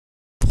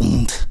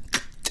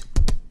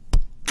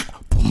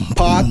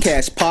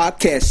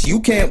Podcast,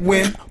 you can't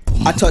win.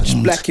 I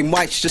touch black and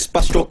whites just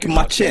by stroking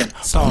my chin.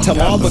 Tell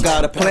Marva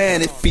got a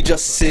plan if he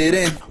just sit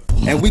in.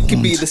 And we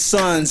can be the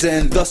sons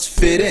and thus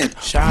fit in.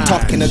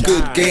 Talking a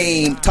good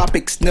game,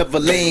 topics never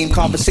lame.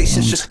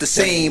 Conversations just the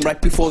same, right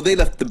before they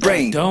left the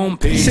brain.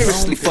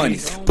 Seriously funny,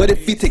 but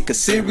if you take it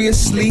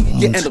seriously,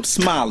 you end up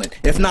smiling.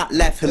 If not,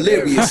 laugh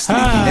hilariously.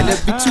 And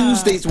every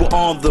Tuesdays we're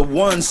on the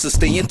ones, so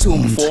stay in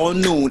tune before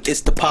noon.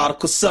 It's the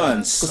Particle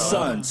Sons.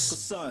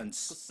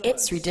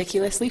 It's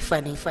ridiculously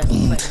funny.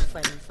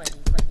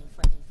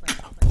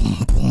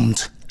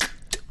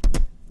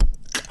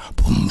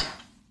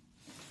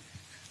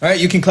 All right,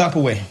 you can clap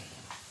away.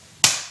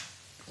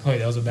 Wait,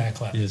 that was a bad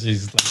clap. Yes,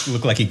 he's like,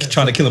 look like he's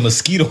trying to kill a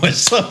mosquito or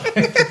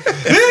something.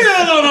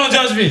 No, don't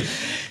judge me.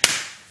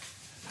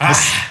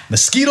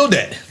 Mosquito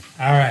dead.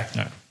 All right.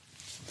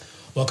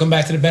 Welcome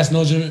back to the best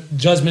no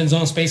judgment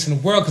zone space in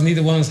the world, because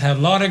neither one of us have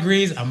law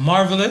degrees. I'm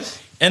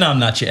Marvelous. And I'm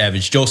not your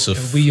average Joseph.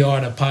 And we are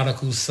the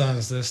Particle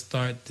Sons. Let's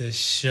start the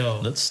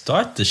show.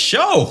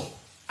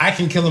 I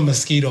can kill a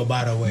mosquito,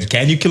 by the way.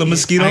 Can you kill a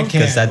mosquito? I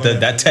can. Because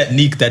that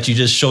technique that you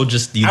just showed,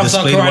 you I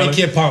saw displayed. Karate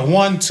Kid Part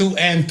 1, 2,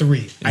 and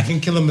 3. I can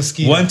kill a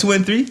mosquito. 1, 2,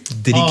 and 3?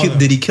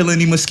 Did he kill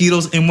any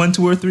mosquitoes in 1,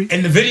 2, or 3?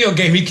 In the video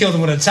game, he killed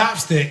them with a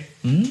chopstick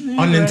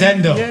on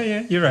Nintendo.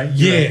 Yeah, you're right.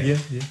 Yeah.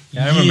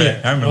 I remember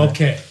that.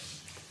 Okay.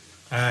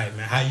 All right,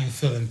 man. How you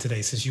feeling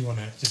today, since you want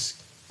to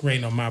just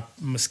rain on my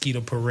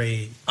mosquito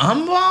parade?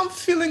 I'm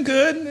feeling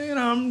good. You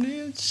know, I'm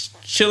just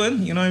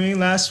chilling. You know what I mean?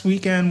 Last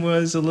weekend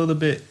was a little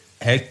bit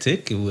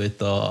hectic with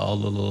all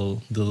the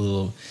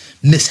little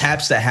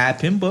mishaps that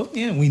happened, but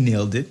yeah, we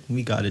nailed it.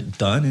 We got it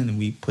done, and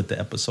we put the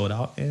episode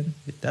out, and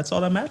that's all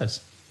that matters.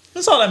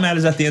 That's all that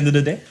matters at the end of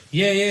the day.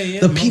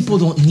 Yeah. The people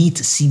don't need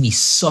to see me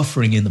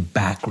suffering in the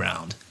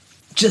background.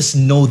 Just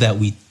know that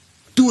we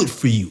do it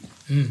for you.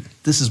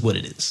 This is what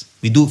it is.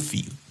 We do it for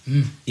you.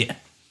 Yeah.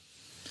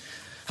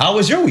 How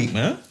was your week,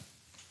 man?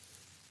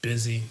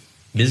 Busy.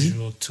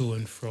 Usual to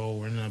and fro,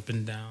 running up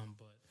and down,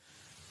 but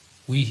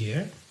we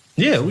here.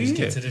 Yeah, so we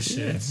get to the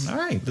shit. Yeah. All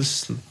right,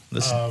 let's do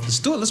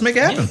it. Let's make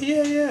it happen.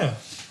 Yeah.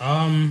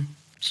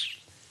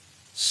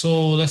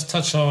 So let's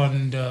touch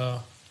on the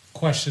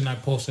question I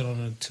posted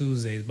on the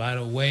Tuesdays. By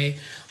the way,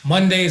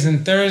 Mondays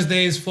and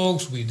Thursdays,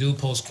 folks, we do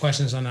post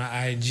questions on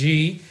our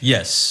IG.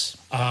 Yes.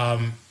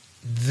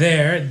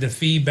 There, the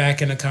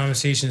feedback and the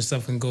conversation and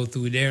stuff can go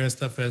through there and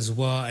stuff as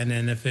well. And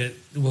then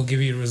we'll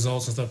give you the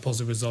results and stuff, post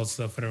the results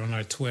stuff that are on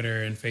our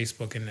Twitter and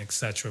Facebook and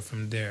etc.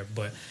 from there.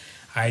 But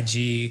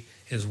IG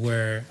is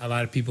where a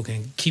lot of people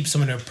can keep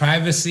some of their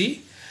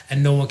privacy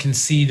and no one can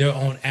see their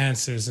own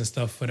answers and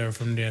stuff whatever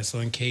from there. So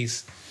in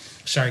case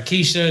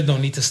Sharkeisha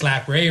don't need to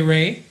slap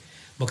Ray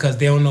because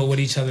they don't know what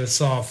each other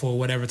saw for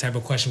whatever type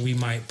of question we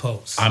might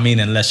post. I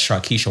mean, unless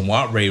Sharkeisha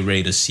want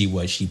Ray to see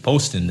what she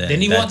posting, then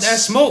he want that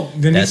smoke.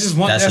 Then he just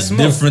want that smoke.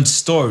 That's a different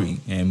story.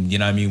 And you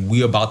know what I mean?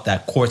 We about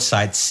that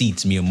courtside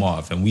seats, me and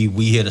Marv, and we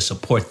here to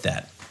support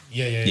that.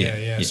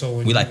 Yeah. So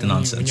we like the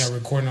nonsense. When y'all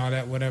recording all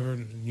that, whatever,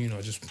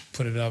 just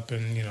put it up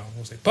and,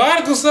 we'll say,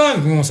 Particle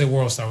Sons. We won't say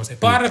World Star. We'll say,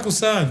 Particle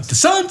Sons. The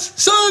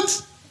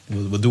Sons.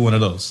 We'll do one of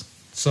those.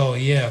 So,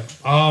 yeah.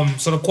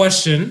 So the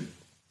question,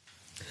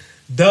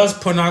 does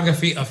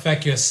pornography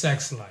affect your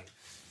sex life?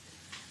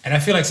 And I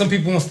feel like some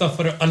people and stuff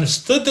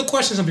understood the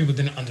question. Some people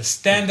didn't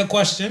understand the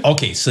question.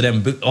 Okay, so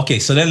then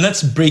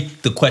let's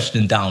break the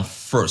question down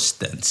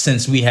first then,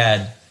 since we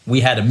had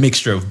a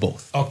mixture of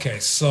both. Okay,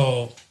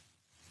 so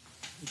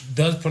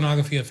does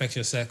pornography affect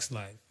your sex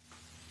life?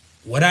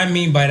 What I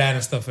mean by that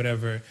and stuff,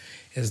 whatever,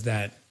 is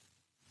that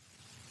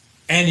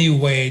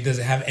anyway, does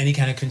it have any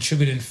kind of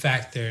contributing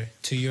factor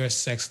to your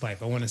sex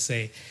life? I want to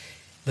say,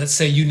 let's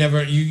say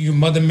you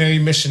Mother Mary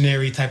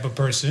missionary type of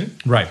person.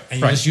 Right. And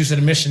you're just used to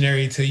the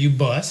missionary till you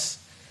bust.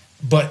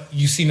 But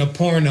you seen a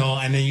porno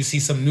and then you see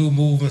some new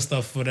move and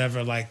stuff,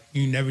 whatever, like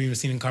you never even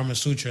seen in Kama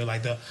Sutra,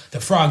 like the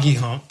froggy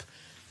hump.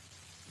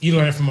 You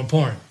learn it from a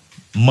porn.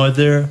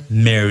 Mother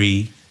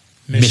Mary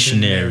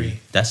Missionary.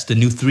 That's the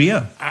new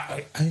 3M.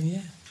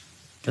 Yeah.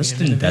 That's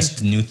the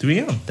new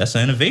 3M. That's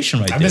an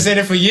innovation right there. I've been saying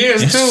it for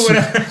years too.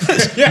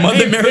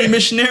 Mother Mary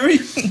Missionary.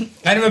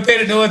 I never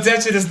paid no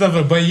attention to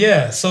stuff, but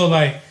yeah. So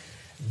like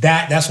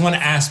that's one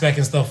aspect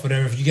and stuff,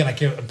 whatever. If you get like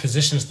your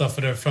position and stuff,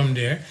 whatever, from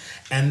there,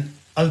 and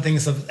other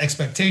things of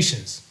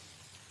expectations.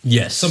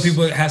 Yes. Some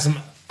people have some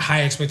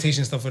high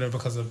expectations stuff, whatever,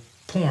 because of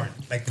porn.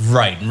 Like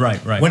right.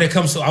 When it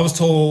comes to, I was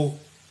told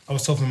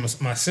from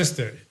my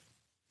sister,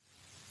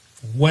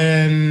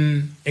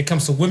 when it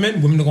comes to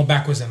women don't go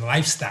backwards in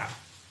lifestyle.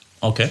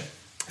 Okay.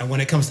 And when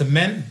it comes to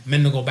men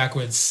don't go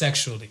backwards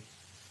sexually.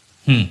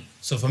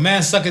 So if a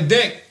man suck a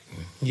dick,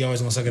 he always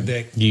gonna suck a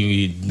dick.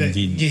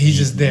 He's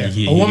just there.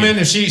 A woman,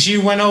 if she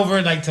went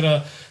over like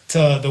to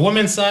the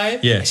woman's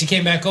side, and she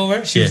came back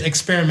over, she was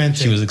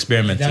experimenting.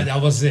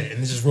 That was it,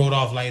 and it just rolled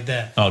off like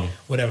that. Okay.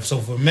 Whatever. So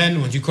for men,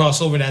 when you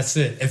cross over, that's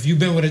it. If you've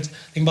been with it,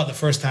 think about the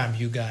first time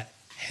you got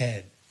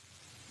head.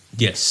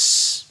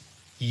 Yes.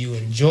 You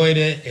enjoyed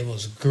it. It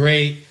was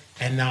great.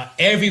 And now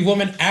every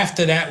woman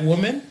after that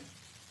woman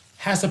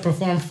has to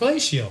perform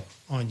fellatio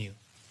on you.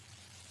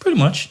 Pretty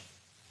much.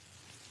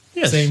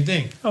 Yes. Same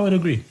thing. I would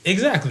agree.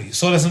 Exactly.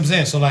 So that's what I'm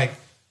saying. So like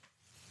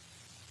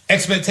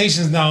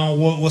expectations now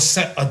will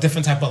set a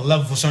different type of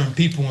level for certain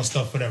people and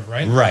stuff, whatever,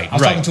 right? Right. I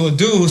was talking to a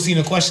dude who seen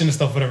a question and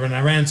stuff, whatever, and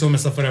I ran to him and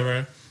stuff,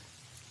 whatever,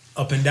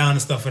 up and down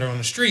and stuff, whatever, on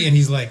the street, and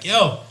he's like,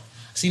 "Yo,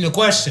 I seen a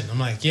question." I'm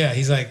like, "Yeah."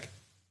 He's like,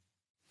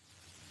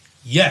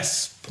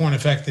 "Yes, porn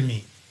affected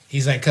me."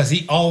 He's like, "Cause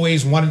he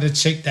always wanted a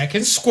chick that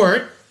can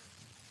squirt."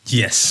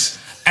 Yes.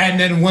 And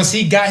then once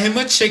he got him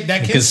a chick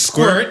that can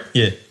squirt,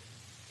 yeah,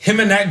 him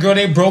and that girl,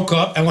 they broke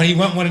up. And when he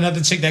went with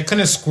another chick that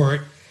couldn't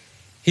squirt,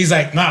 he's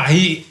like, nah,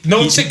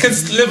 no chick can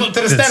live up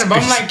to the standard.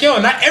 But I'm like,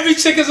 yo, not every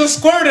chick is a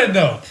squirter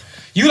though.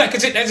 You like a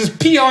chick that just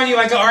pee on you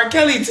like an R.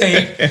 Kelly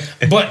tape,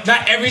 but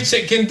not every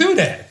chick can do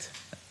that.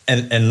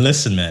 And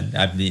listen, man,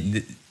 I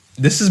mean,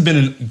 this has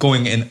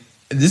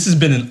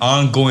been an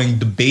ongoing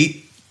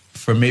debate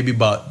for maybe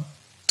about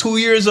 2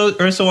 years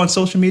or so on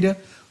social media.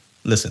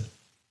 Listen,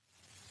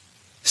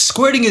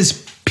 squirting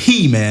is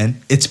pee,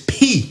 man. It's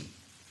pee.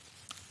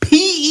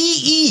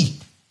 P-E-E.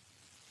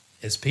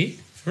 It's pee?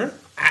 For real?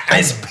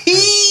 It's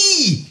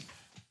pee.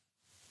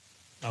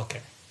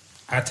 Okay.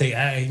 I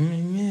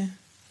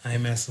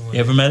ain't messing with You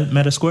ever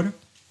met a squirter?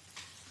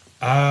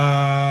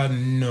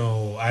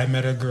 No. I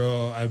met a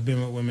girl. I've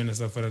been with women and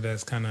stuff like that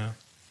that's kind of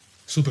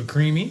super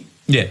creamy.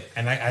 Yeah.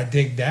 And I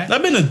dig that.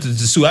 I've been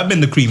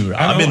the creamy route.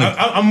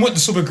 I'm with the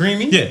super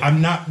creamy. Yeah.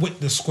 I'm not with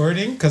the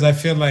squirting because I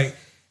feel like,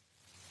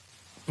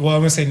 well,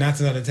 I'm gonna say 9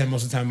 out of 10.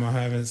 Most of the time,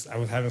 I was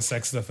having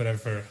sex stuff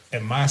whatever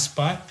at my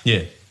spot.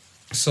 Yeah.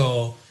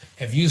 So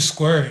if you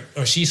squirt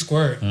or she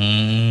squirt,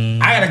 I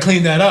gotta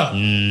clean that up.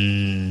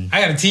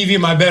 I got a TV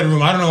in my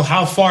bedroom. I don't know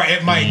how far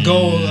it might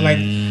go. Like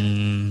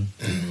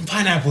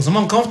pineapples. I'm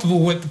uncomfortable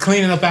with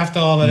cleaning up after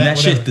all of that. And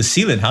that shit, the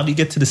ceiling. How do you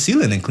get to the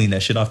ceiling and clean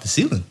that shit off the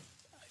ceiling?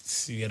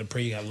 So you gotta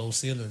pray you got low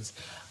ceilings.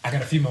 I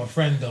got a female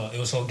friend though. It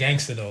was so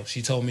gangster though.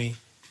 She told me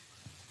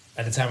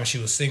at the time when she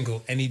was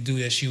single, any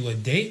dude that she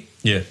would date,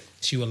 yeah,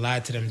 she would lie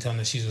to them telling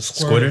them she's a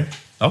squirter.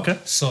 Okay.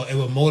 So it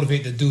would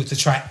motivate the dude to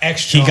try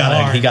extra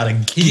hard. He gotta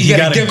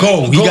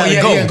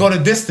go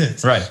the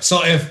distance. Right.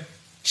 So if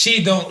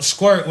she don't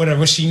squirt,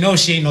 whatever, she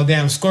knows she ain't no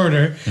damn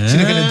squirter. She's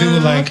not gonna do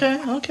like,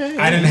 okay.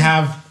 I didn't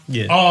have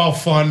all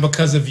fun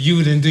because of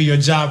you didn't do your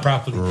job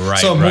properly. Right.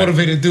 So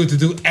motivate a dude to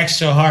do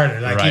extra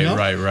harder. Like, you know?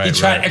 Right. He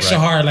tried extra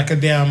hard like a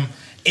damn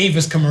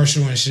Avis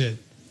commercial and shit.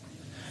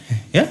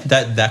 Yeah,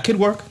 that could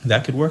work.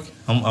 That could work.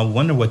 I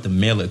wonder what the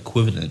male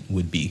equivalent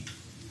would be.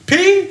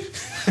 P?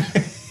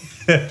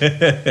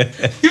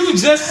 You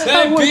just said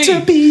I want P.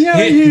 to be on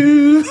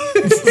you.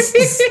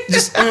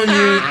 Just on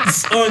you.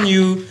 It's on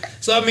you.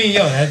 So I mean,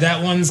 yo,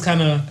 that one's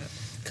kind of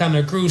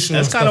crucial.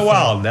 That's kind of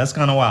wild. That's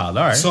kind of wild.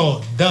 All right.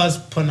 So does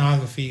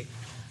pornography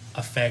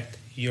affect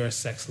your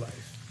sex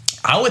life?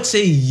 I would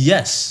say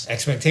yes.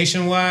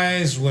 Expectation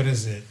wise, what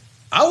is it?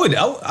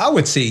 I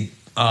would say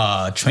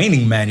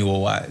training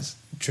manual wise.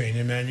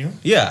 Training manual?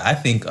 Yeah, I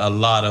think a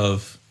lot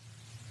of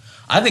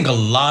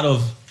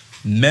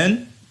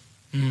men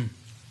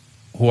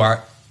who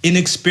are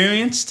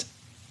inexperienced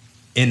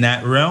in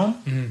that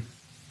realm,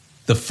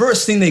 the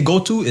first thing they go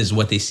to is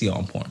what they see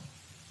on porn.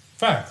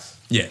 Facts.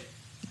 Yeah.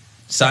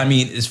 So I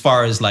mean, as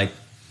far as like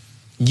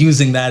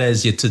using that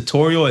as your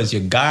tutorial, as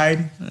your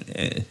guide,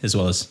 as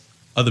well as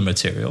other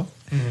material,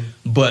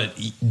 but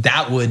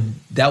that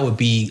would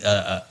be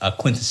a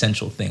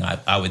quintessential thing.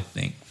 I would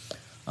think.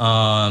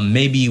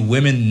 Maybe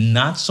women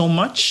not so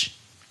much,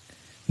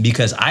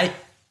 because I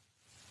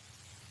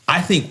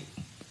think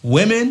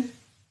women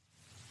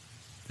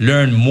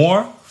learn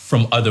more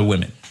from other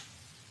women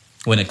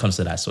when it comes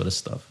to that sort of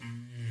stuff.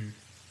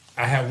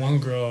 I had one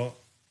girl,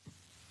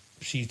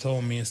 she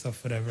told me and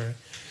stuff, whatever.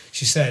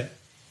 She said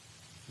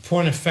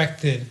porn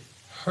affected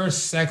her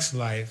sex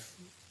life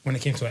when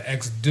it came to an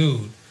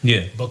ex-dude.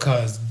 Yeah.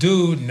 Because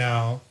dude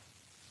now,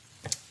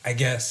 I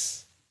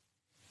guess,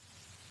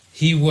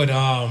 he would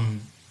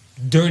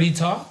dirty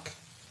talk,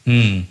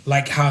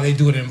 like how they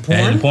do it in porn.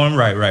 And in porn,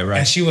 right.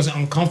 And she was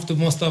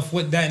uncomfortable and stuff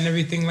with that and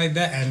everything like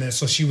that. And then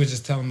so she would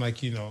just tell him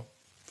like, you know,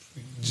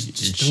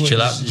 just do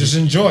chill it. out. Just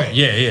enjoy it.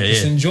 Yeah.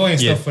 Just enjoy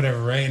and Yeah. stuff,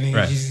 whatever, right? And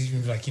then he's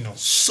even like, you know,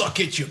 suck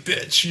it, you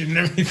bitch, and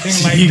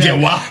everything like You that. get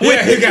wild.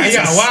 Yeah, he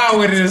got wild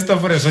with it and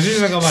stuff with it. So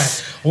she's like,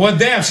 well,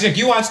 damn. She's like,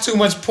 you watch too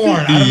much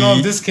porn. I don't know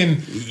if this can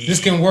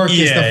work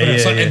and stuff with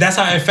it. So and that's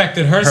how it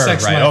affected her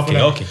sex life.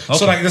 Okay.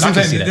 So like, that's what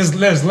I'm saying.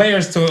 There's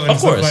layers to it. And Of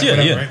course, stuff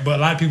like yeah. Right? But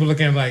a lot of people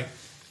look at it like,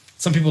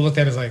 some people looked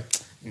at it as like,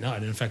 no, it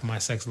didn't affect my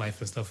sex life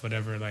and stuff,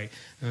 whatever. Like,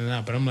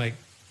 no. But I'm like,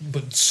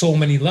 but so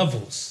many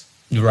levels.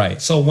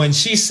 Right. So when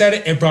she said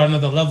it, it brought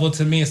another level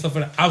to me and stuff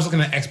like that. I was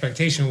looking at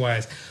expectation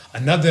wise.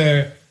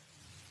 Another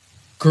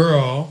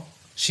girl,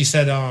 she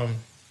said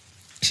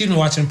she's been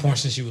watching porn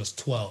since she was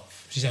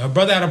 12. She said her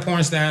brother had a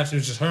porn stash. It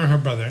was just her and her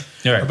brother.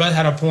 Right. Her brother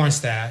had a porn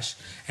stash.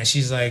 And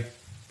she's like,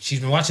 she's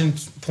been watching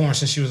porn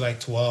since she was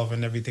like 12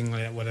 and everything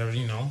like that, whatever,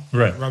 you know.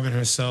 Right. Rubbing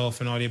herself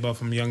and all the above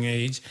from a young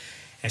age.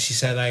 And she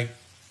said like,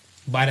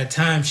 by the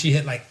time she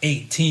hit like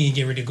 18,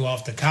 get ready to go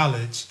off to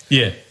college,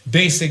 Yeah.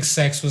 basic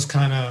sex was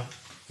kind of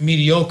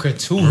mediocre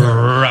to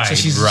her.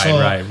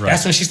 Right, right.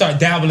 That's when she started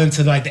dabbling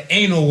into like the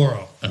anal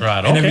world.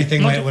 Right, and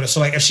everything like with it. So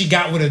like if she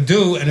got with a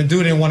dude and the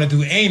dude didn't want to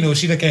do anal,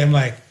 she look at him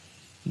like,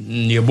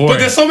 you're boring. But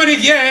there's so many,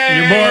 you're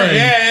boring.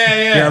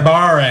 Yeah. You're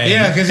boring.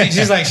 Yeah, because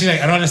she's like,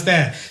 I don't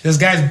understand. This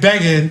guy's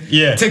begging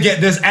to get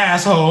this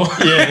asshole.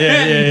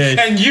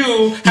 Yeah. And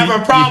you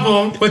have a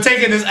problem with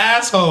taking this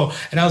asshole.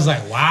 And I was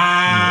like,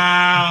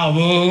 wow,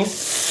 boo.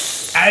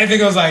 I didn't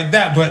think it was like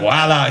that, but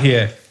wild out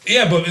here.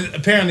 Yeah, but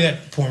apparently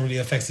that porn really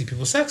affects these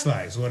people's sex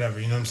lives, whatever.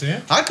 You know what I'm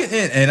saying?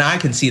 I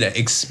can see that,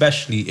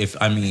 especially if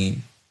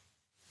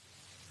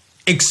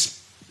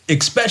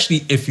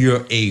especially if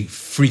you're a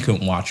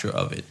frequent watcher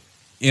of it.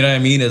 You know what I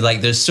mean? It's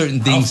like there's certain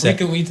things. How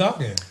frequent we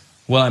talking?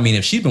 Well, I mean,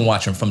 if she's been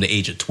watching from the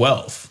age of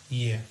 12,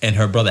 and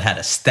her brother had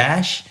a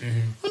stash,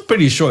 I'm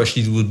pretty sure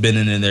she would have been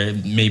in there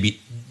maybe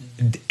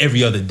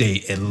every other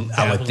day.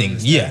 I would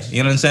think, you know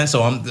what I'm saying?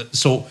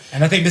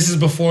 And I think this is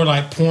before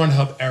like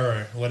Pornhub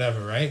era,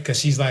 whatever, right? Because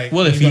she's like,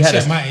 well, if he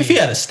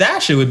had a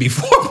stash, it would be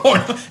before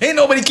Pornhub. Ain't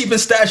nobody keeping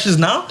stashes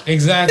now.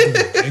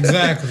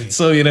 Exactly.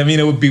 So you know what I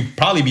mean? It would be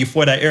probably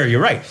before that era. You're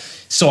right.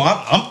 So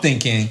I'm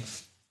thinking.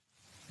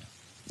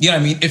 You know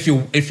what I mean?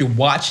 If you're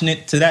watching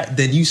it to that,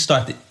 then you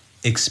start to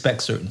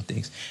expect certain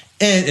things.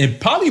 And it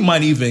probably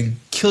might even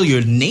kill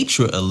your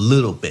nature a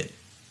little bit.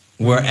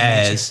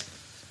 Whereas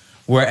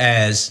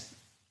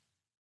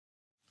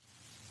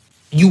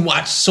you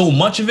watch so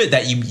much of it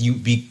that you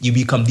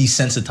become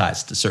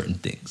desensitized to certain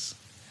things.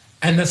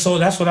 And so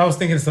that's what I was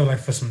thinking. So like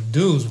for some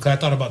dudes, because I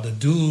thought about the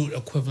dude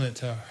equivalent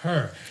to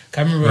her.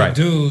 I remember a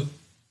dude.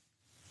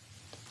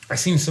 I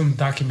seen some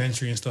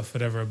documentary and stuff,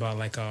 whatever, about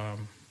like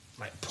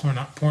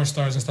porn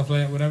stars and stuff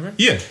like that, whatever.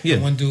 Yeah.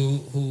 And one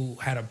dude who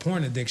had a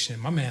porn addiction,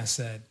 my man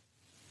said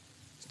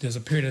there's a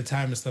period of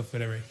time and stuff,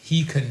 whatever,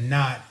 he could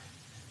not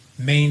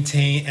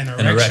maintain an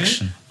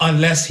erection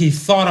unless he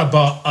thought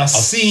about a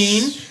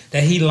scene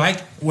that he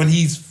liked when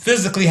he's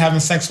physically having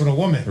sex with a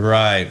woman.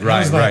 Right. I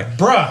was like,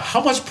 bruh,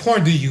 how much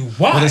porn do you watch?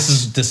 Well,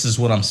 this is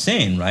what I'm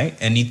saying, right?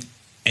 And you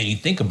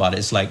think about it,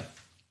 it's like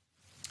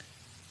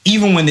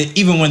even when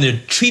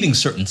they're treating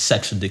certain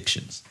sex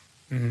addictions.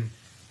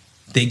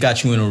 They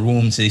got you in a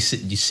room, so they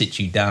sit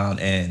you down,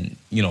 and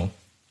you know,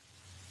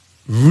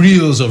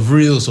 reels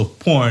of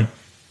porn.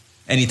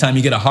 Anytime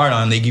you get a hard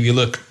on, they give you a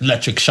little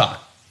electric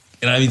shock.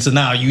 You know what I mean? So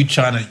now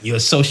you're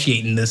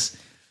associating this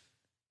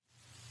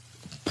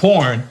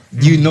porn.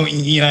 You know what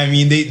I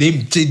mean?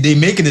 They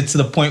making it to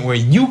the point where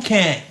you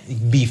can't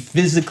be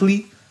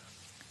physically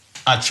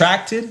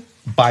attracted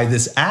by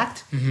this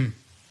act.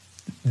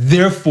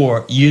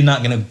 Therefore, you're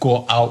not gonna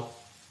go out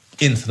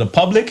into the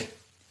public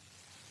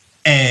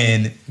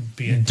and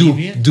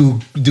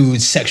do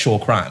sexual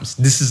crimes.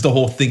 This is the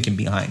whole thinking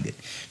behind it.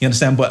 You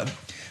understand? But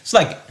it's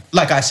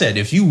like I said,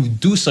 if you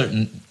do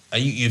certain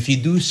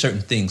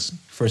things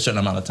for a certain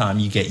amount of time,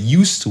 you get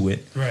used to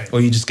it, or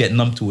you just get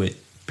numb to it.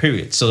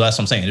 Period. So that's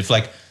what I'm saying.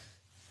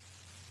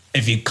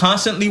 If you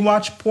constantly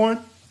watch porn,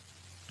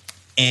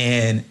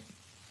 and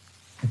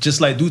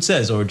just like dude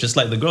says, or just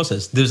like the girl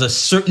says, there's a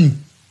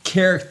certain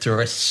character,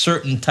 a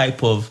certain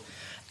type of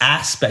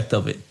aspect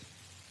of it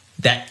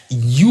that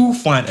you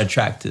find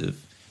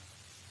attractive,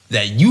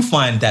 that you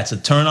find that's a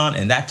turn on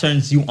and that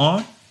turns you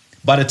on.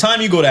 By the time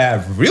you go to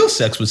have real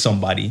sex with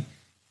somebody,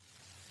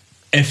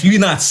 if you're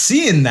not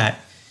seeing that,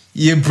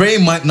 your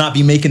brain might not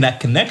be making that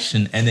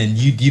connection, and then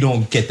you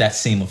don't get that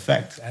same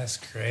effect. That's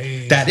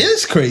crazy. That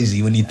is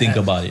crazy when you think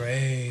about it.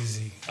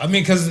 Crazy. I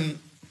mean, because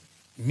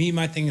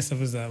my thing and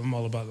stuff is that I'm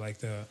all about like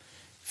the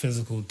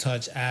physical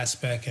touch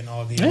aspect and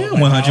all the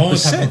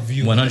 100%.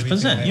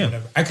 100%. Yeah.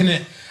 Whatever. I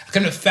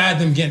couldn't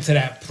fathom getting to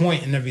that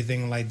point and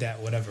everything like that,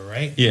 whatever,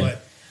 right? Yeah.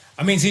 But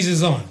I mean, teach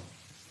his own.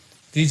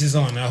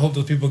 I hope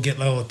those people get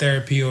little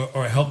therapy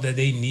or help that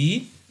they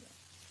need,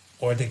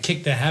 or to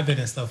kick the habit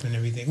and stuff and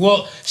everything.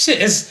 Well, shit,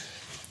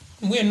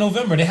 we're in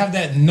November. They have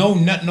that no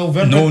nut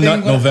November. No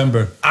nut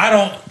November. I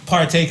don't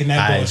partake in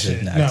that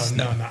bullshit. No.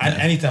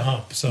 I need to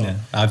hump. So yeah.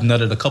 I've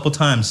nutted a couple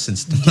times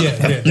since the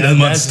month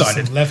that's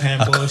started. Left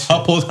hand bullshit. A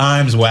couple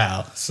times.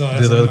 Wow. So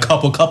a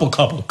couple.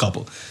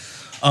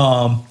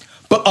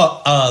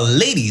 But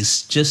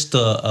ladies, just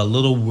a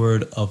little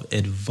word of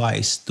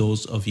advice.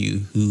 Those of you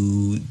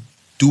who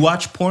do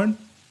watch porn,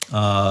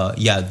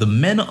 the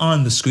men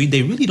on the screen,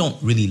 they really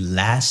don't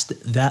last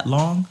that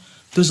long.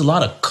 There's a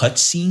lot of cut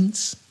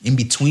scenes in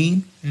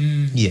between.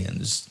 Yeah,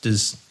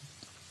 there's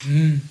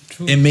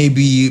it may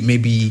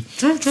be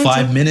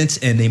 5 minutes,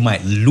 and they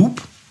might loop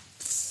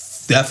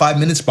that 5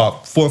 minutes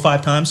about 4 or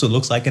 5 times, so it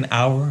looks like an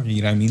hour.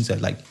 You know what I mean?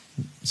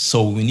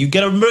 So when you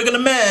get a regular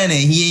man and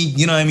he ain't,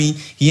 you know what I mean,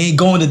 he ain't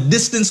going the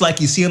distance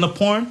like you see on the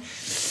porn,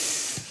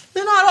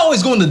 they're not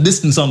always going the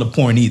distance on the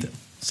porn either.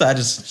 So I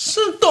just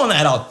throwing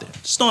that out there.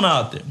 Just throwing it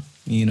out there.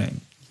 You know,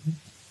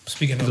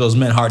 speaking of those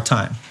men, hard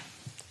time.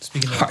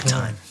 Speaking of hard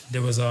time,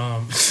 there was I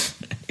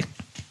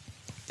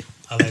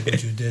like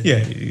what you did.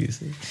 Yeah,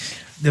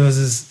 there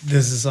was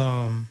this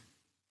a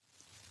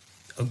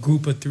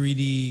group of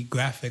 3D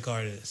graphic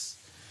artists,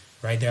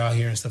 right? They're out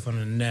here and stuff on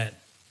the net,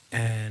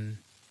 and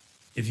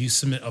if you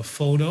submit a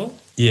photo,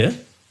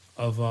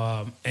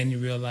 of any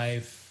real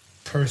life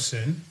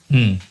person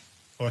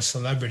or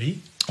celebrity.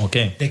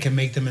 Okay. They can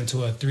make them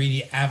into a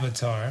 3D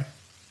avatar,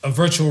 a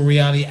virtual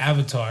reality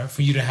avatar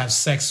for you to have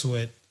sex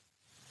with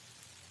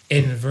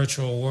in the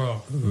virtual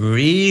world.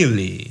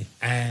 Really?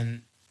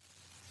 And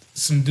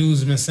some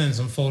dudes have been sending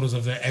some photos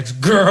of their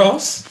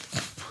ex-girls.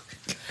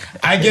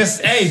 I guess,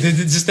 hey,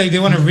 they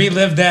want to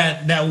relive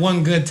that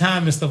one good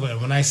time and stuff.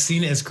 When I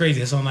seen it, it's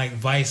crazy. It's on like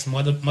Vice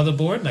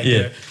motherboard, like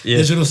their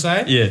digital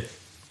side. Yeah.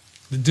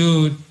 The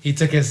dude, he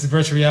took his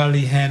virtual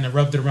reality hand and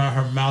rubbed it around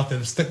her mouth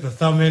and stuck the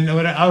thumb in.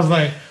 I was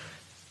like,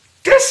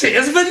 this shit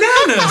is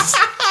bananas.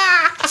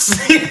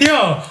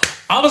 Yo,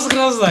 I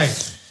was like,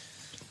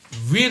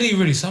 really,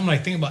 really. So I'm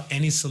like, think about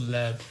any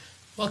celeb.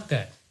 Fuck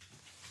that.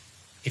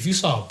 If you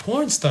saw a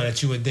porn star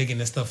that you were digging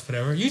and stuff,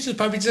 whatever, you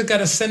probably just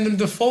gotta send them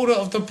the photo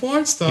of the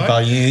porn star.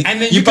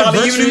 And then you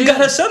probably even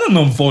gotta send them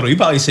the photo. You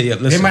probably say, yeah,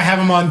 listen. They might have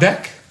them on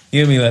deck.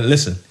 You know what I mean? Like,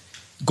 listen,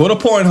 go to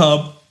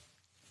Pornhub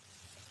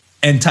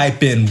and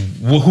type in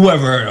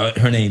whoever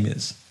her name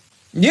is.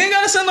 You ain't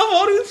gotta send no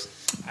photos.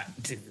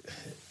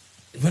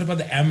 What about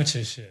the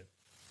amateur shit?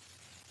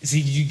 See,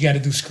 you got to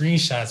do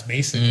screenshots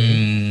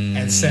basically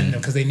and send them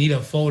because they need a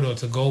photo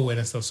to go with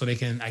and stuff, so they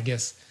can, I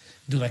guess,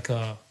 do like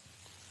a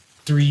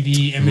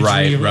 3D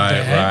imagery.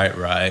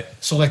 Right.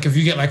 So like if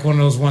you get like one of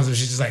those ones where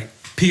she's just like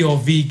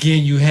POV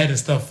getting you head and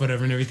stuff,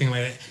 whatever, and everything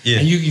like that,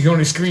 and you can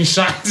only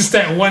screenshot just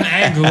that one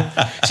angle.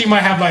 She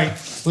might have like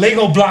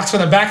Lego blocks for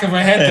the back of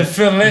her head to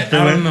fill it.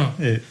 I don't know,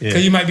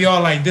 because you might be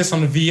all like this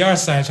on the VR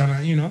side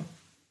trying to,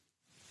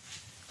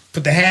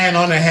 put the hand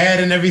on the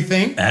head and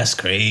everything. That's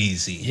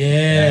crazy.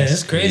 Yeah,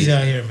 it's crazy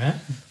out here, man.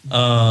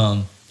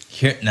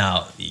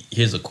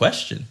 Here's a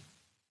question.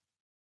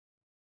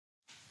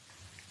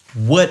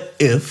 What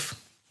if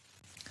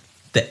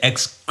the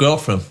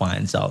ex-girlfriend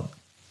finds out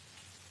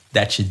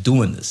that you're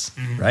doing this,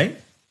 right?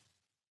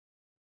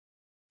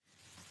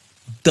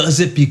 Does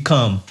it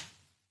become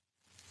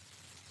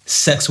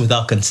sex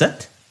without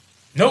consent?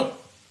 Nope.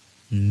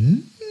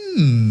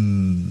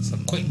 It's a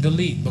quick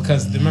delete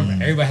because remember,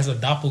 everybody has a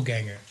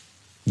doppelganger.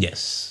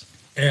 Yes.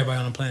 Everybody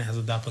on the planet has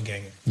a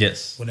doppelganger.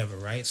 Yes. Whatever,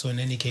 right? So in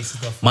any case,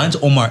 it's mine's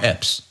Omar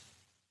Epps.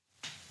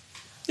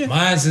 Yeah.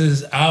 Mine's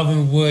is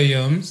Alvin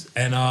Williams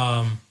and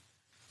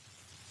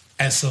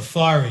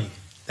Safari.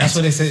 That's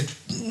what they said.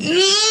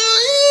 They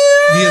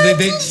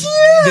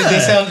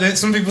sound.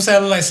 Some people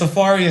sound like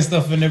Safari and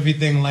stuff and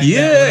everything like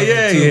that.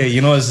 Yeah.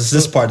 You know, it's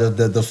this part of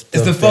the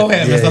it's the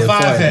forehead. It's the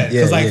five head.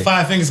 Because like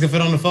 5 fingers can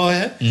fit on the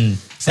forehead.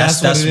 So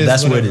that's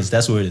what it is.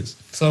 That's where it is.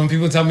 So when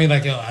people tell me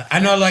like, yo, I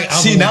know like.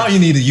 See, now you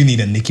need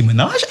a Nicki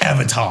Minaj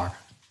avatar.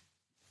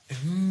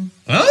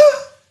 Huh?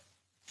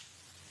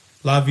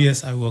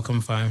 Lobbyists, I will come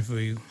find for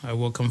you. I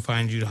will come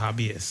find you, the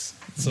hobbyists.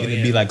 So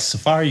it'd be like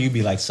Safari, you'd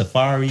be like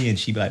Safari, and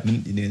she'd be like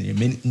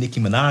Nicki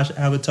Minaj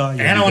avatar.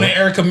 And I want an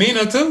Erica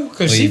Mena too,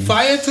 because she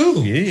fire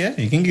too. Yeah,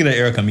 you can get an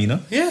Erica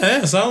Mena.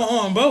 Yeah, so I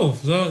want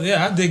both. So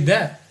yeah, I dig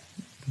that.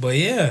 But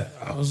yeah,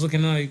 I was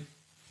looking like,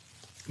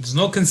 there's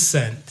no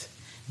consent.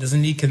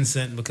 Doesn't need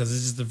consent because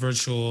it's just the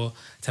virtual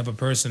type of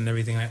person and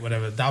everything, like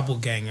whatever,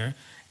 doppelganger.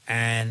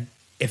 And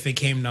if it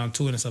came down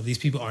to it and stuff, these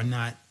people are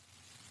not,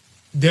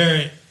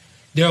 they're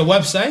a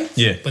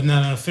website, but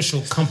not an official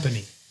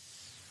company.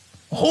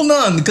 Hold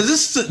on, because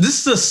this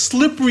is a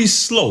slippery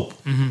slope.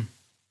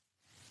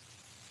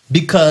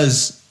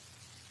 Because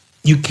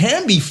you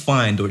can be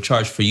fined or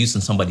charged for using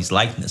somebody's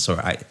likeness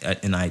or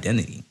an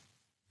identity.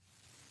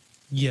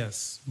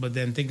 Yes, but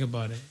then think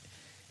about it.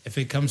 If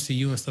it comes to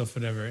you and stuff,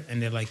 whatever,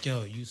 and they're like,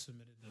 yo, you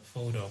submitted the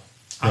photo.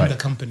 I'm the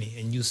company,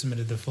 and you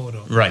submitted the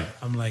photo. Right.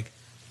 I'm like,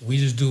 we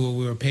just do what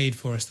we were paid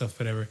for and stuff,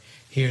 whatever.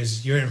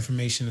 Here's your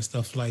information and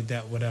stuff like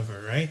that,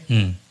 whatever, right?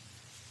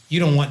 You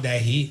don't want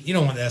that heat. You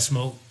don't want that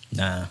smoke.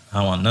 Nah, I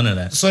don't want none of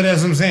that. So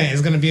that's what I'm saying.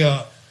 It's going to be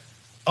oh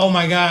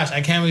my gosh,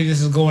 I can't believe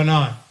this is going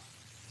on.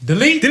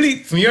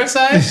 Delete from your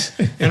side.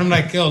 And I'm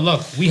like, yo,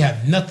 look, we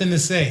have nothing to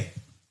say.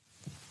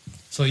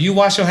 So you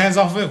wash your hands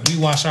off of it, we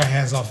wash our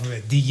hands off of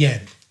it. The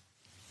end.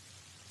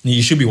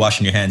 You should be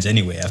washing your hands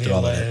anyway after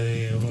all of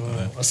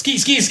that. Ski.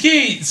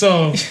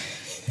 So,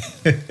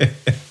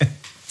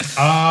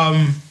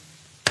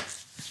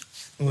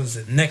 what was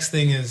it? Next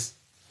thing is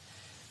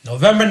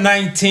November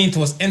 19th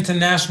was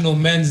International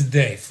Men's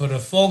Day. For the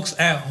folks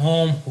at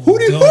home who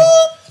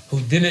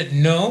didn't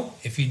know,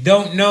 if you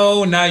don't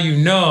know, now you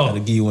know. Gotta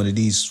give you one of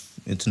these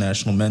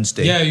International Men's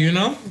Day. Yeah, you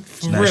know?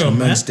 For International real,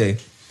 Men's man. Day.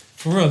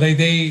 For real,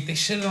 they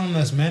shitted on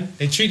us, man.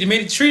 They treated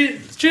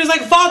us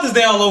like Father's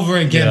Day all over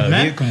again,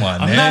 man. Yeah, come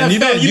on, I'm man. not a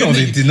fan. You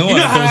know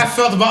how I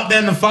felt about that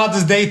in the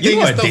Father's Day thing. You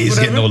know and stuff, days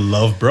get no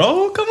love,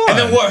 bro. Come on. And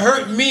then what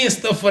hurt me and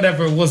stuff,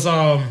 whatever, was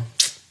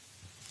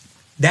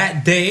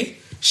that day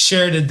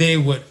shared a day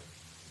with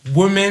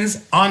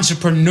Women's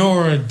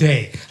Entrepreneur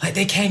Day. Like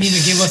they can't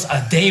even give us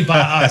a day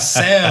by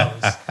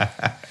ourselves.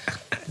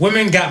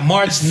 Women got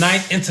March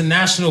 9th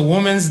International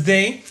Women's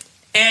Day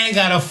and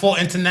got a full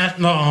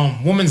International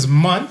Women's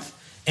Month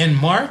in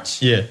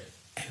March. Yeah.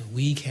 And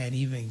we can't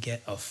even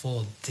get a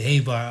full day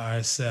by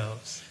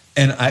ourselves.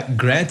 And I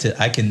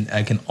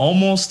can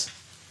almost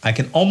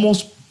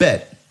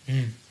bet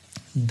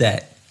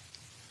that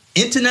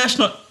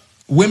International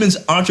Women's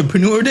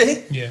Entrepreneur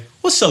Day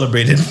was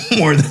celebrated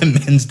more than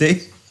Men's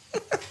Day.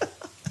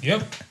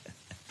 Yep.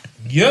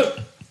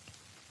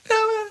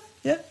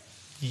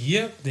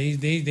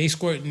 They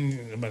squirted.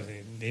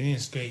 They didn't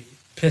straight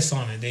piss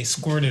on it. They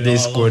squirted.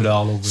 Squirted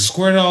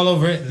all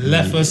over it.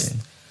 Left us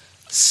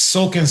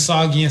soaking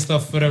soggy and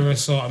stuff, whatever.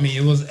 So I mean,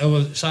 it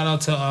was. Shout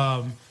out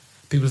to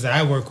people that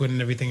I work with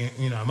and everything.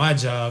 At my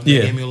job,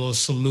 they gave me a little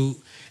salute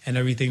and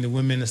everything. The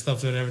women and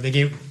stuff, whatever.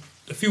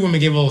 A few women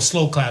gave a little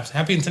slow claps.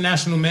 Happy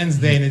International Men's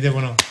Day, and they did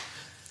one of.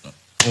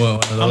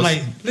 I'm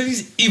like, look at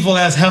these evil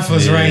ass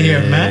heifers right here,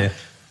 man. Yeah.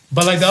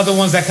 But like the other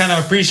ones that kind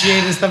of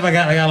appreciate and stuff, I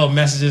got little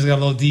messages, got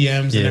little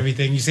DMs and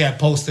everything. You see, I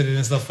posted it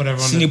and stuff,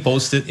 whatever. You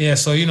posted? Yeah,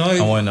 so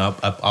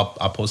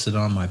I posted it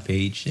on my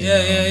page.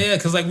 Yeah.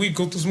 Because like we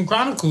go through some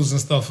chronicles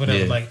and stuff,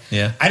 whatever. I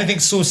didn't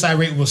think suicide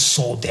rate was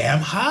so damn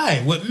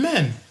high with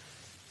men,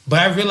 but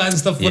I realized and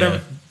stuff,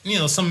 whatever.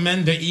 Some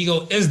men, their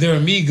ego is their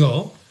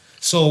amigo.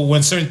 So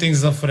when certain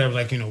things and stuff, whatever,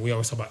 like we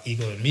always talk about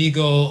ego and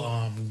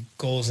amigo,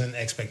 goals and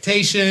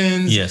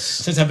expectations,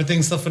 certain type of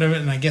things, stuff, whatever.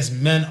 And I guess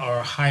men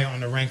are higher on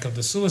the rank of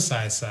the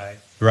suicide side,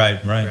 right.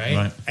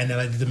 And then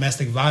like the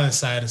domestic violence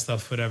side and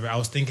stuff, whatever. I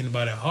was thinking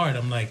about it hard.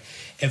 I'm like,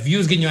 if you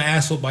was getting your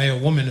ass whooped by a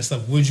woman and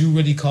stuff, would you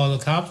really call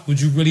the cops? Would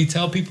you really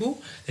tell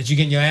people that you're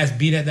getting your ass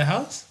beat at the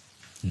house?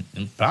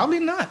 Probably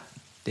not.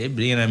 You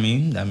know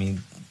what I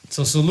mean.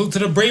 So salute to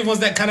the brave ones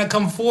that kind of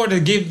come forward to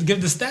give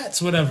the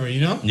stats, whatever.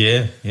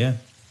 Yeah.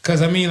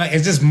 Because, I mean, like,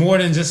 it's just more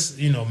than just,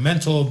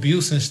 mental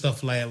abuse and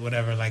stuff like that,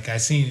 whatever. Like, I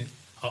seen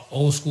an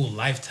old school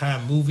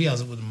Lifetime movie. I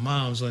was with the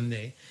moms one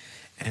day,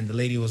 and the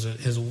lady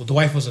the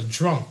wife was a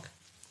drunk.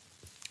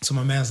 So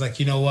my man's like,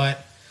 you know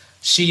what?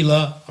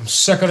 Sheila, I'm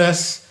sick of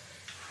this.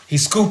 He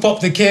scoop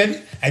up the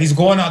kid, and he's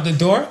going out the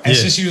door. And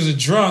since she was a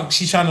drunk,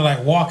 she's trying to,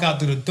 like, walk out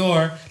through the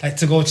door, like,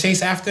 to go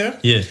chase after him.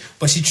 Yeah.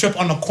 But she tripped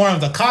on the corner of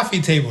the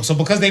coffee table. So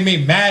because they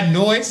made mad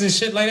noise and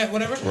shit like that,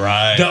 whatever.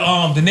 Right.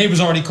 The neighbors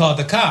already called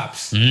the cops.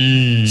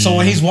 So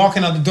when he's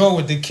walking out the door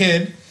with the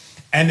kid,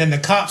 and then the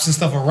cops and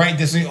stuff are right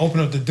there, so he open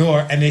up the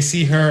door, and they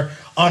see her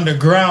on the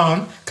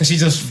ground because she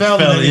just fell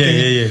and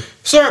everything. Yeah.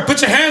 Sir, put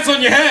your hands on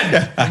your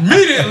head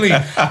immediately.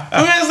 The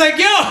man's like,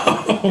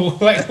 yo,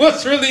 like,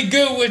 what's really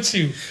good with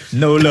you?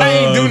 No love. I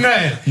ain't do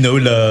nothing. No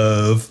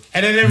love.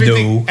 And then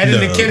everything. And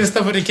then the kid and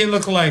stuff, and the kid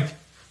look like,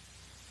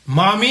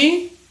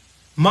 mommy,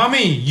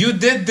 you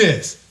did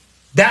this.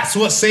 That's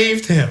what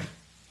saved him.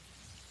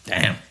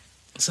 Damn.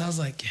 So I was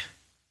like,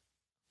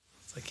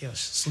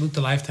 salute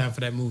to Lifetime for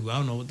that movie. I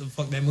don't know what the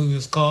fuck that movie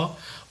was called,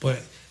 but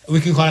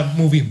we can call that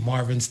movie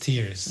Marvin's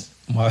Tears.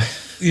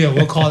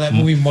 We'll call that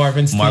movie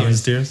Marvin's Tears.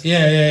 Marvin's Tears?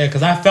 Yeah,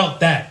 because I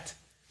felt that.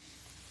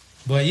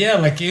 But yeah,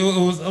 like I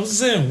was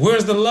saying,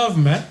 where's the love,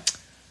 man?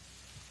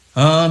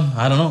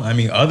 I don't know. I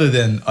mean, other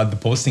than the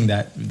posting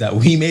that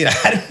we made,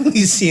 I didn't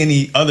really see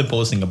any other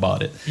posting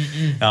about it.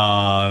 And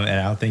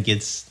I don't think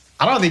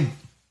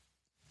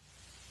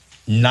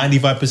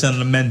 95% of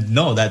the men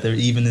know that there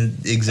even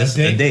exists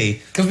a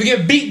day. Because we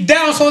get beat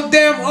down so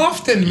damn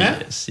often,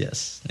 man.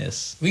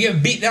 Yes. We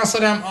get beat down so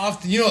damn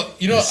often.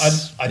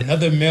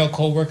 Another male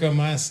co-worker of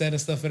mine said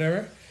and stuff,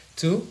 whatever,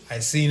 too. I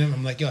seen him.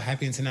 I'm like, yo,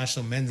 happy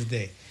International Men's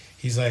Day.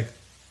 He's like,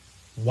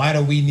 why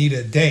do we need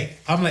a day?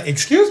 I'm like,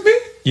 excuse me?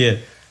 Yeah.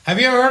 Have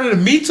you ever heard of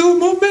the Me Too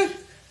movement?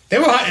 They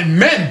were hunting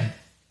men.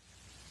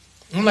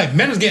 I'm like,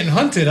 men was getting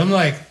hunted. I'm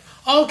like,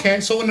 okay,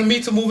 so when the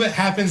Me Too movement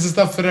happens and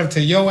stuff for them to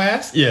your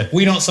ass,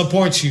 we don't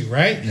support you,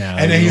 right? No,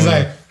 and then he's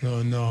like,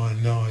 no,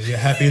 you're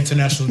happy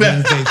International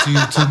Men's Day to you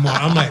too more.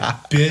 I'm like,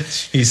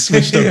 bitch. He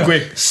switched up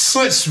quick.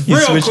 Switched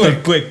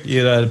up quick.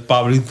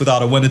 Probably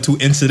without a 1 or 2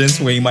 incidents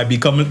where they might be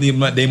coming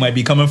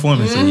for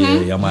him and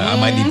say, I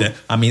might need that.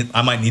 I mean,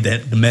 I might need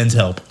the men's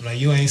help. Like,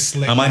 you ain't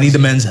slick. I might need the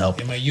men's help.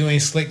 I'm like, you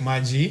ain't slick, my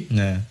G.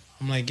 Yeah.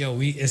 I'm like, yo,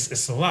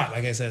 it's a lot.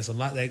 Like I said, it's a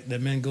lot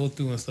that men go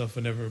through and stuff,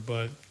 whatever.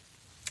 But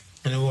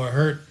and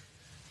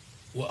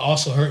what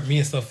also hurt me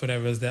and stuff,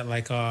 whatever, is that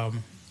like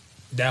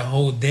that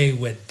whole day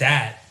with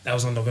that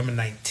was on November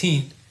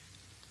 19th.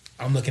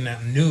 I'm looking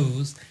at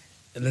news.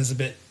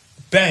 Elizabeth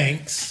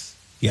Banks.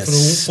 Yes. For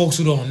the folks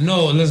who don't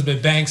know,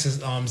 Elizabeth Banks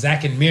is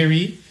Zach and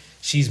Miri.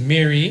 She's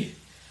Miri.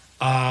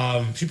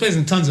 She plays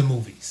in tons of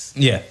movies.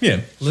 Yeah.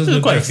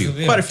 Elizabeth quite Banks, a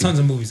few. Tons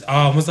of movies.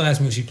 What's the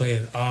last movie she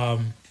played?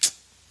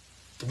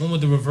 The one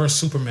with the reverse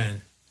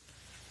Superman.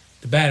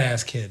 The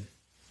badass kid.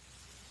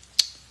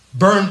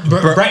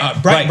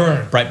 Brightburn.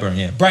 Brightburn,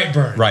 yeah.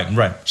 Brightburn.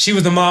 Right. She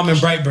was the mom in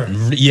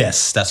Brightburn.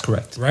 Yes, that's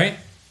correct. Right?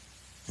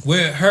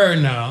 With her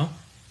now,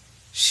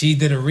 she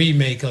did a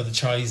remake of the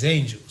Charlize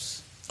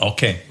Angels.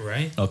 Okay.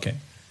 Right? Okay.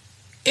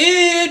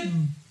 It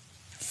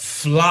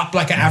flopped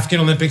like an African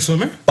Olympic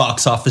swimmer.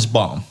 Box office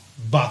bomb.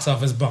 All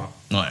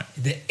right.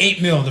 It did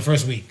 $8 million the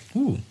first week.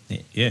 Ooh,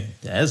 yeah.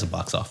 That is a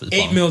box office bomb.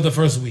 $8 million the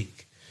first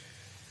week.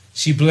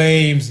 She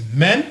blames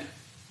men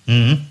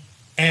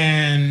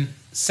and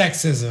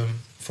sexism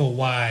for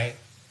why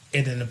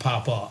it didn't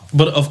pop off.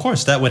 But of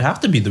course, that would have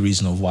to be the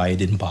reason of why it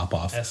didn't pop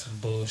off. That's some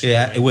bullshit.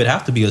 Yeah, right? it would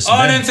have to be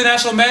on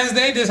International Men's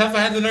Day, this heifer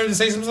had the nerve to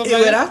say something like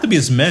that? It would have to be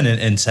as men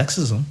and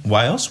sexism.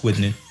 Why else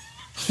wouldn't it?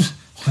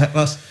 What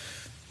else?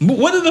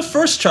 What did the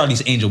first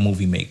Charlie's Angel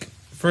movie make?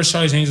 First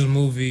Charlie's Angels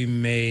movie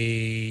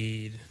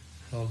made...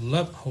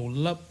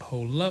 Hold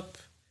up.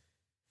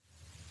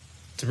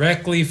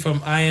 Directly from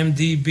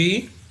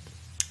IMDb.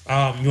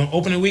 You want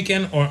opening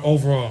weekend or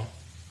overall?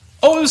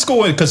 Oh, let's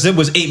go with, because it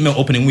was 8 mil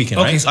opening weekend,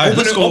 Okay, right? so All right,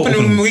 let's go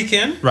opening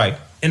weekend. Right.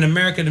 In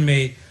America, they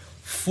made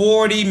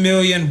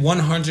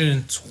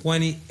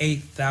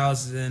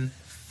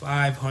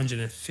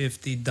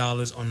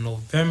 $40,128,550 on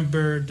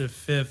November the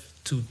 5th,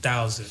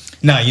 2000.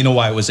 Now, you know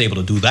why I was able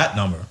to do that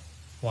number?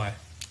 Why?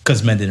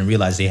 Because men didn't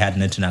realize they had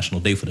an international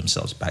day for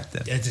themselves back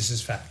then. Yeah, this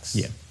is facts.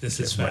 Yeah. This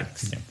is Right.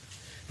 facts. Yeah.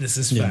 This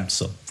is Yeah, facts.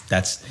 so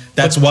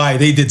that's why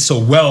they did so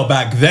well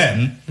back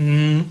then.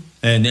 Mm-hmm.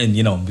 And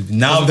you know,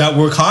 now that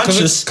we're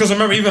conscious, because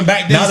remember even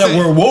back then, now that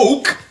we're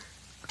woke,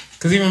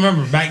 because even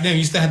remember back then, we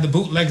used to have the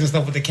bootlegs and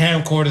stuff with the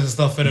camcorders and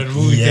stuff for the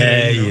movie.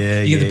 Yeah, theater,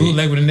 yeah, You get the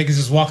bootleg with the niggas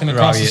just walking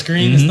across the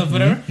screen and stuff,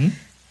 whatever.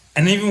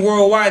 And even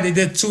worldwide, they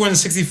did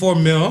 264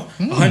 mil,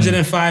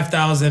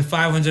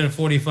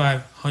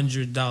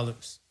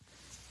 $105,545.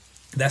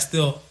 That's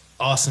still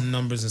awesome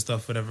numbers and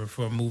stuff, whatever,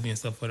 for a movie and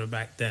stuff, whatever,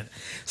 back then.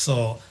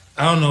 So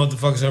I don't know what the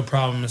fuck is her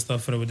problem and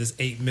stuff, whatever, with this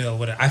 8 mil.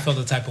 Whatever. I felt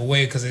the type of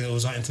way because it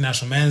was on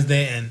International Men's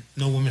Day and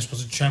no woman's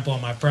supposed to trample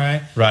on my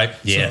pride. right?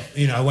 Yeah. So,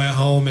 you know, I went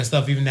home and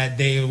stuff. Even that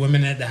day, the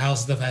women at the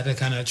house and stuff had to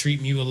kind of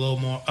treat me with a little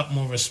more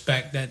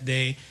respect that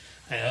day.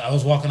 I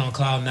was walking on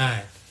cloud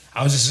 9.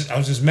 I was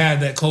just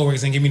mad that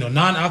coworkers didn't give me no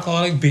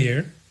non-alcoholic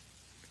beer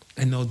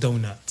and no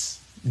donuts.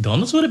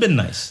 Donuts would have been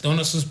nice.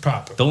 Donuts was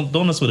proper.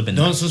 Donuts would have been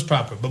Donuts nice. was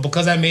proper. But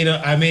because I made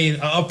an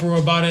uproar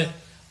about it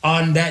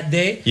on that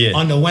day, Yeah.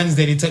 on the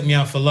Wednesday they took me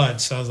out for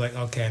lunch. So I was like,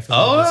 okay, I feel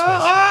Oh, this way. all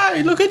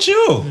right, look at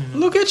you.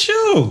 Look at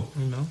you.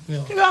 You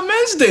You got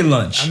Men's Day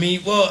lunch. I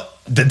mean, well,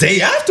 the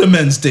day after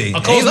Men's Day.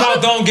 a closed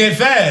mouth don't get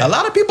fed. A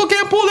lot of people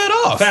can't pull that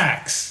off.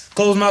 Facts.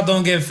 Closed mouth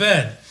don't get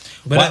fed.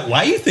 But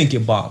Why you think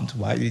it bombed?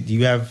 Why do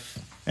you have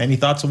any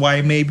thoughts of why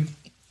it maybe?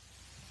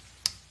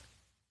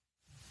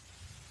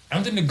 I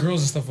don't think the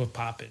girls and stuff were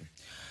popping.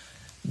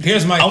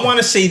 Here's my... I want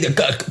to say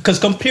because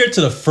compared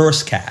to the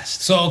first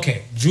cast, So,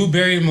 okay. Drew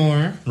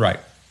Barrymore, right,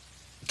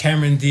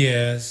 Cameron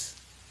Diaz,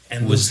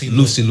 and was Lucy Liu.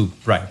 Lucy Liu,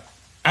 right?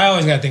 I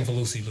always got to think for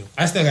Lucy Liu.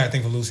 I still got to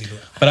think for Lucy Liu.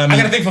 But I mean-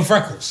 got to think for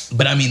Freckles.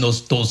 But I mean,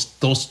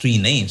 those three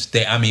names.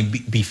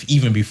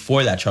 Even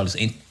before that, Charles,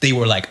 they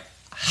were like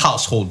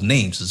household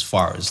names as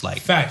far as like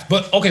Facts.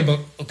 But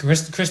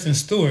Kristen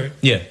Stewart,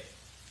 yeah,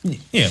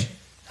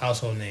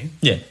 household name.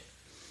 yeah.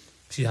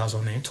 She's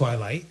household name.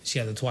 Twilight. She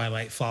had the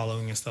Twilight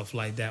following and stuff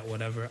like that,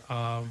 whatever.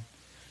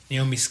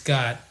 Naomi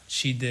Scott,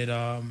 she did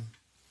Aladdin.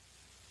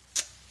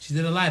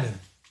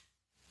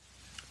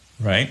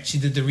 Right. She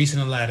did the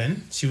recent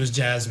Aladdin. She was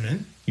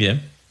Jasmine Yeah.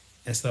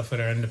 and stuff for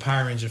her. And the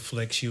Power Ranger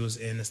flick she was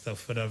in and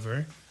stuff,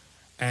 whatever.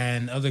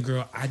 And other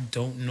girl, I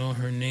don't know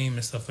her name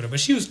and stuff, whatever. But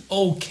she was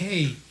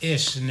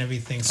okay-ish and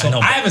everything. So I know,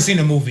 I haven't seen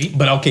the movie.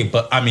 But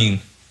I mean,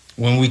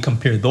 when we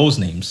compare those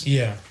names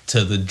Yeah.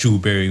 to the Drew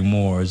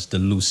Barrymores, the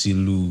Lucy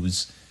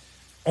Liu's,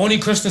 Only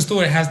Kristen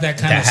Stewart has that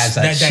kind that of has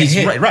that. that She's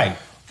hit. right.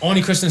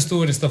 Only Kristen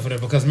Stewart and stuff with her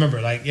because remember,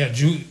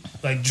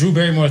 Drew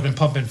Barrymore has been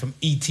pumping from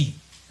E.T.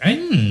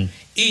 Right?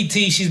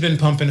 E.T. She's been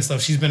pumping and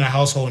stuff. She's been a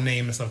household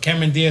name and stuff.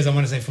 Cameron Diaz, I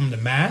want to say from The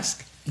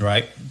Mask,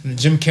 Right. from the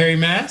Jim Carrey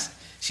Mask.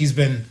 She's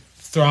been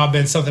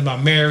throbbing something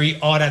about Mary,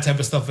 all that type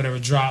of stuff. Whatever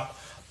dropped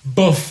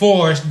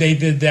before they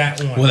did that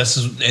one. Well, this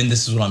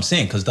is what I'm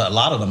saying because a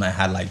lot of them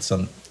had like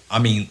some. I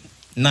mean,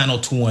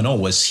 90210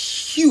 was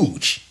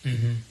huge,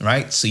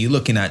 right? So you're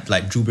looking at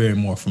like Drew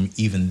Barrymore from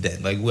even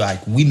then.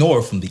 Like we know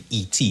her from the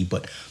E.T.,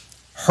 but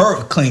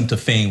her claim to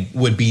fame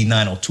would be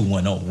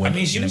 90210. I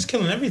mean, she was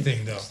killing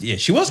everything though. Yeah,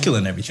 she was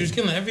killing She everything. was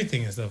killing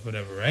everything and stuff,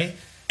 whatever, right?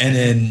 And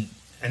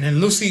then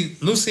Lucy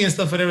and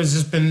stuff, whatever, has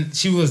just been.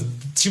 She was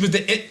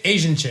the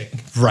Asian chick.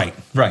 right.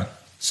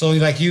 So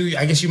like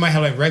I guess you might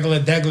have like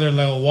degular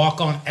like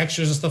walk on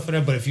extras and stuff for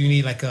that. But if you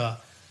need like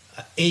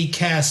a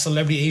cast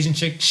celebrity Asian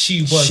chick,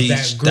 she was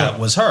that girl. That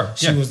was her.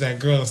 She was that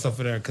girl and stuff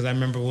for there. Because I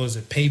remember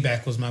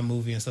Payback was my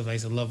movie and stuff. I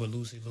used to love with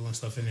Lucy Liu and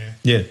stuff in there.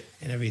 Yeah.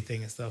 And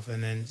everything and stuff.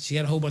 And then she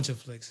had a whole bunch of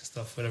flicks and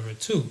stuff, whatever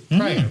too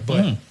prior.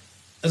 But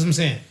that's what I'm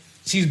saying.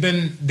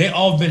 They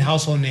all been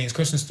household names.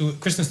 Kristen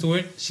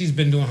Stewart, she's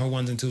been doing her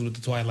ones and twos with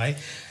the Twilight.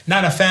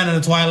 Not a fan of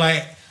the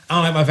Twilight. I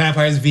don't like my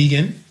vampires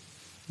vegan.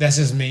 That's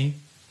just me.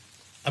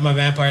 My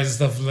vampires and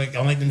stuff, like I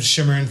don't like them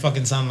shimmering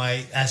fucking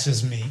sunlight. That's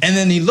just me. And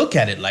then you look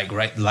at it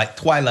like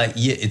Twilight.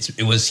 Yeah,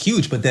 it was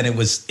huge, but then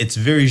it's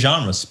very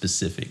genre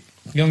specific.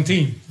 Young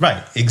teen.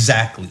 Right.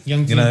 Exactly.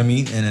 Young teen. You know what I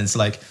mean? And it's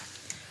like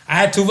I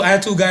had two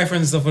guy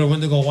friends and stuff that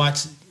went to go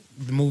watch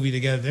the movie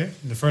together,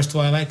 the first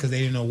Twilight, because they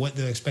didn't know what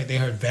to expect. They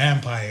heard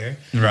vampire.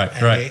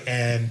 Right.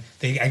 And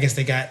I guess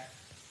they got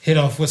hit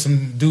off with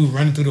some dude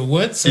running through the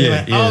woods. So you're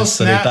like, oh,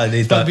 So snap,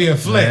 they thought be a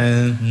flick.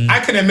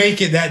 I couldn't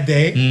make it that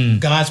day.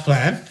 God's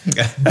plan.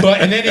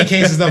 But in any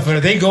case and stuff,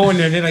 they go in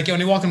there, they're like, yo,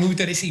 and they walk in the movie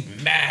theater, they see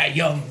mad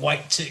young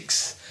white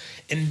chicks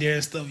in there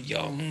and stuff,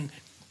 young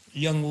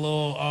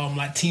little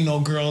Latino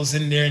girls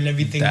in there and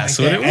everything. That's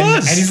like what that. it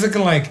was. And he's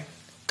looking like,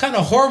 kind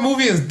of horror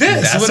movie is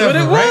this? That's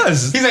whatever, what it right?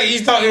 was. He's like, he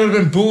thought it would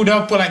have been booed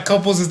up with like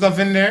couples and stuff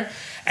in there.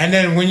 And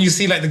then when you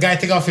see like the guy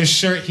take off his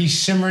shirt, he's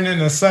shimmering in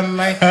the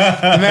sunlight.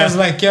 The man's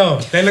like, yo,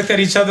 they looked at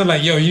each other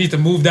like, yo, you need to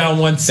move down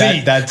one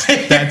seat.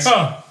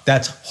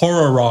 That's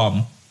horror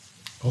rom.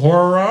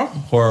 Horror rom?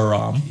 Horror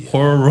rom.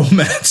 Horror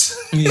romance.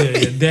 Yeah,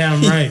 you're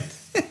damn right.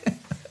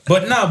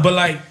 But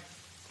like,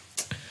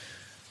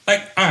 all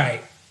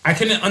right, I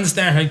couldn't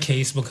understand her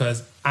case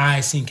because I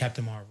seen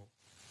Captain Marvel.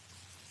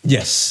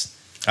 Yes.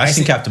 I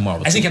seen Captain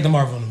Marvel. I seen Captain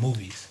Marvel in the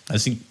movies.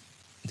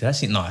 Did I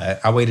see? No,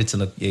 I waited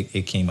till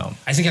it came out.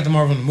 I seen Captain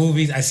Marvel in the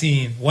movies. I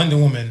seen Wonder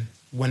Woman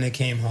when it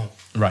came home.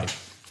 Right.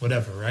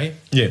 Whatever, right?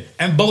 Yeah.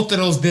 And both of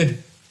those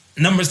did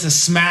numbers to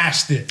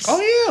smash this. Oh,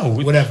 yeah.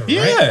 Whatever,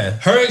 yeah. right?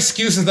 Her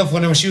excuse and stuff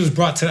when she was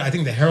brought to, I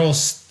think, the Herald's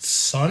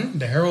Sun,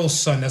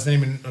 that's the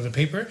name of the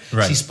paper.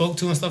 Right. She spoke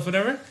to and stuff,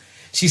 whatever.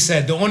 She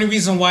said the only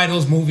reason why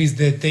those movies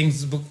did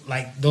things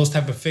like those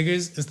type of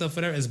figures and stuff,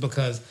 whatever, is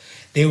because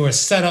they were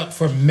set up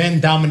for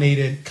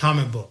men-dominated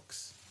comic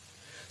books.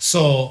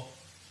 So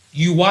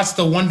you watch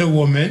the Wonder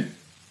Woman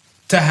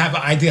to have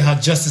an idea how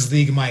Justice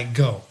League might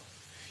go.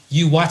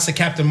 You watch the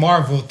Captain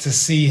Marvel to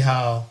see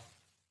how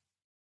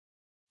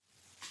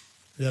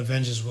the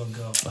Avengers will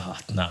go. Oh,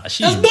 nah, that's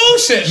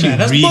bullshit, man.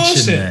 That's reaching,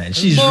 bullshit. man.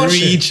 She's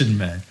bullshit. reaching,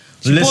 man.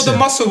 She pulled the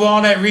muscle with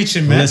all that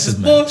reaching, man.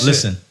 Listen, man.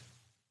 Listen.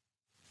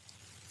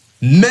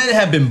 Men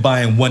have been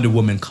buying Wonder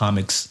Woman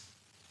comics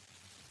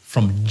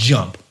from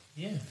Jump.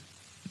 Yeah.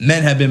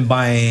 Men have been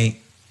buying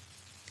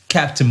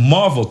Captain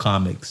Marvel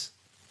comics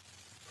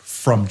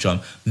from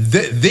Jump.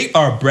 They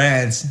are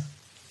brands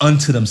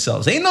unto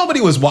themselves. Ain't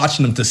nobody was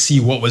watching them to see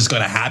what was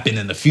going to happen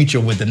in the future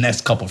with the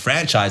next couple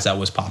franchise that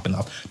was popping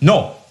up.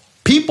 No,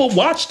 people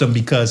watch them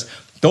because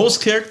those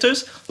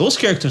characters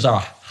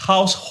are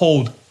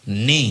household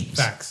names.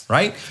 Facts.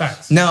 Right?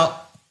 Facts. Now,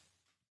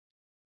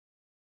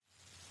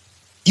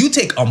 you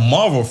take a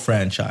Marvel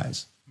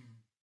franchise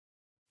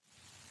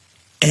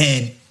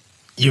and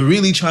you're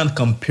really trying to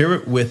compare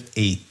it with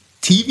a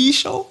TV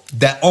show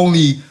that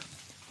only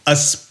a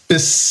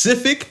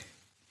specific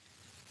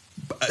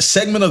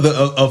segment of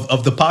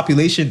the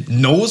population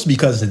knows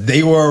because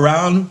they were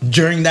around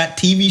during that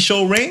TV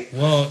show reign.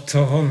 Well,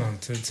 hold on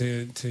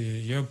to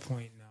your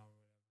point now.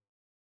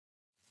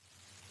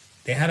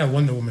 They had a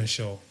Wonder Woman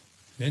show,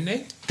 didn't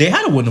they? They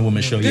had a Wonder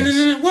Woman show,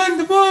 yes.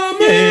 Wonder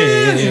Woman,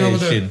 yeah, you know,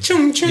 with the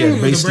chung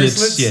chung, with the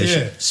bracelets,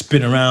 yeah.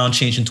 Spin around,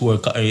 change into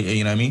a,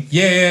 you know what I mean?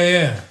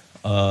 Yeah.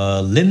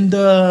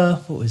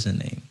 Linda, what was her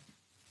name?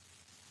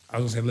 I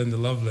was gonna say Linda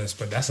Lovelace,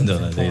 but that's a No,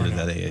 different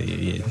porno.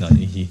 yeah. No,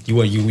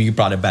 you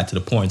brought it back to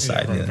the porn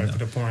side. Brought it back to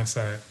the porn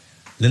side.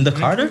 Linda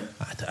Carter?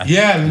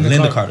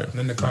 Linda Carter.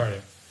 Linda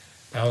Carter.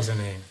 That was her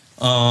name.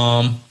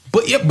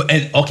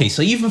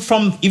 So even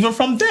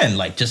from then,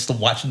 like just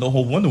watching the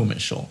whole Wonder Woman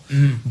show.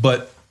 Mm-hmm.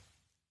 But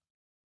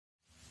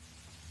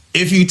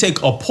if you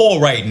take a poll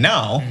right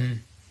now mm-hmm.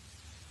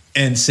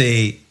 and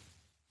say,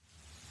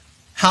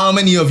 how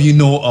many of you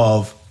know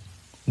of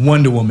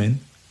Wonder Woman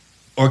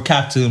or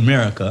Captain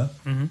America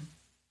mm-hmm.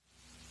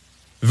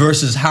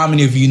 versus how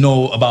many of you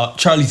know about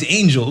Charlie's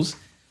Angels?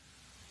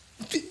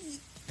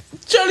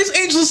 Charlie's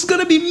Angels is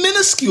gonna be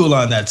minuscule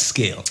on that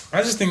scale.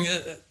 I just think,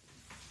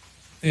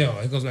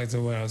 it goes back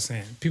to what I was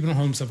saying. People don't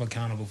hold themselves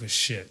accountable for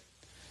shit.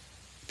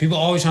 People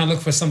always trying to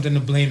look for something to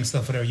blame and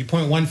stuff, whatever. You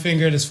point one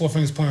finger, there's four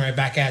fingers pointing right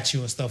back at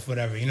you and stuff,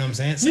 whatever. You know what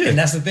I'm saying? Yeah. And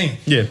that's the thing.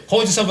 Yeah.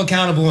 Hold yourself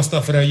accountable and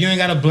stuff, whatever. You ain't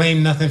got to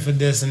blame nothing for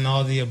this and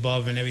all the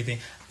above and everything.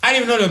 I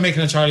didn't even know they were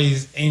making a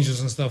Charlie's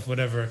Angels and stuff,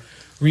 whatever,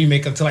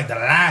 remake until like the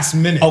last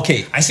minute.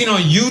 Okay. I seen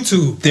on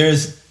YouTube.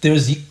 There's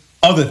the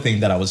other thing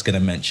that I was gonna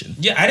mention.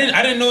 Yeah, I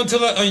didn't know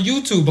until on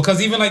YouTube,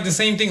 because even like the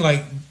same thing,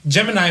 like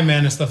Gemini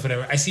Man and stuff,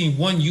 whatever. I seen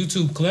one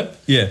YouTube clip.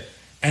 Yeah.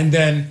 And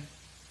then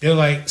they're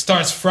like,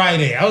 starts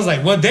Friday. I was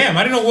like, well, damn,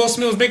 I didn't know Will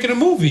Smith was making a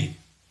movie.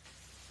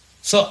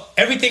 So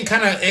everything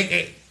kind of,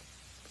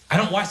 I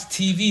don't watch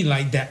TV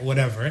like that,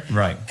 whatever.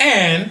 Right.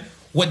 And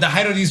with the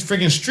height of these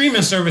freaking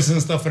streaming services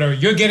and stuff, whatever,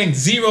 you're getting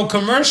zero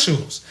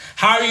commercials.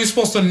 How are you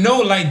supposed to know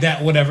like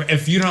that, whatever,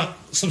 if you don't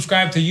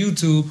subscribe to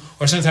YouTube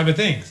or certain type of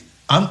things?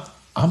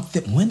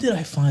 When did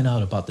I find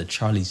out about the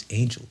Charlie's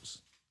Angels?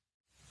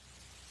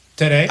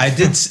 Today? I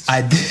did.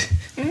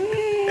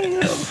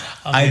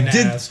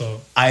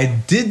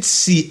 I did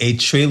see a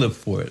trailer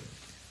for it,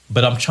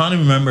 but I'm trying to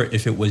remember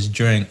if it was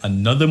during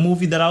another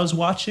movie that I was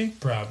watching.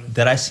 Probably.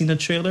 That I seen a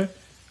trailer,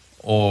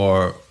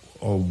 or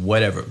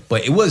whatever.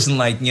 But it wasn't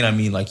like, you know what I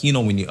mean, like, you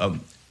know, when you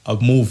a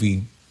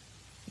movie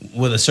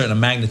with a certain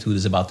magnitude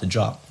is about to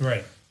drop.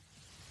 Right.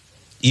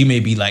 You may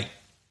be like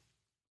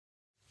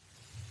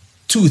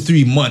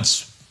 2-3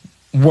 months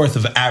worth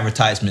of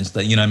advertisements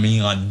that, you know what I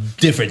mean, on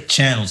different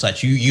channels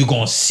that you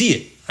gonna see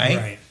it, right?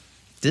 Right.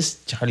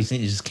 This Charlie's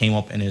Angels just came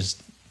up and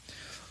there's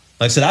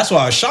Like, so that's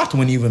why I was shocked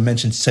when you even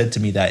said to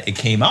me that it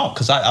came out.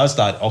 Because I was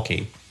thought,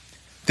 okay,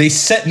 they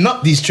setting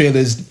up these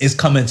trailers is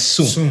coming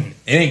soon.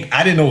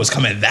 I didn't know it was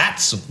coming that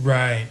soon.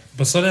 Right.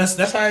 But so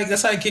that's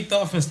how it kicked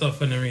off and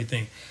stuff and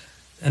everything.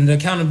 And the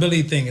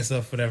accountability thing and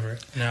stuff, whatever.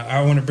 Now,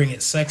 I want to bring it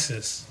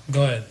sexist.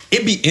 Go ahead.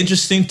 It'd be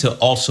interesting to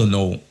also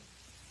know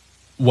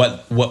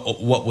what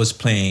was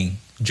playing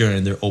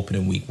during their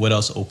opening week. What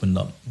else opened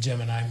up?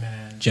 Gemini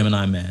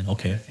Man.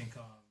 Okay. I think,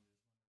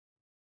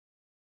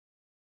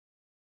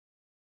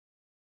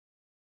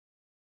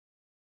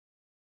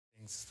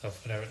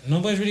 stuff, whatever.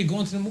 Nobody's really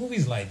going to the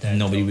movies like that.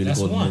 Nobody really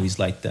goes to the movies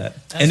like that.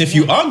 And if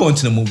you are going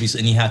to the movies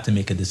and you have to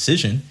make a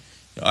decision,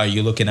 are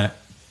you looking at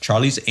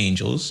Charlie's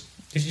Angels?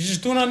 You're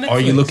just doing it on Netflix. Or are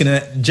you looking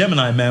at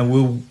Gemini Man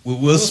with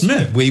Will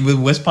Smith?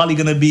 What's probably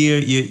going to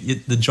be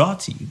the draw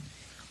to you?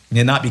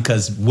 And not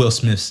because Will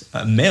Smith's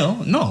a male.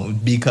 No,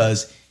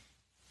 because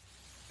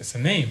it's a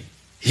name.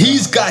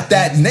 He's got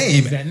that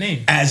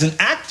name as an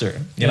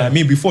actor. You know what I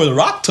mean? Before The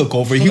Rock took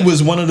over, he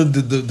was one of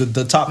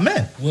the top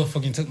men. Will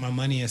fucking took my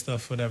money and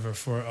stuff, whatever,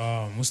 for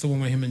what's the one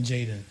with him and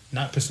Jaden?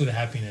 Not Pursuit of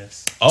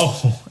Happiness.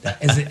 Oh.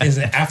 Is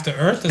it After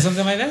Earth or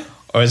something like that?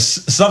 Or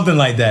something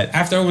like that.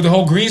 After Earth with the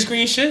whole green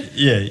screen shit?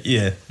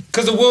 Yeah.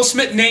 Because the Will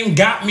Smith name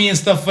got me and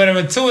stuff,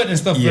 whatever, to it and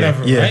stuff,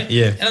 whatever, right?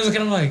 Yeah. And I was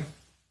looking, I'm like,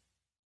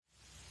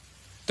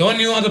 the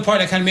only other part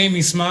that kind of made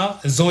me smile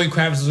is Zoe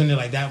Kravitz was in there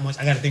like that much.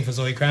 I got to think for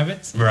Zoe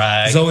Kravitz.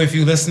 Right. Zoe, if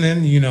you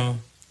listening, you know,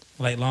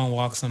 like long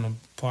walks on the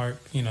park,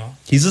 you know.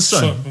 He's a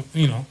son. Short,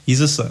 you know.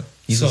 He's a son.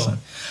 He's a son.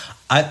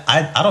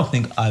 I don't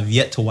think I've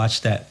yet to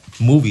watch that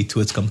movie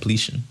to its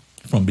completion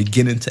from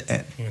beginning to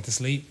end. You went to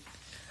sleep?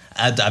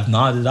 I've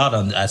nodded out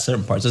at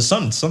certain parts. There's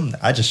some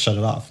I just shut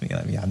it off. You know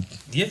what I mean?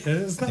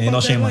 It's not ain't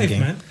no shame on the game.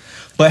 Man.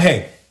 But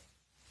hey,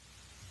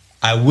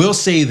 I will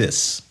say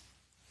this.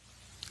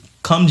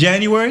 Come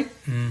January,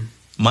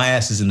 my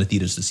ass is in the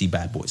theaters to see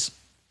Bad Boys.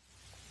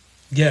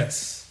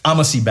 Yes. I'm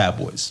going to see Bad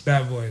Boys.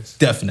 Bad Boys.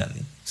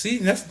 Definitely. See,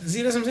 that's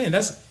what I'm saying.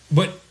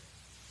 But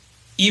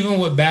even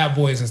with Bad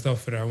Boys and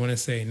stuff for that, I want to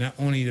say, not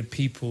only the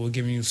people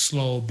giving you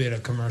slow bit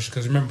of commercial,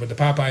 because remember the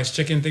Popeye's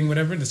chicken thing,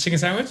 whatever, the chicken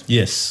sandwich?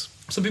 Yes.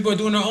 So people are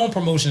doing their own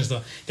promotion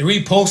stuff. They're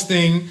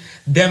reposting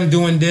them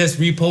doing this,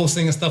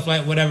 reposting and stuff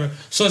like whatever.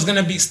 So it's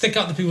going to stick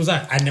out to people's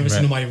eye. I never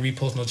seen nobody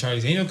repost no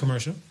Charlie's Angel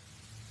commercial.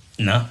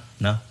 No.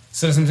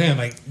 So that's what I'm saying.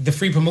 Like the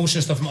free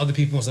promotion stuff from other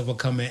people and stuff will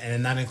come in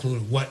and not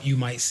include what you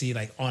might see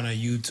like on a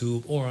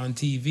YouTube or on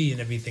TV and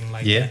everything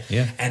like that.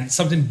 Yeah. And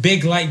something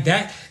big like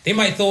that, they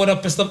might throw it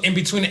up and stuff in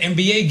between the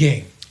NBA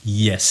game.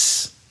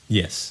 Yes.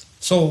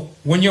 So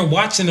when you're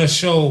watching a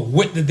show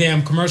with the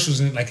damn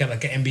commercials and like an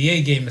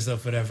NBA game and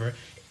stuff, whatever,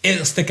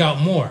 it'll stick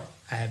out more.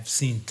 I have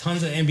seen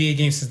tons of NBA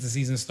games since the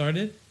season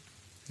started.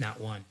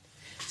 Not one.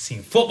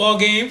 Seen football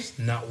games.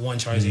 Not one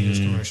Charlie's Angels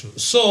commercial.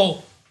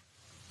 So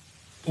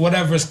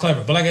whatever is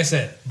clever. But like I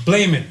said,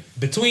 blaming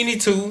between the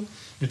two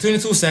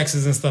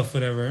sexes and stuff,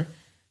 whatever.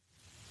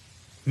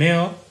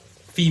 Male,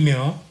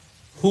 female,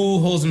 who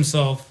holds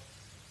himself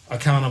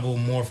accountable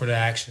more for their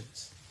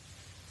actions?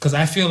 Because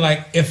I feel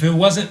like if it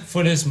wasn't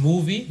for this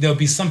movie, there'll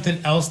be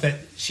something else that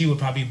she would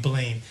probably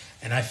blame.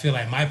 And I feel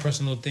like my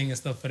personal thing and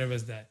stuff, whatever,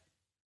 is that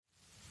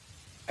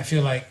I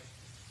feel like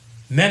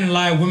men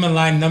lie, women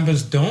lie,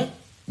 numbers don't.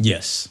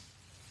 Yes.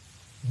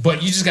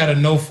 But you just got to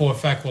know for a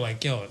fact, we're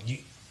like, yo,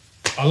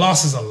 a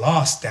loss is a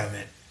loss, damn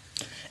it.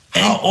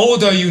 How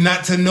old are you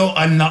not to know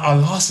a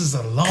loss is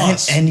a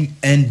loss? And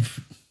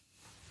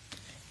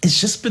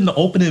it's just been the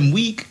opening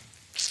week.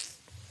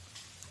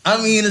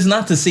 I mean, it's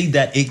not to say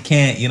that it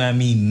can't, you know what I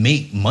mean,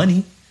 make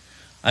money.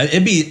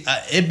 It'd be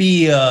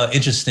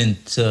interesting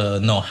to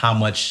know how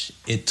much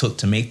it took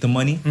to make the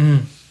money.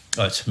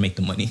 Or to make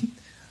the money.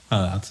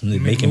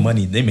 Making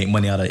money, they make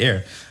money out of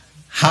air.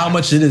 How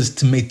much it is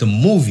to make the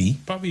movie?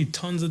 Probably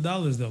tons of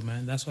dollars, though,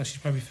 man. That's why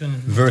she's probably feeling.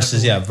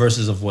 Versus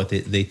of what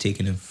they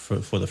taken in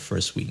for the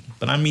first week.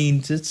 But I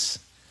mean, there's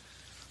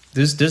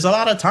a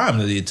lot of time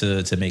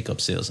to make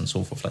up sales and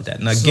so forth like that.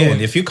 And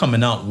again, if you're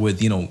coming out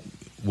with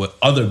with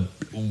other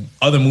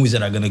movies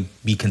that are gonna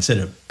be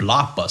considered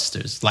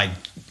blockbusters, like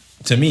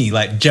to me,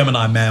 like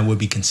Gemini Man would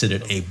be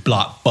considered a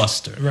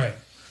blockbuster, right?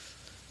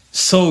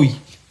 So.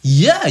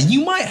 Yeah,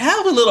 you might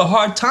have a little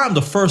hard time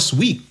the first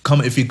week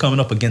if you're coming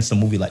up against a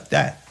movie like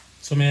that.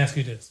 So let me ask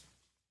you this.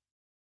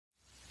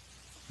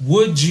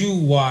 Would you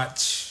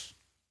watch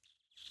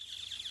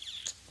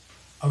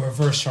a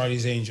reverse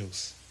Charlie's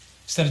Angels?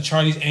 Instead of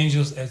Charlie's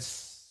Angels,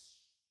 it's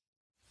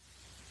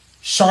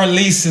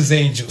Charlize's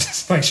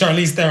Angels. Like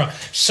Charlize Theron.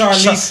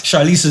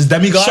 Charlize's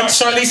demigods?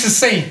 Charlize's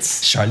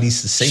Saints.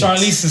 Charlize's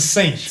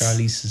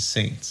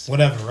Saints.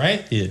 Whatever,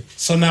 right? Yeah.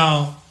 So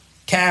now,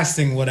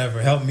 casting,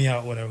 whatever. Help me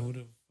out, whatever. Who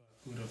the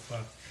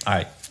fuck? All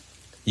right.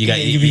 You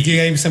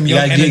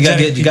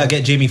gotta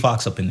get Jamie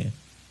Foxx up in there.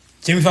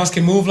 Jamie Foxx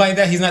can move like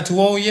that? He's not too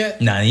old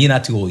yet? Nah, he's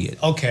not too old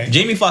yet. Okay.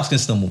 Jamie Foxx can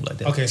still move like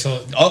that. Okay,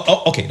 so...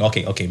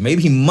 Okay.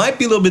 Maybe he might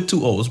be a little bit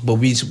too old, but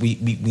we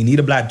need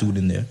a black dude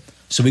in there.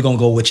 So we're going to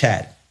go with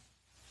Chadwick.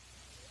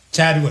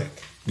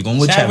 We're going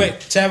with Chadwick.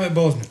 Chadwick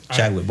Boseman.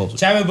 Chadwick Boseman.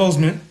 Chadwick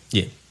Boseman.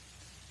 Yeah.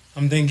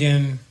 I'm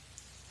thinking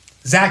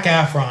Zac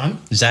Efron.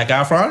 Zac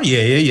Efron?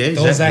 Yeah.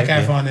 Throw Zac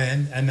Efron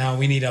in, and now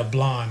we need a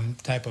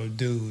blonde type of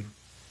dude.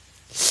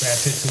 Brad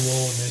Pitt too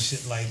old and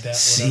shit like that.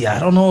 See, I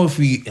don't know if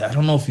we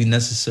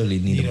necessarily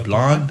need a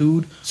blonde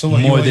dude. So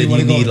more than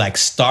you need like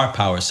star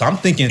power. So I'm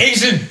thinking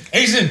Asian.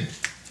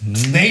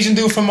 The Asian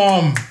dude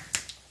from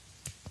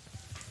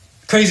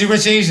Crazy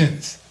Rich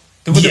Asians.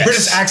 With the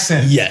British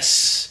accent.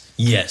 Yes.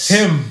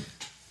 Him.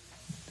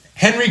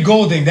 Henry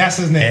Golding, that's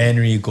his name.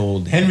 Henry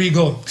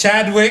Golding.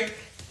 Chadwick,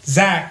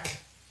 Zach,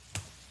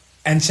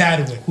 and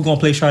Chadwick. Who gonna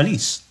play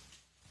Charlize?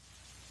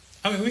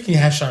 I mean, we can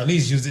have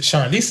Charlize use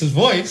Charlize's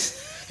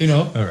voice, you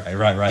know.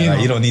 Right.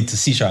 You don't need to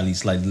see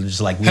Charlize,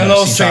 we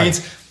Hello, see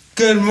Saints. Charlize.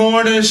 Good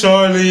morning,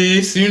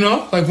 Charlize. You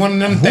know, like one of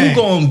them Who things.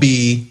 gonna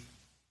be?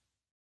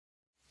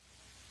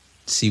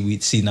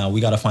 See now we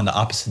gotta find the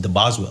opposite to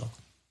Boswell.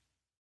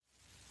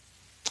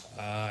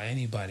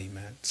 Anybody,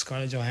 man.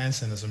 Scarlett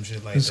Johansson or some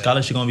shit like that.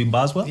 Scarlett, she gonna be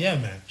Boswell? Yeah,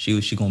 man.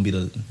 She gonna be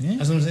the. Yeah.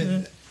 That's what I'm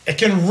saying. It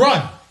can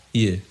run.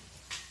 Yeah.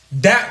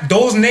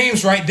 Those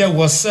names right there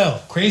will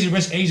sell. Crazy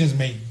Rich Asians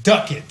made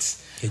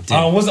ducats. It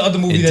did. What's the other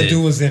movie that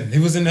dude was in? He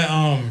was in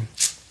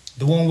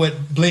the one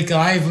with Blake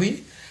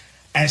Lively,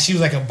 and she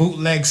was like a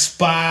bootleg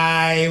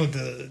spy with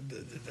the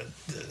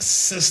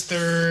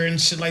sister and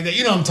shit like that.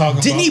 You know what I'm talking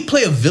about? Didn't he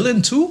play a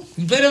villain too?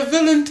 He played a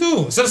villain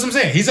too. So that's what I'm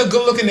saying. He's a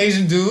good-looking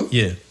Asian dude.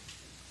 Yeah.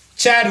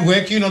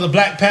 Chadwick, you know, the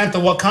Black Panther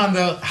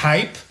Wakanda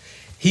hype.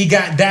 He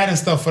got that and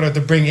stuff for her to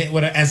bring it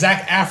with her. And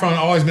Zac Efron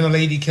always been a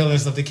lady killer and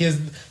stuff. The kids,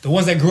 the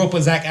ones that grew up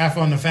with Zac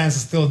Efron, the fans are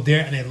still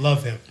there and they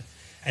love him.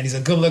 And he's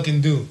a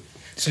good-looking dude.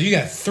 So you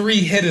got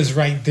 3 hitters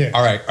right there.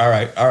 All right.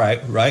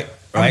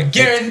 I'm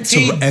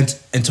guaranteed.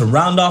 And to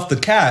round off the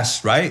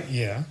cast, right?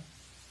 Yeah.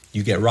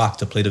 You get Rock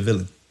to play the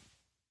villain.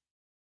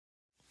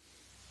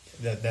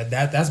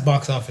 That's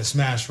box office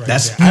smash right there.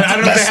 I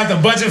don't know if they have the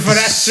budget for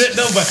that shit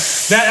though, but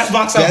that's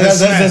box office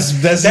smash.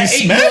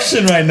 That's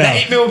smashing right now.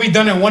 That 8 mil will be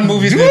done in one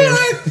movie theater.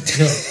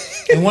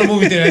 In one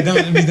movie theater,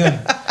 that will be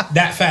done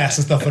that fast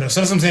and stuff. Whatever.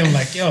 So that's what I'm saying. I'm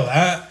like, yo,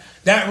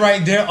 that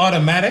right there,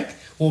 automatic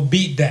will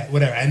beat that,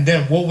 whatever. And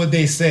then what would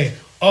they say?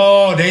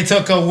 Oh, they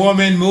took a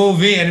woman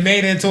movie and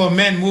made it into a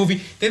men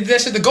movie. They did that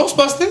shit, the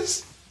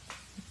Ghostbusters.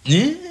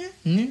 Yeah.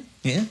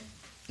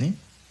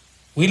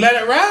 We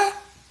let it ride.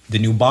 The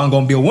new Bond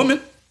gonna be a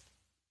woman.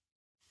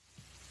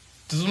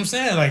 That's what I'm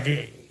saying.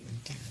 Like,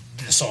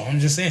 so I'm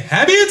just saying,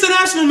 happy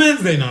International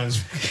Men's Day.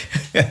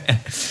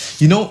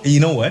 No, you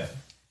know what?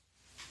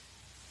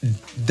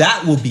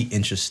 That will be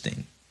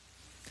interesting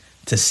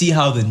to see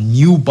how the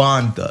new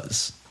Bond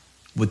does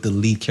with the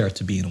lead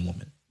character being a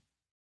woman.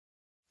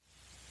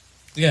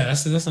 Yeah,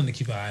 that's something to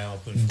keep an eye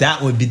out for.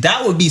 That would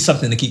be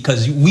something to keep,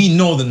 because we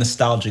know the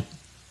nostalgia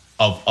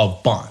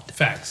of Bond.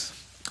 Facts.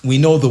 We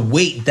know the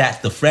weight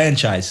that the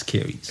franchise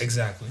carries.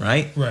 Exactly.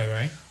 Right?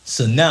 Right.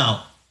 So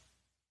now,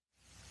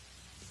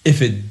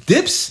 if it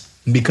dips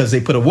because they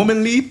put a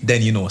woman lead,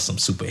 then you know it's some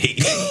super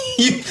hate.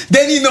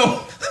 then you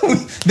know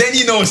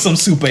it's some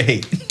super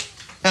hate.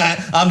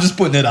 I'm just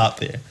putting it out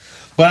there.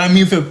 But I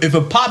mean, if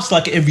it pops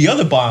like every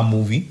other Bond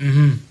movie,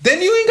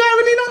 then you ain't got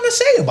really nothing to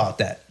say about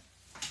that.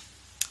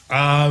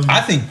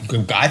 I think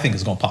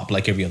it's gonna pop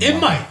like every other.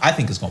 It might. I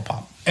think it's gonna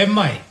pop. It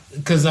might,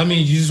 because I mean,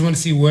 you just want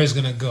to see where it's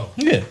gonna go.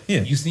 Yeah.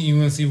 You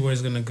want to see where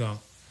it's gonna go.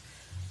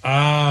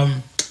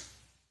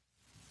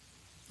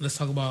 Let's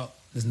talk about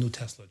this new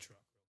Tesla truck.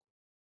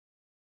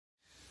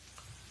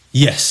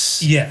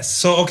 Yes.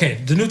 So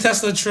okay, the new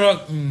Tesla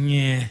truck.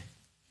 Yeah.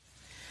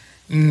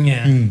 You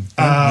ain't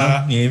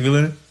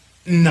feeling it?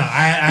 No,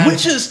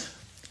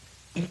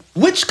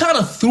 which kind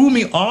of threw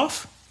me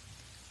off,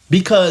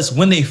 because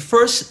when they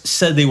first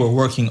said they were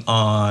working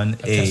on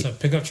a Tesla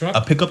pickup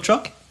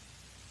truck,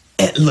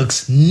 it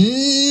looks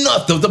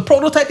nothing. The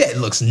prototype, it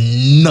looks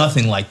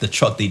nothing like the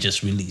truck they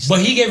just released.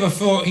 But he gave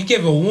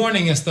a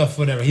warning and stuff,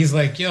 whatever. He's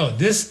like, yo,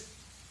 this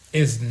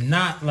is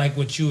not like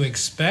what you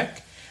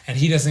expect. And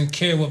he doesn't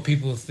care what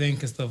people think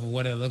and stuff, or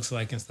what it looks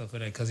like and stuff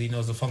like that, because he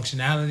knows the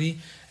functionality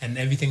and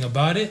everything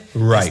about it.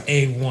 Right.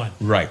 Is A1.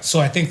 Right. So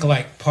I think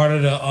like part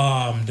of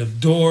the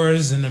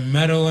doors and the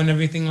metal and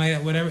everything like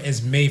that, whatever,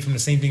 is made from the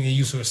same thing they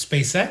use for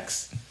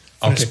SpaceX,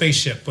 for the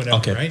spaceship,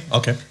 whatever, right?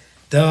 Okay.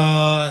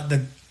 The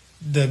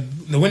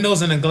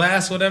windows and the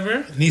glass,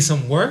 whatever, need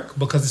some work,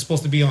 because it's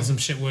supposed to be on some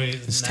shit where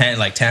it's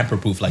like tamper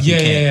proof, like you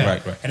can't. Yeah.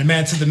 Right. And the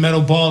man took the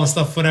metal ball and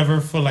stuff,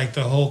 whatever, for like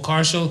the whole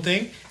car show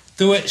thing.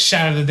 Threw it,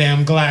 shattered the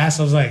damn glass.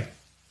 I was like,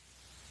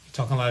 "You're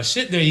talking a lot of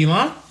shit there,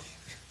 Elon."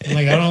 I'm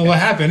like, I don't know what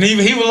happened.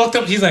 He looked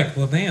up. He's like,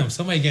 "Well, damn,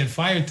 somebody getting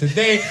fired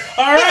today."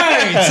 All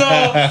right,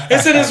 so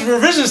it's in his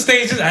revision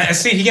stages. I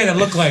see he got to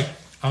look like,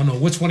 I don't know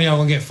which one of y'all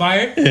gonna get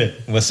fired. Yeah,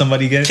 was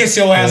somebody get kiss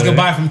your ass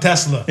goodbye from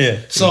Tesla. Yeah.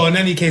 So in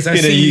any case, I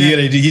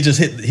see you just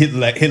hit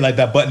like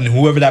that button.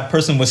 Whoever that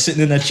person was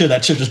sitting in that chair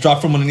just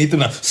dropped from underneath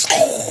him. He's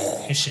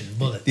shitting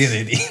bullets.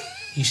 Yeah,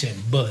 He's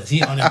shitting bullets.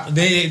 He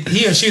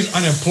or she's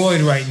unemployed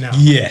right now.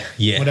 Yeah.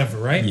 Whatever,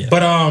 right? Yeah.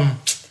 But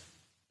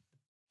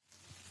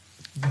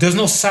there's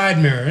no side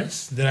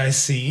mirrors that I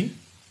seen.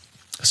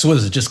 So what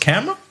is it? Just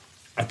camera?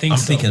 I think I'm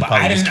so. thinking but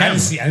probably I didn't camera.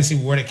 see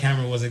where the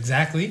camera was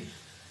exactly,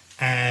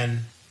 and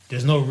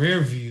there's no rear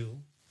view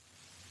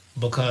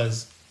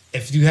because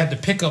if you had the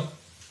pickup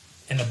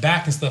in the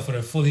back and stuff that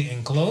are fully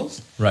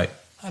enclosed, right?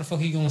 How the fuck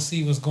are you gonna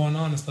see what's going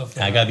on and stuff?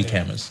 I gotta be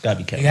cameras. Gotta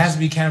be cameras. It has to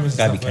be cameras and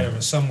stuff, whatever,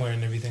 cameras. somewhere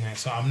and everything.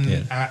 So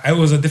it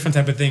was a different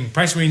type of thing.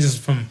 Price ranges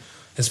from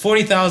it's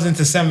 40,000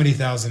 to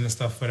 70,000 and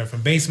stuff, whatever.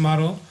 From base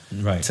model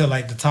to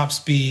like the top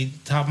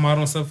speed, top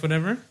model and stuff,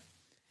 whatever.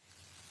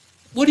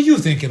 What do you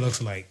think it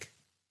looks like?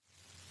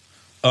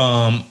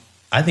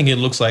 I think it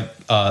looks like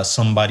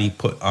somebody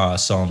put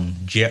some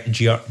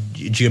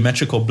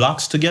geometrical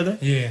blocks together.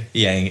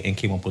 Yeah, and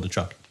came up with a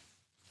truck.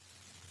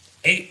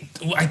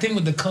 I think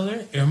with the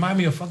color, it reminded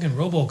me of fucking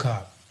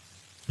RoboCop.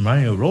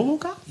 Remind you of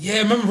RoboCop? Yeah,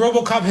 remember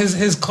RoboCop?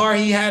 His car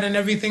he had and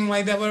everything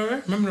like that.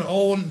 Whatever. Remember the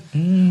old?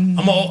 I'm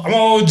an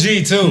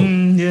OG too.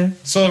 Yeah.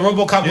 So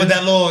RoboCop with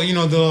that little,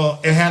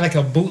 it had like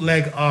a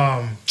bootleg.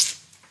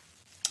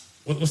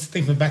 What's the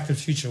thing from Back to the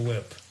Future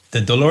whip? The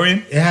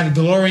DeLorean? It had a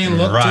DeLorean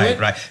look to it.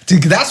 Right.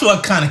 Dude, that's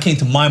what kind of came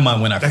to my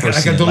mind when I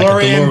first seen it. Like a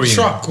DeLorean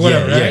truck,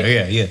 whatever, right?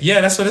 Yeah.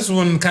 Yeah, that's what this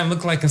one kind of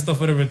looked like and stuff,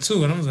 whatever,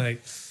 too. And I was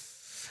like,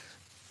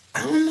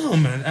 I don't know,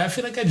 man. I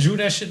feel like I drew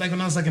that shit like when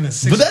I was like in the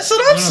 60s. But that's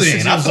what I'm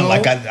saying.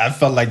 I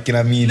felt like, you know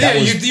what I mean? Yeah, that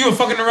was, you were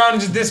fucking around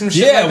and just did some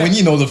shit. Yeah, like when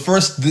you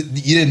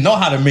didn't know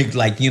how to make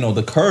like,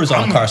 the curves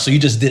on a car, so you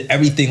just did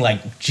everything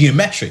like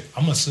geometric.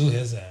 I'm gonna sue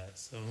his ass.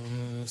 So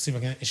I'm gonna see if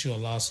I can issue a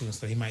lawsuit and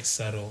stuff. He might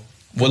settle.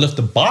 Well, if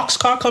the box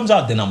car comes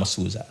out, then I'm gonna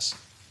sue his ass.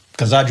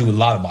 Because I drew a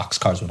lot of box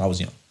cars when I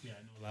was young. Yeah,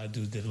 I know a lot of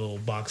dudes did a little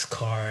box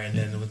car and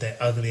then with that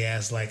ugly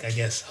ass, like, I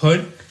guess,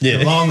 hood. Yeah.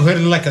 The long hood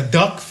and like a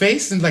duck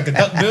face and like a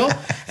duck bill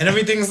and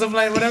everything and stuff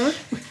like whatever.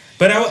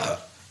 But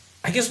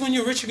I guess when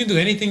you're rich, you can do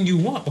anything you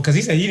want because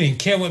he said he didn't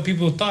care what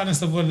people thought and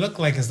stuff would look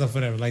like and stuff,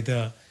 whatever. Like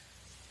the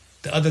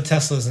other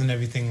Teslas and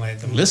everything like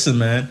that. Listen,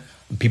 man,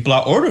 people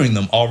are ordering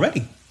them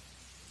already.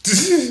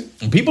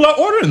 People are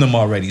ordering them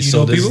already.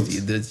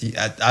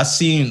 I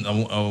seen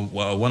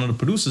one of the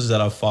producers that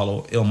I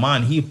follow,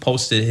 Ilman. He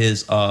posted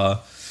his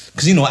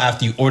because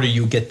after you order,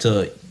 you get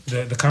to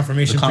the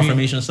confirmation,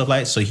 and stuff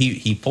like that. So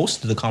he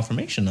posted the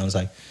confirmation. I was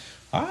like,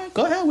 all right,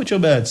 go ahead with your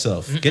bad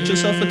self. Get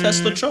yourself a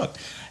Tesla truck.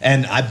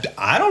 And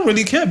I don't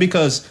really care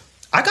because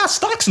I got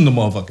stocks in the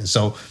motherfuckers.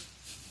 So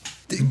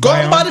go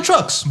and buy the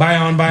trucks. Buy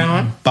on.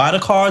 Buy the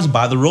cars,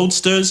 buy the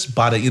roadsters,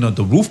 buy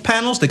the roof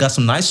panels. They got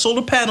some nice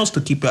solar panels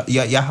to keep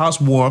your house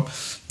warm.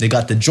 They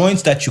got the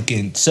joints that you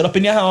can set up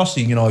in your house.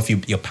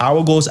 If your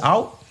power goes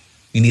out,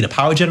 you need a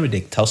power generator.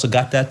 Tesla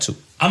got that too.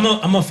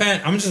 I'm a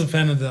fan. I'm just a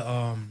fan of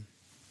the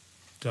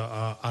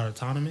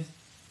autonomy.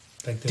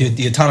 Like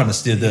the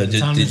autonomous, the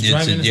autonomous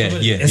driving and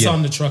stuff. It's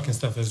on the truck and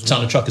stuff as well. It's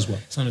on the truck as well.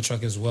 It's on the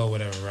truck as well,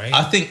 whatever, right?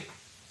 I think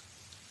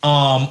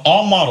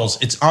all models.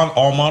 It's on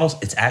all models.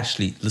 It's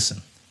actually,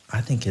 listen,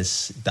 I think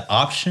the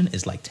option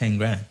is like 10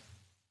 grand.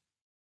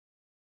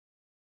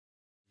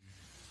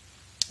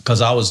 Because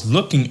I was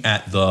looking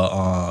at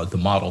the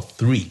Model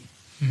 3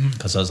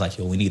 because I was like,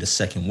 we need a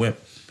second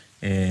whip,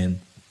 and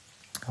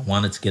I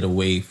wanted to get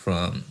away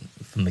from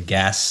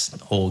the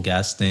whole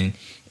gas thing,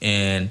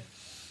 and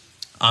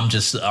I'm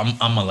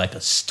like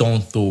a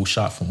stone throw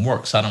shot from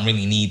work, so I don't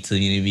really need to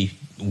be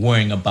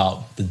worrying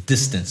about the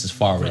distance as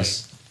far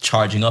as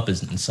charging up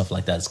and stuff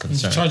like that is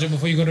concerned. Charge it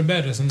before you go to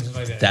bed or something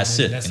like that. That's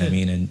it. That's you know what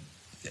I mean?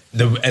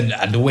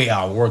 And the way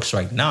it works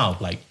right now,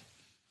 like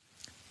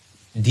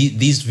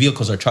these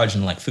vehicles are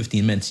charging in like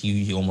 15 minutes.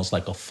 You almost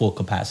like a full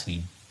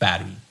capacity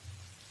battery.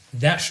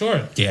 That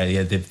short?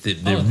 Yeah.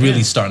 They're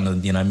really starting to,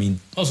 you know what I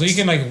mean? Oh, so you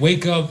can like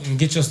wake up and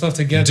get your stuff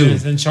together and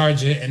then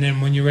charge it, and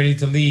then when you're ready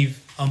to leave,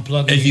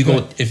 unplug it.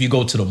 If you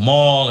go to the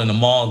mall and the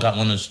mall got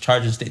one of those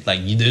chargers,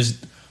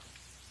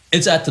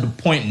 it's at the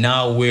point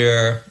now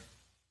where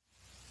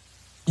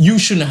you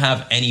shouldn't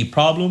have any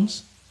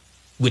problems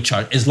with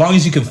charge. As long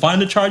as you can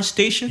find a charge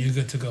station, you're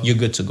good to go. You're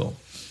good to go.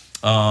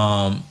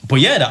 But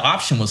yeah, the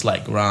option was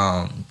like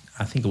around,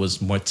 I think it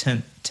was more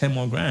 10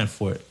 more grand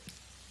for it.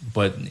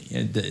 But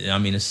I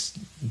mean,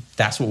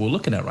 that's what we're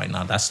looking at right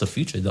now. That's the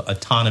future, the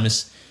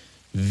autonomous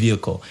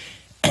vehicle.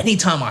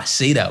 Anytime I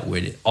say that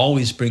word, it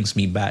always brings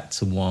me back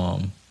to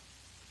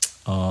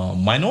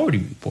Minority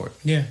Report.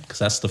 Yeah, because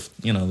that's the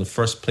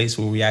first place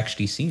where we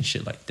actually seen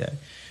shit like that.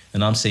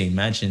 And I'm saying,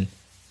 imagine.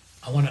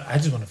 I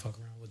just want to fuck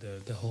around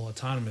with the whole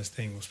autonomous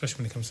thing, especially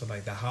when it comes to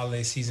like the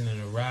holiday season and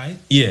the ride.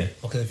 Yeah.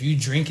 Because if you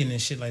drinking and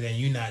shit like that, and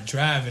you're not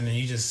driving and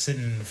you just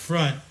sitting in the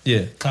front.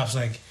 Yeah. Cops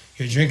like,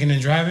 you're drinking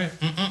and driving.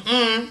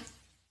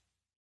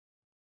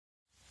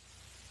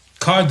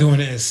 Car doing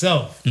it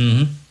itself.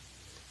 Mm-hmm.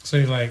 So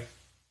you're like,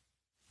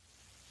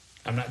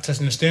 I'm not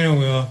touching the steering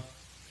wheel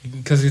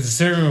because the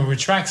steering wheel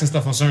retracts and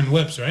stuff on certain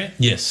whips, right?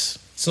 Yes.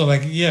 So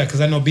like, yeah,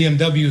 because I know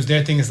BMWs,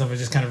 their thing and stuff, it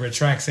just kind of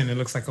retracts and it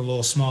looks like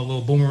a small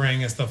little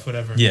boomerang and stuff,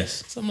 whatever.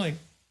 Yes. So I'm like,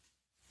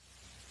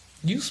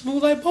 you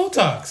smooth like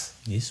Botox.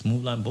 You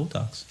smooth like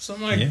Botox. So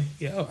I'm like,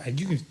 yo,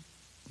 you can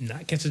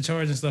not catch a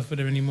charge and stuff for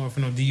them anymore for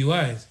no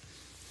DUIs.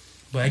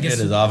 But I guess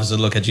the officer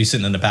look at you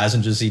sitting in the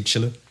passenger seat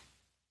chilling.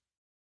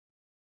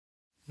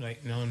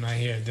 Like, no, I'm not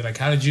here. They're like,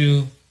 how did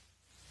you?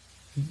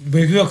 But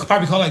you'll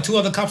probably call like 2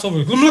 other cops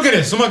over. Come look at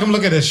this. Somebody come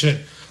look at this shit.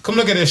 Come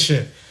look at this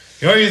shit.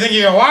 Yo, you think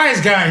you're a wise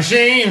guy,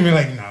 Shane? And we're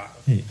like, nah.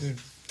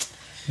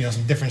 You know,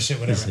 some different shit,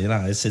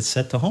 whatever. It's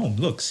set to home.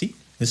 Look, see?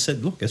 It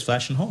said, look, it's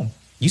flashing home.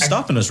 You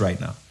stopping us right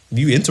now.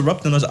 You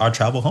interrupting us, our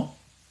travel home?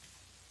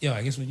 Yo,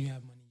 I guess when you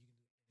have money,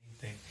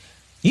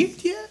 you can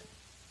do anything.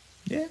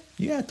 Yeah.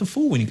 You act the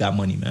fool when you got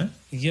money, man.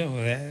 Yo,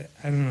 I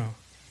don't know.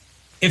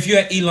 If you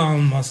had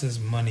Elon Musk's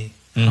money,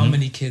 how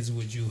many kids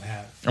would you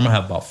have? I'm going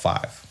to have about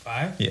 5.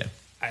 5? Yeah.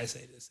 I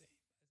say the same.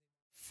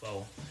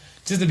 4.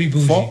 Just to be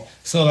bougie. 4?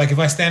 So, like, if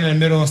I stand in the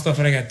middle and stuff,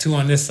 and I got 2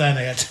 on this side, and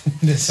I got 2 on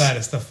this side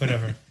and stuff,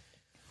 whatever.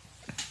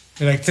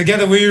 They're like,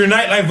 together we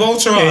unite like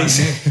Voltron.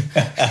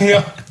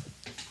 Yo.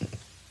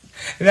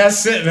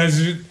 That's it.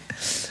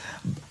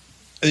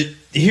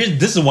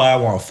 This is why I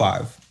want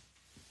 5.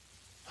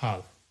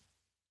 How?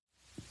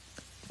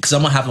 Because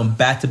I'm going to have them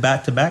back to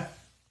back to back.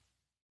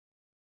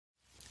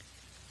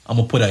 I'm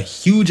going to put a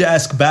huge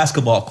ass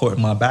basketball court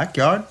in my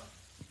backyard.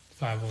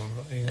 5 of them.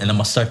 And I'm going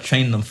to start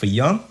training them for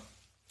young.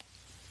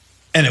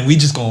 And then we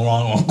just going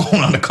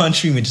around the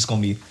country and we're just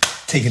going to be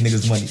taking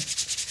niggas' money.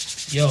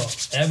 Yo,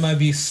 that might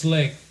be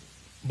slick,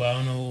 but I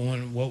don't know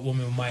what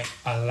woman might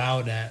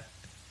allow that.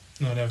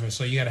 Whatever.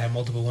 So you got to have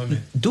multiple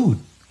women. Dude,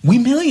 we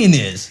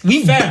millionaires.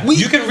 You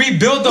can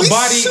rebuild the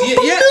body.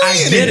 Yeah,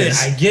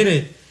 I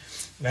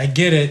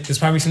get it. There's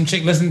probably some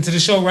chick listening to the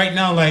show right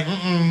now like,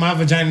 my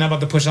vagina not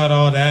about to push out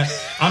all that.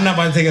 I'm not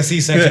about to take a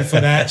C-section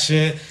for that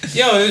shit.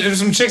 Yo, there's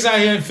some chicks out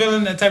here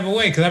feeling that type of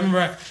way. Because I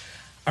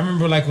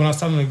remember like when I was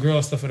telling the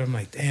girl stuff, and I'm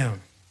like,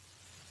 damn.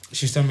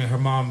 She's telling me her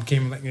mom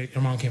came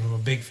from a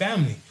big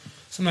family.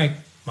 So I'm like,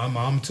 my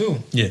mom too.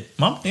 Yeah,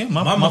 my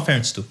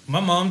parents too. My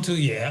mom too.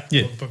 Yeah.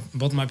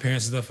 Both my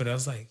parents and stuff. But I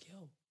was like, yo,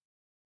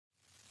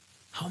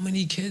 how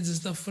many kids and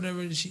stuff?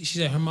 Whatever. She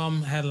said her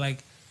mom had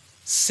like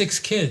 6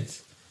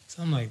 kids.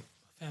 So I'm like,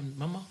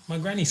 my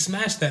granny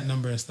smashed that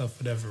number and stuff.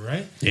 Whatever,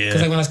 right? Yeah.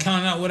 Because like when I was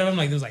counting out whatever, I'm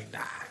like, there was like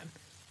 9,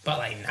 about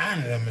like 9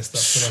 of them and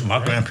stuff. Whatever,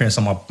 my grandparents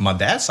on my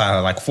dad's side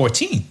are like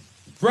 14.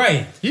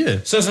 Right. Yeah.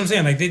 So that's what I'm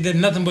saying. Like they did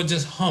nothing but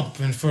just hump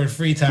and for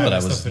free time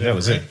and stuff. That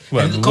was it.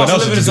 Well, and the cost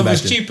of living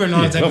was cheaper and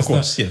all that type of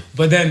stuff. Yeah.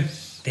 But then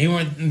they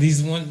weren't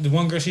the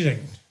one girl, she's like,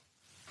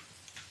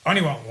 I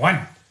only want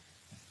 1.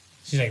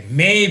 She's like,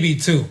 maybe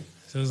 2.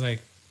 So it was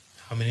like,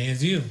 how many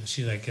is you?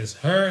 She's like, it's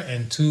her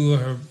and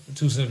 2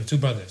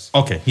 brothers.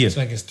 Okay, yeah.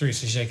 So like it's 3.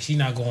 So she's like, she's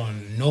not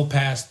going no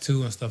past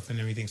 2 and stuff and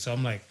everything. So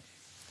I'm like,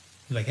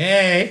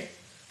 hey,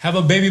 have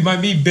a baby by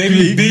me,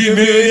 baby, be a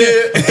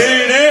millionaire,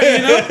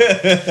 you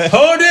know?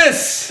 Hold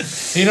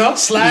this, you know?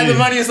 Slide the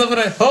money and stuff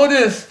like that. Hold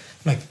this.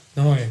 I'm like,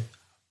 don't worry.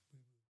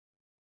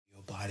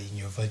 Your body and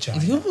your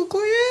vagina. Yeah.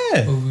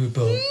 We'll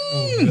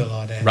build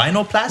all that.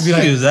 Rhinoplasty,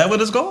 like, is that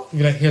what it's called?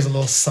 Be like, here's a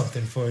little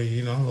something for you,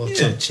 you know? A little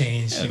chump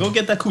change. Yeah, go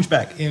get that cooch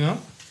back. You know?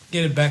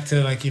 Get it back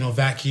to like, you know,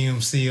 vacuum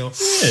seal.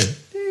 Yeah,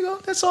 there you go.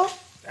 That's all.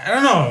 I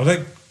don't know.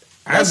 Like,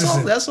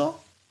 That's all.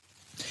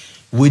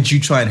 Would you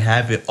try and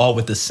have it all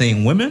with the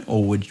same women,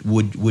 or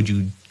would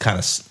you kind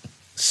of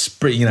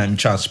spread? You know,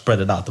 try to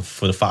spread it out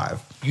for the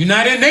 5.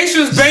 United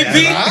Nations,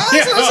 baby. That's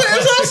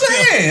what I'm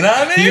saying. You know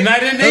what I mean?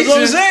 United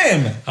Nations.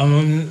 That's what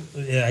I'm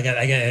saying. Yeah, I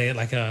got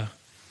like a,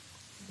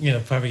 you know,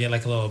 probably get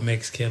like a little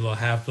mixed kid, a little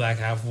half black,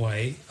 half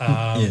white.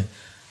 Gotta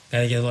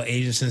get a little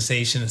Asian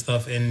sensation and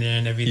stuff in there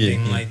and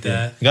everything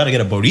that. You gotta get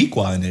a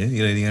Boricua in there.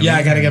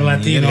 I gotta get a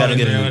Latino in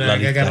there.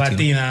 I got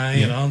Latina,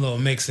 you know, a little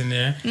mix in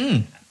there.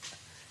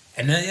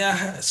 And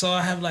then so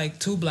I have like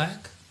 2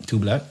 black. 2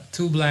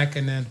 black,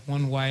 and then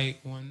 1 white,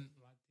 1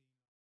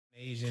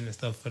 Asian and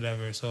stuff,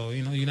 whatever. So,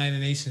 you know, United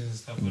Nations and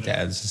stuff.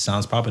 Whatever. That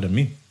sounds proper to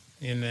me.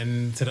 And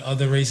then to the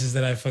other races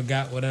that I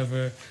forgot,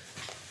 whatever.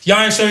 Y'all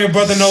ain't show your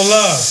brother no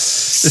love.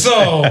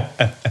 So,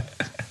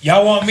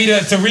 y'all want me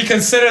to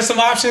reconsider some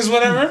options,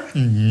 whatever?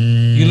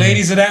 You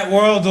ladies of that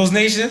world, those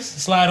nations,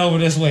 slide over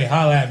this way.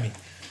 Holla at me.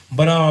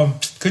 But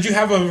could you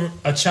have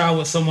a child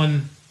with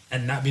someone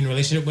and not be in a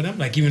relationship with them?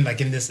 Like even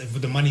like in this,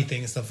 with the money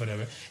thing and stuff,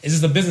 whatever. Is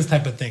this a business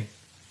type of thing?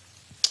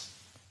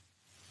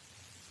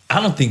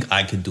 I don't think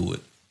I could do it.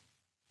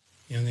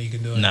 You don't think you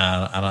can do it?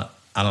 Nah,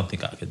 I don't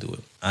think I could do it.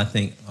 I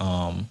think,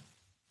 and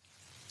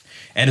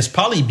it's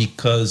probably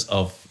because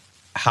of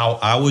how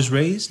I was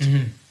raised.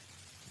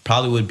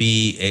 Probably would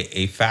be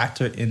a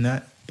factor in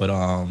that.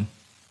 But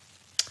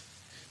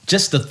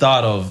just the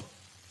thought of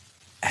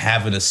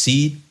having a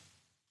seed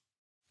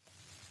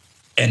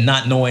and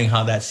not knowing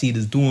how that seed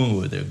is doing,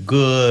 or they're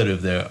good,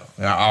 if they're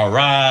all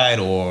right,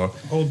 or...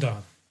 Hold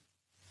on.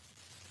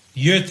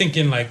 You're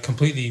thinking like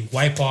completely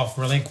wipe off,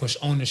 relinquish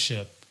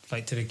ownership,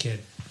 like to the kid.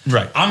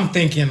 Right. I'm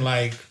thinking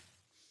like,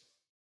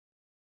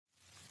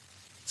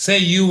 say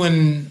you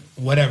and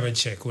whatever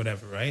chick,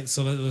 whatever, right?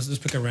 So let's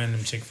pick a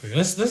random chick for you.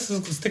 Let's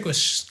stick with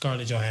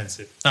Scarlett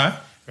Johansson. All right.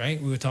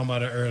 Right? We were talking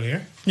about her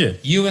earlier. Yeah.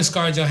 You and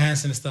Scarlett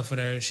Johansson and stuff with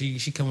her.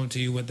 She come up to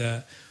you with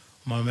the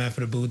my man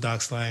for the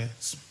Boondocks line.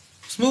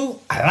 Smooth,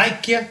 I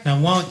like you, and I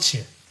want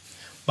you.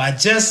 But I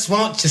just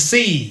want your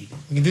seed.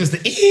 We can do this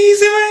the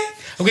easy way,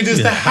 or we can do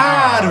this the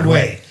hard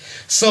way.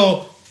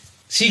 So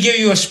she give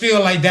you a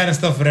spiel like that and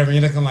stuff, whatever. And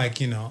you're looking like,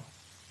 you know,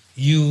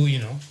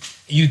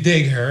 you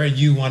dig her,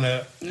 you want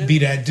to be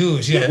that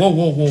dude. She's like,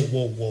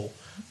 whoa.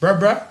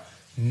 Bruh.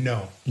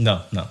 No.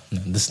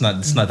 This is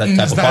not that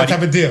type of party. Not that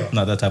type of deal.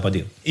 Not that type of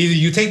deal. Either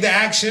you take the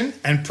action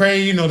and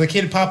pray, the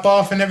kid pop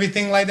off and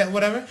everything like that,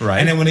 whatever. Right.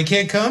 And then when the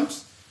kid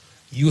comes,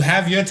 you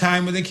have your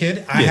time with the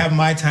kid. I have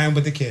my time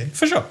with the kid.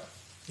 For sure.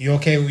 You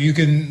okay? You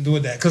can do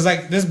that. Because,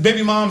 like, there's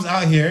baby moms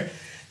out here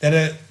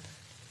that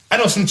I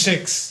know some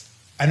chicks.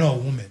 I know a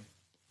woman.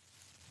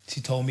 She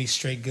told me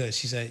straight good.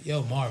 She said,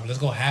 yo, Marv, let's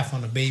go half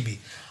on the baby.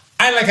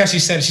 I like how she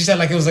said it. She said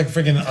like it was like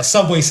freaking a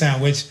Subway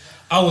sandwich.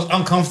 I was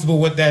uncomfortable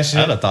with that shit.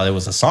 I thought it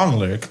was a song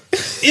lyric.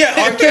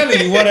 Yeah, R.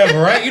 Kelly, whatever,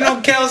 right?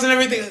 Kells and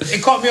everything.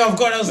 It caught me off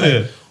guard. I was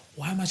like,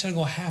 why am I trying to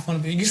go half on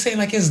the baby? You saying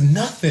like it's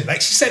nothing.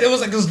 Like she said it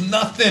was like it's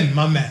nothing,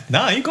 my man.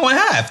 Nah, you going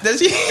half.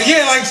 That's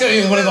Yeah, like so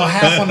you want to go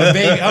half on the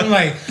baby. I'm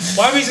like,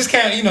 why we just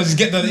can't, just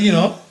get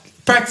the,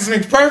 practice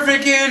makes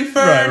perfect in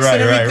first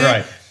and everything.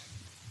 Right.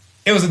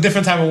 It was a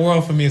different type of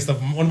world for me and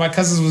stuff. One of my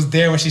cousins was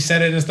there when she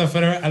said it and stuff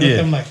with her. I looked at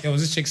him like, yo,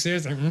 was this chick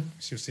serious? Like,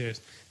 she was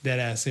serious. Dead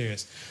ass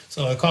serious.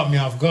 So it caught me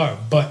off guard.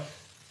 But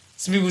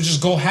some people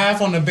just go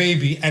half on the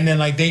baby and then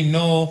like they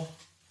know,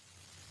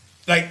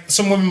 like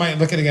some women might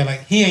look at it again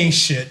like, he ain't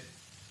shit.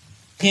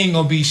 He ain't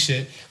gonna be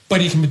shit. But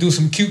he can do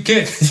some cute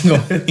kids. He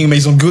can make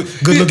some good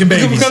looking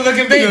babies. Good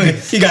looking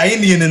babies. He got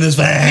Indian in his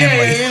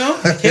family.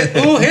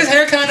 Yeah, his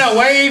hair kind of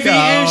wavy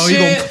and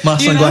shit. My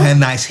son gonna have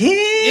nice hair.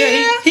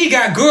 Yeah, he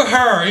got good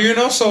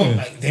hair, So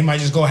like, they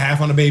might just go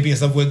half on the baby and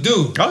stuff with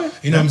dude. Oh, yeah.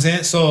 You know what I'm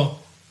saying? So,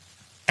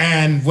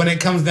 and when it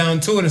comes down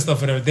to it and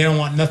stuff, whatever, they don't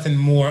want nothing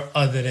more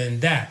other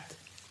than that.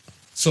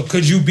 So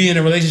could you be in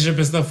a relationship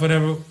and stuff,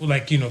 whatever?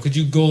 Like, could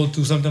you go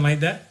through something like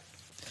that?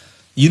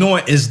 You know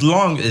what? As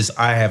long as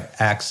I have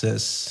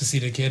access to see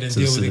the kid and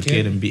deal with the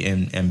kid and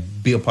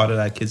be a part of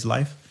that kid's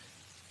life,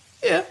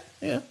 yeah.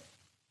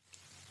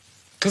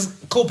 Because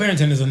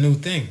co-parenting is a new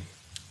thing.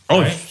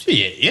 Oh, right?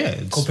 yeah.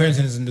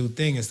 Co-parenting is a new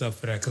thing and stuff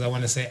for that. Because I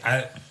want to say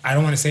I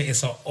don't want to say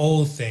it's an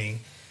old thing,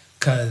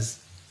 because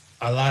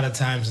a lot of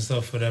times and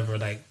stuff, whatever.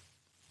 Like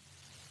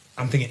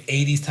I'm thinking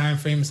 80s time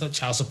frame and stuff.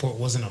 Child support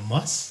wasn't a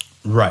must.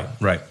 Right.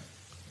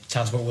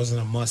 Child support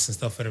wasn't a must and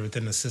stuff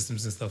within the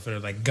systems and stuff.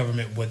 Like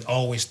government would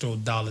always throw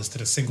dollars to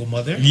the single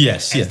mother.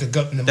 Yes, yeah.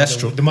 That's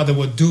true. The mother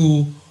would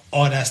do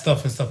all that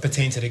stuff and stuff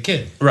pertain to the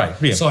kid. Right.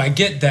 Yeah. So I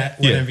get that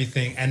with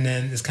everything. And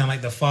then it's kind of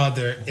like the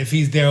father, if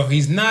he's there or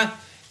he's not,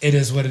 it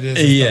is what it is.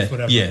 And stuff,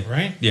 whatever,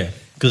 right? Yeah.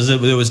 Because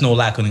there was no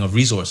lacking of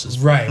resources.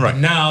 Right. But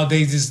now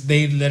they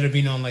let it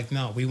be known like,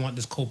 no, we want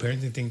this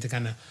co-parenting thing to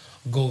kind of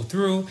go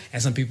through.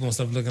 And some people and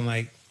stuff looking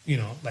like,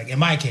 like in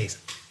my case,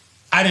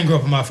 I didn't grow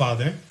up with my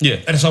father.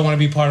 Yeah. And so I want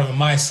to be part of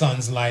my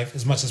son's life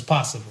as much as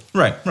possible.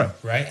 Right.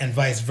 And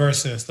vice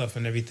versa and stuff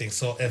and everything.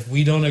 So if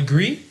we don't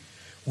agree,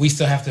 we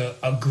still have to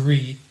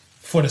agree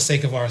for the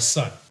sake of our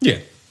son. Yeah.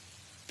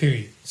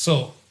 Period.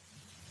 So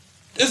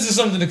this is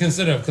something to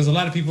consider, because a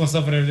lot of people and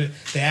stuff,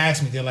 they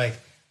ask me, they're like,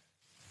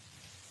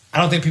 I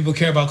don't think people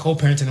care about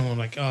co-parenting. And I'm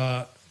like,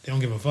 they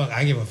don't give a fuck.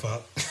 I give a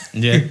fuck.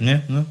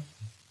 Yeah. No.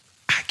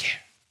 I care.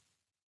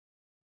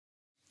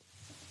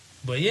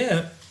 But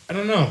yeah, I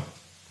don't know.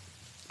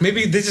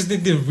 Maybe they just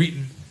need to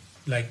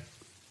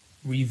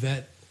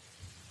re-vet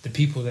the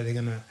people that they're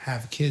going to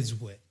have kids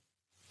with.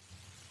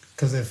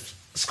 Because if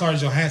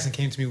Scarlett Johansson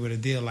came to me with a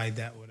deal like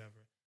that, whatever,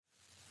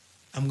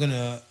 I'm going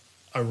to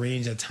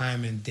arrange a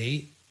time and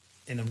date,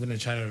 and I'm going to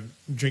try to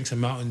drink some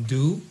Mountain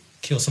Dew,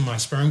 kill some of my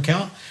sperm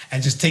count,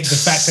 and just take the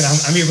fact that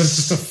I'm able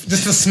just to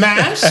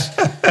smash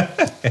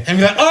and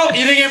be like, oh,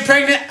 you didn't get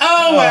pregnant?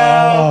 Oh,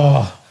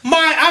 well.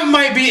 I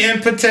might be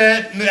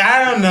impotent.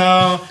 I don't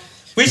know.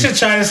 We should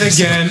try this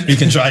again. You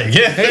can try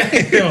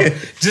again.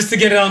 Just to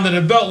get it under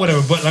the belt,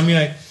 whatever. But I mean,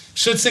 like,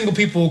 should single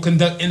people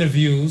conduct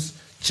interviews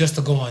just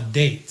to go on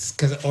dates,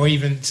 or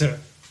even to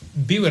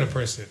be with a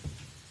person?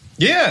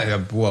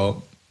 Yeah,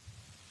 well,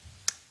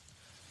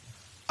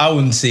 I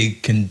wouldn't say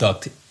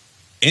conduct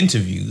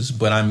interviews,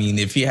 but I mean,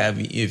 if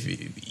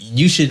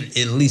you should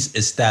at least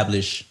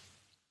establish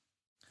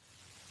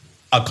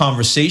a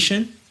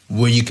conversation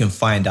where you can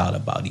find out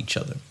about each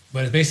other.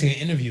 But it's basically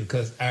an interview,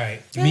 because, all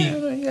right,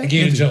 I give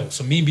you a joke.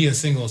 So me being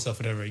single and stuff,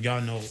 whatever, y'all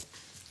know,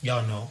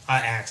 I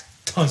ask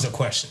tons of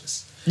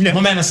questions. Yeah. I'm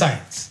a man of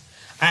science.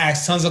 I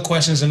ask tons of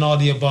questions and all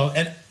the above.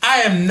 And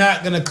I am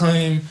not going to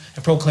claim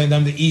and proclaim that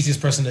I'm the easiest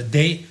person to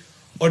date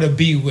or to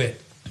be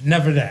with.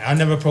 Never that. I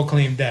never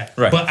proclaim that.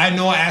 Right. But I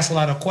know I ask a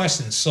lot of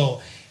questions.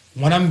 So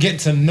when I'm getting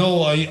to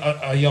know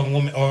a young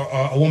woman or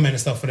a woman and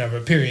stuff, whatever,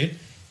 period,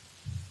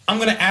 I'm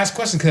going to ask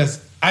questions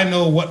because I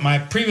know what my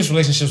previous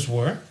relationships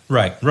were.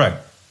 Right.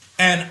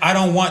 And I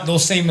don't want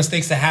those same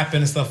mistakes to happen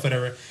and stuff,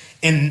 whatever,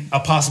 in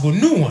a possible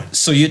new one.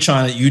 So you're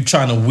trying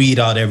to weed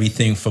out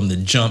everything from the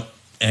jump,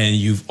 and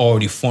you've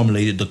already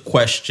formulated the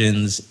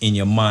questions in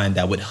your mind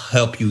that would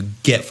help you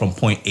get from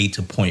point A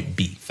to point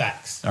B.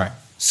 Facts. All right.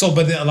 So,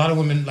 but a lot of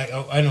women, like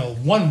I know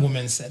one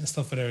woman said and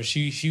stuff, whatever.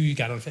 She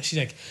got on. She's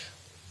like,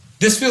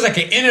 this feels like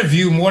an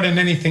interview more than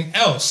anything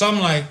else. So I'm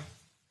like,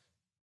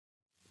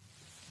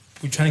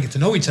 we're trying to get to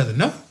know each other,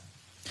 no?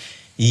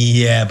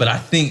 Yeah, but I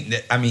think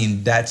that,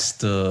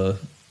 that's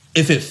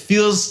if it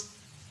feels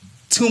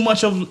too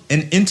much of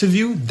an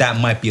interview, that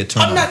might be a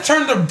turn. I'm not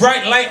turning the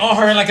bright light on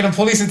her like in a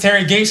police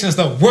interrogation and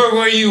stuff. Where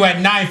were you at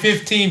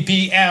 9:15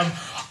 p.m.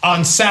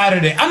 on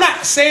Saturday? I'm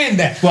not saying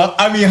that. Well,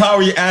 I mean, how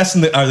are you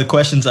asking? Are the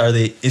questions, are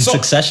they in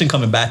succession,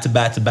 coming back to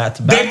back to back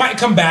to back? They might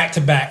come back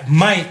to back. Come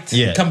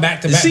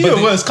back to back. See,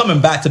 well, it's coming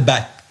back to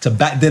back to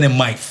back. Then it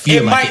might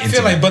feel like it might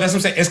feel like, but that's what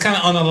I'm saying. It's kind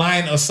of on the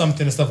line of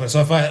something and stuff like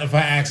that. So if I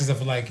ask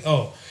stuff like,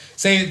 oh,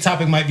 say the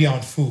topic might be on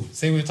food.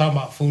 Say we're talking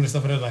about food and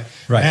stuff, and they're like,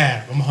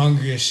 man, I'm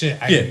hungry as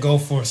shit. I can go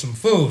for some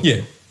food.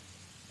 Yeah.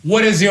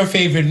 What is your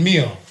favorite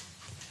meal?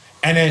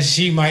 And then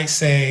she might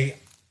say,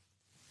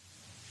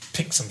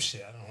 pick some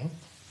shit. I don't know.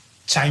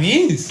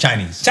 Chinese.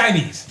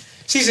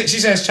 She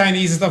says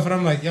Chinese and stuff, and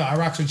I'm like, yo, I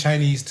rocks with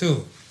Chinese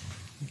too.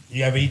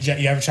 You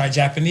ever try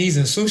Japanese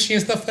and sushi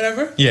and stuff,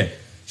 whatever? Yeah.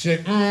 She's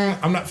like,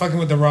 I'm not fucking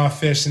with the raw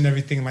fish and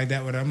everything like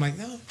that. Whatever. I'm like,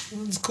 no,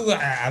 it's cool.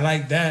 I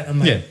like that. I'm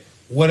like,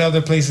 what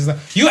other places?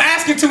 You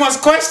asking too much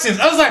questions.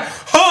 I was like,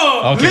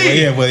 oh,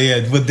 okay,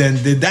 but then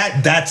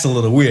that's a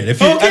little weird.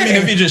 If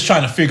you're just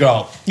trying to figure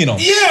out,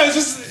 it's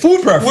just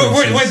food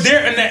preferences. We're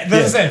there, and that's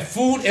what I said.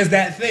 Food is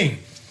that thing,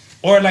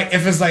 or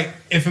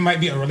if it might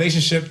be a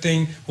relationship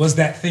thing, was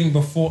that thing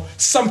before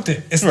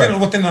something? It's still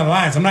within the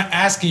lines. I'm not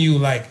asking you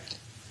like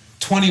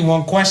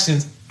 21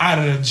 questions out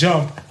of the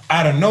jump,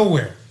 out of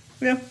nowhere.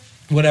 Yeah,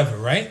 whatever,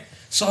 right?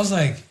 So I was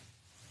like.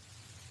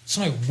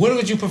 So I'm like, what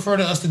would you prefer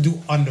to us to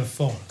do on the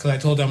phone? Because I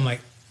told them,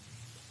 like,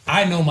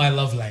 I know my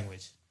love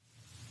language.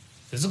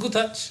 Physical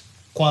touch,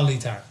 quality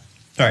time.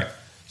 All right.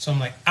 So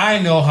I'm like, I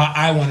know how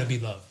I want to be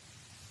loved.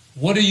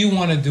 What do you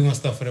want to do and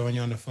stuff whatever when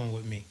you're on the phone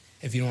with me?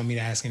 If you don't want me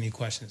to ask any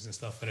questions and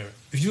stuff whatever.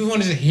 If you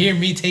want to just hear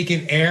me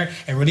taking air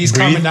and release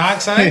carbon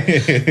dioxide,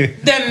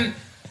 then,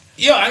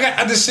 I got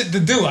other shit to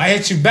do. I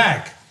hit you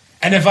back.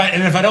 And if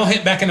I don't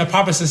hit back in the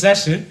proper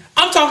succession,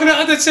 I'm talking to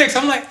other chicks.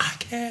 I'm like, I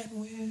can't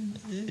win.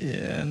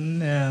 Yeah,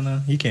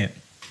 no, you can't.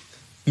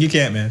 You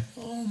can't, man.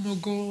 Oh my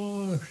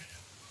god.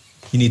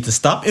 You need to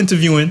stop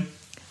interviewing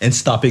and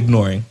stop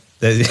ignoring.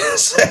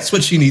 That's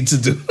what you need to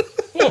do.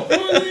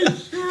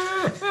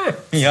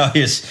 You're out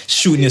here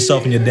shooting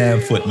yourself in your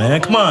damn foot,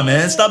 man. Come on,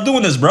 man. Stop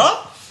doing this, bro.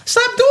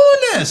 Stop doing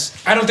this.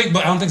 I don't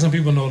think some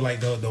people know like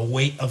the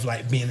weight of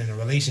like being in a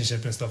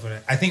relationship and stuff like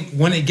that. I think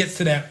when it gets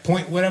to that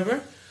point,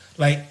 whatever,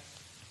 like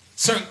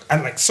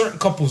certain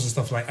couples and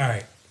stuff like, all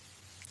right,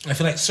 I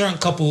feel like certain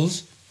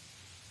couples,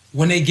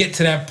 when they get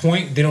to that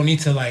point, they don't need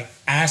to like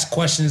ask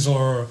questions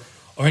or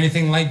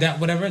anything like that,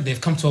 whatever.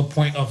 They've come to a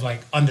point of like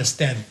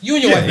understanding. You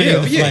and your wife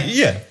been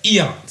together for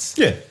eons.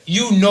 Yeah.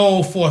 You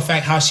know for a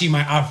fact how she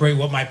might operate,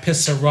 what might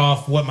piss her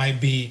off, what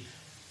might be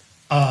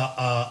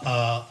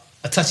a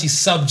touchy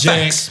subject,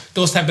 facts.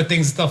 Those type of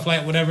things and stuff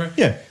like whatever.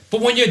 Yeah.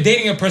 But when you're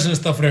dating a person and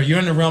stuff whatever, you're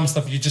in the realm of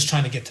stuff, you're just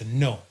trying to get to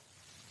know.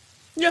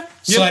 Yeah.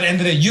 So at the end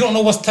of the day, you don't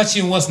know what's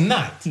touchy and what's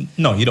not.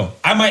 No, you don't.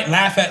 I might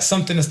laugh at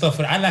something and stuff,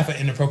 but I laugh at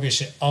inappropriate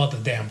shit all the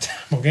damn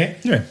time, okay?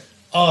 Yeah.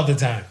 All the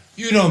time.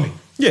 You know me.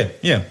 Yeah,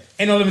 yeah.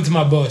 Ain't no limit to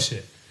my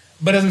bullshit.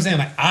 But as I'm saying,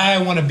 like,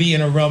 I want to be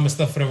in a realm of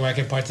stuff where I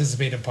can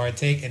participate and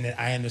partake, and then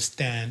I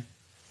understand,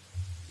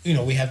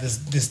 we have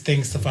this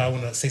thing, stuff I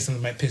want to say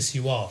something that might piss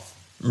you off.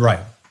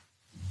 Right.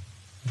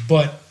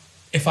 But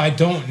if I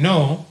don't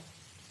know,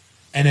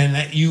 and then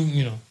that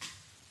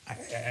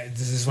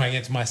this is where I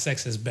get to my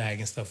sexist bag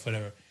and stuff,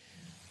 whatever.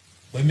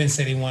 Women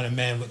say they want a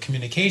man with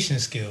communication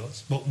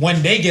skills, but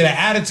when they get an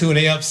attitude,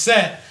 they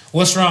upset.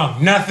 What's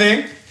wrong?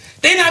 Nothing.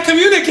 They not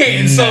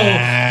communicating.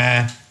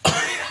 Nah.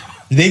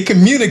 They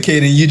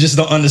communicating. You just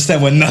don't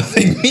understand what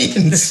nothing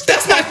means.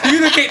 That's not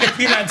communicating if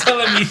you're not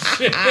telling me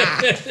shit.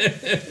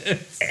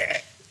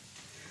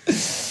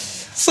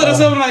 So that's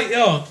something like,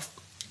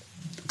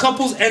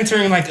 couples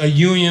entering like a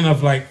union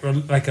of like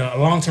a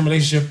long-term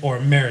relationship or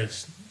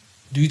marriage.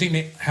 Do you think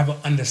they have an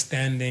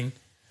understanding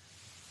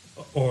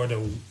or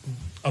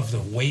of the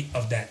weight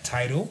of that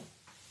title?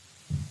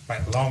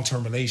 Like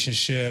long-term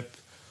relationship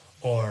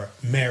or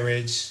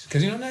marriage?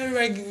 Because not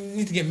everybody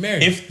needs to get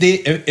married.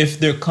 If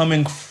they're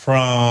coming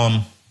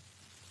from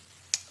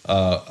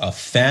a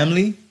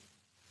family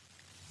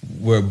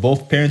where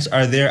both parents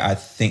are there, I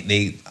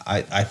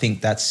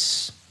think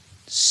that's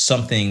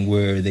something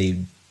where they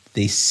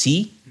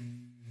see.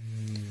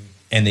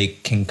 And they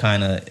can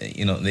kind of,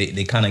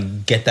 they kind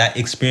of get that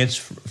experience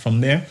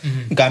from there.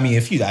 Mm-hmm. I mean,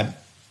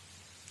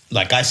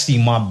 I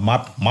see my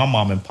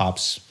mom and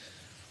pops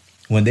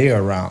when they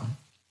are around.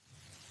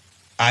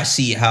 I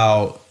see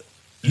how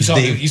you saw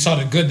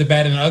the good, the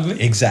bad, and the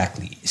ugly.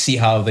 Exactly. See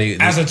how they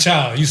as a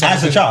child. You saw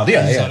as a child.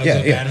 Yeah, yeah,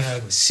 yeah. Bad, and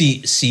ugly.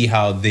 See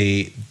how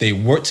they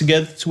work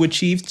together to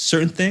achieve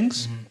certain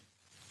things.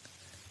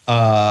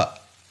 Mm-hmm.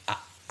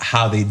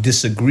 How they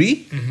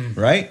disagree, mm-hmm.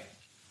 right?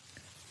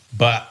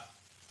 But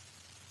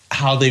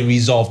how they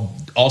resolve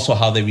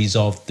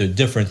their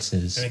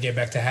differences, and they get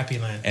back to happy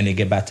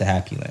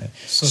land.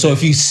 So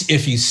if you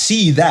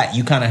see that,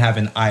 you kind of have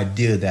an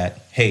idea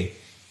that, hey,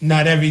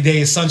 not every day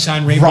is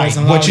sunshine, rainbows, Right.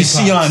 and What you lollipops.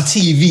 see on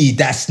TV,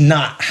 that's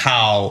not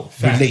how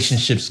Facts.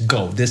 relationships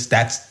go.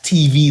 That's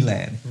TV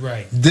land.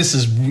 Right. This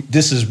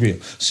is real.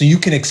 So you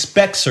can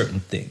expect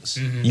certain things.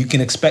 Mm-hmm. You can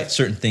expect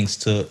certain things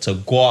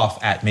to go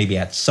off at maybe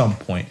at some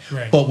point.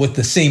 Right. But with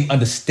the same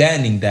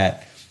understanding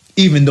that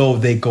even though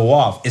they go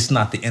off, it's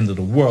not the end of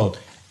the world.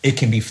 It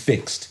can be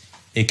fixed.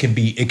 It can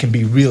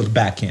be reeled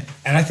back in.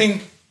 And I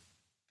think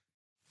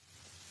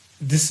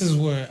this is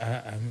where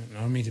I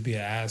don't mean to be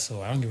an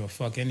asshole. I don't give a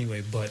fuck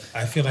anyway. But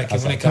I feel like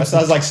when it comes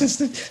to, like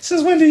since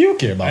when do you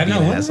care about? I know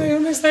being an when asshole?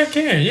 they start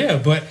caring, yeah.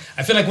 But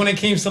I feel like when it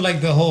comes to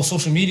like the whole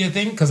social media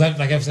thing, because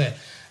like I've said,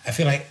 I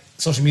feel like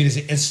social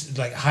media is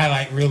like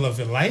highlight reel of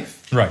your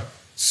life. Right.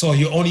 So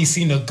you're only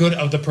seeing the good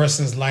of the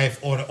person's life,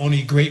 or the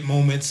only great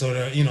moments, or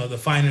the the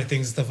finer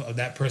things and stuff of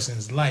that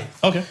person's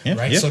life. Okay. Yeah,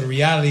 right. yeah. So the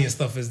reality and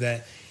stuff is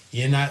that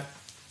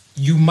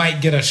you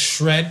might get a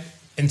shred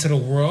into the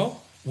world,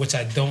 which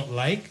I don't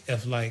like.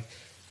 If like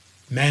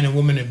man and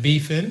woman are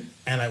beefing,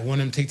 and like one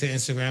of them take to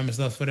Instagram and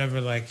stuff,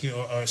 whatever, like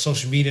or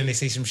social media, and they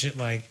say some shit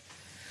like,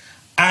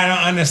 "I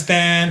don't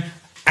understand.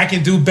 I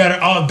can do better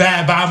all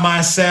bad by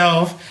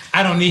myself.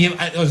 I don't need him."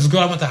 This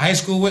girl I went to high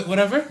school with,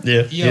 whatever.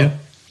 Yeah. Yeah.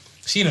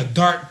 She in a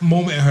dark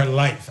moment in her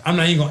life. I'm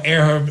not even gonna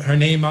air her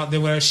name out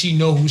there, whatever. She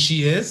know who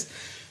she is,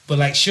 but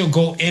like she'll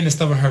go in and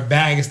stuff in her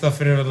bag and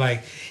stuff, and they're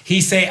like, he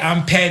say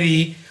I'm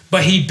petty,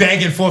 but he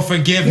begging for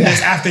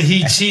forgiveness after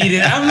he cheated.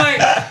 I'm like,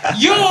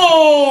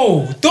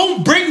 yo,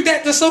 don't bring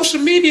that to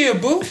social media,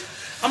 boo.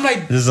 I'm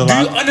like, do you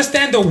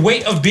understand the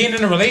weight of being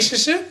in a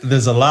relationship?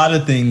 There's a lot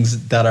of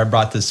things that are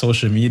brought to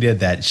social media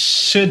that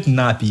should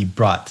not be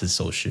brought to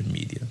social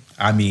media.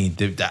 I mean,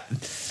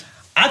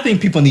 I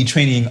think people need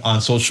training on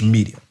social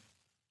media.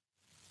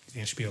 You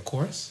think it should be a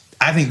course?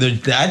 I think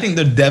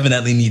there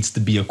definitely needs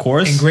to be a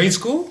course. In grade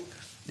school?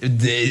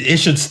 It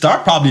should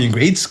start probably in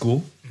grade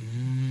school.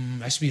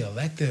 That should be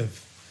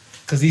elective.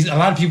 Because a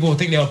lot of people will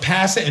think they'll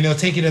pass it and they'll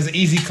take it as an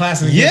easy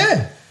class.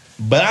 And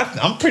But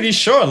I'm pretty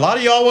sure a lot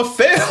of y'all will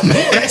fail,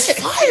 man. That's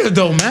fire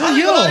though, man.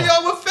 A lot of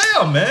y'all will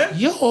fail, man.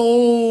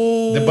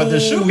 Yo. But there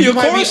should be a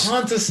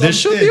course. There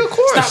should be a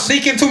course. Stop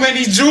leaking too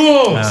many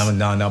jewels.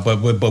 No.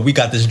 But we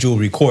got this jewel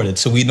recorded,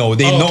 so we know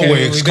know where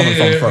it's coming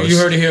from first. You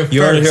heard it here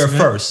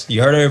first.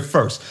 You heard it here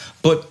first.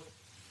 But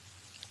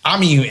I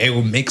mean,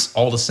 it makes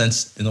all the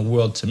sense in the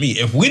world to me.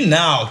 If we're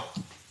now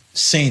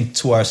saying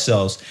to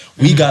ourselves,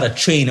 we gotta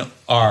train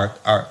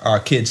our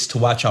kids to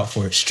watch out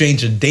for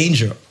stranger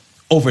danger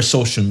over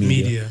social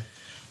media.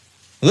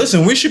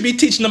 Listen, we should be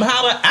teaching them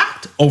how to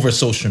act over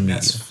social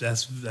media.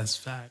 That's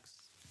facts.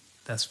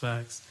 That's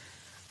facts.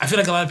 I feel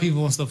like a lot of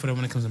people and stuff, whatever,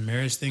 when it comes to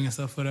marriage thing and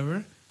stuff,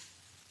 whatever,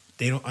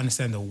 they don't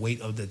understand the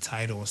weight of the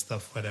title and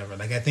stuff, whatever.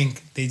 Like I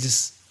think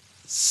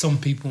some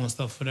people and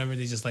stuff, whatever,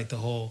 they just like the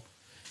whole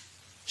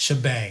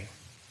shebang.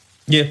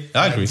 Yeah,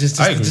 I agree.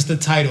 I agree. Just the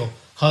title,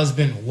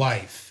 husband,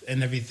 wife,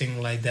 and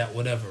everything like that,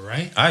 whatever,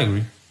 right? I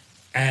agree.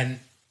 And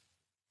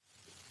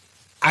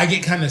I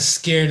get kind of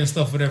scared and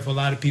stuff, whatever, for a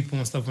lot of people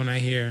and stuff when I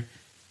hear,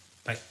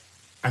 like,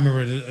 I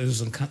remember there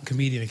was a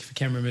comedian, if I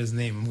can't remember his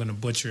name, I'm going to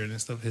butcher it and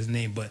stuff, his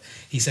name, but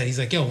he's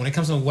like, yo, when it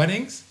comes to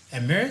weddings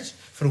and marriage,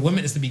 for the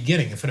women, it's the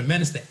beginning, and for the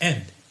men, it's the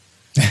end.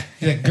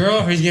 He's like, girl,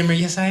 are you getting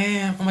married? Yes, I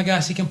am. Oh my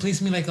gosh, he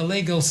completes me like a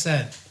Lego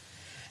set.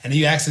 And then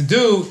you ask the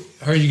dude,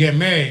 heard you get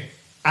married.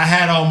 I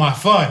had all my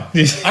fun.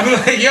 I'm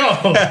like,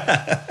 yo.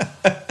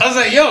 I was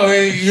like, yo,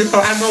 you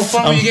don't have no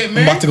fun when you get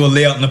married? I'm about to go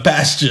lay out in the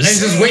pastures. And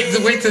just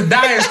wait to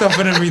die and stuff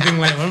and everything.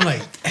 Like, I'm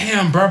like,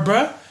 damn,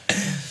 bruh.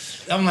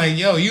 I'm like,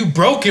 yo, you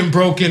broken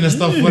and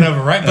stuff,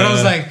 whatever, right? But I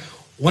was like,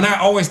 when I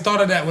always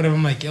thought of that, whatever,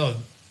 I'm like, yo,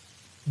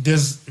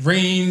 there's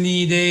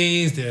rainy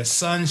days, there's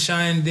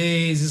sunshine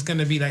days, it's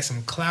gonna be like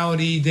some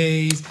cloudy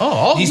days.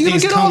 Oh, you're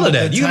gonna get all of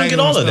that. You're gonna get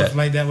all of that.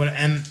 Like that.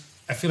 And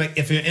I feel like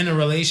if you're in a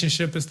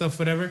relationship and stuff,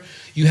 whatever,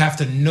 you have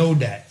to know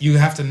that. You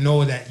have to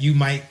know that you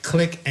might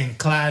click and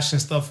clash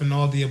and stuff and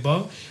all the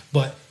above,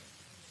 but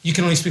you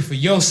can only speak for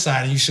your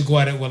side, and you should go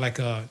at it with like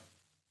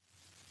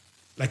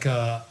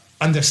a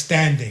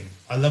understanding,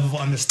 a level of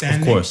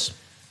understanding. Of course.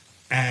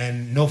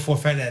 And know for a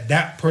fact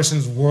that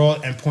person's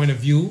world and point of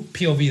view,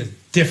 POV, is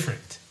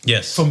different.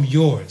 Yes. From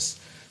yours.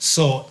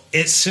 So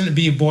it shouldn't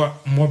be more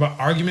about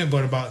argument,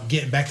 but about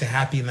getting back to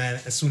happy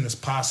land as soon as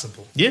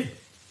possible. Yeah.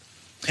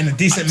 In a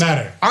decent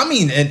manner. I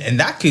mean, and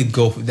that could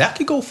go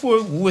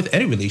for with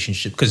any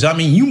relationship. Because I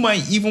mean, you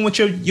might, even with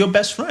your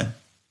best friend.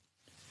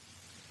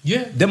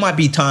 Yeah. There might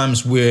be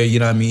times where, you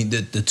know what I mean,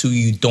 the two of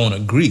you don't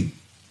agree.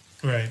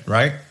 Right.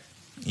 Right?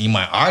 You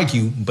might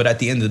argue, but at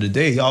the end of the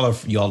day,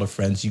 y'all are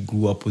friends. You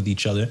grew up with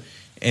each other.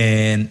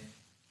 And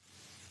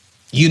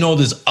you know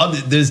there's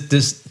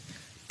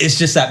it's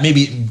just that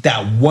maybe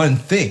that one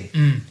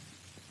thing.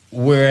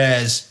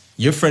 Whereas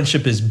your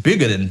friendship is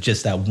bigger than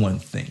just that one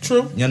thing.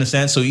 True. You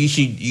understand? So you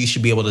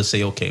should be able to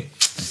say, okay,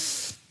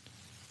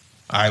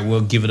 all right,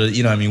 we'll give it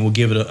we'll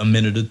give it a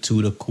minute or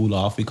two to cool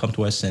off. We come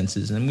to our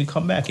senses and we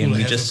come back and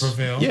we just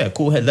prevail. Yeah,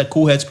 let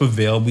cool heads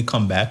prevail. We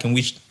come back and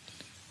we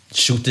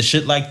shoot the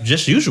shit like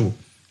just usual.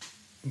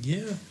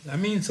 Yeah, I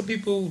mean, some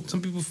people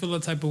feel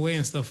a type of way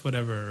and stuff,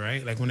 whatever,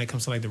 right? Like when it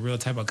comes to like the real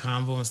type of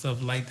convo and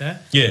stuff like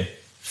that. Yeah.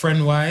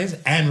 Friend wise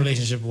and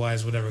relationship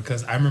wise, whatever.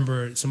 Because I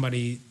remember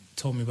somebody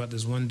told me about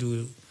this one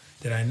dude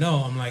that I know.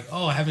 I'm like,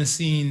 oh, I haven't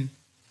seen.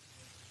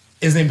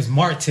 His name is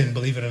Martin,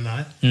 believe it or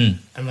not.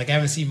 I'm like, I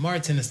haven't seen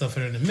Martin and stuff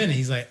in a minute.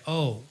 He's like,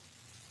 oh,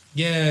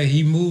 yeah,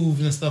 he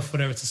moved and stuff,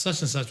 whatever, to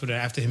such and such, whatever,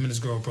 after him and his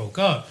girl broke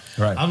up.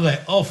 Right. I'm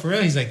like, oh, for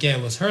real? He's like, yeah,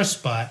 it was her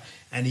spot.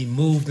 And he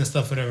moved and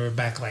stuff, whatever,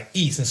 back like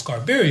east in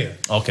Scarberia.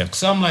 Okay.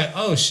 So I'm like,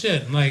 oh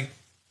shit. I'm like,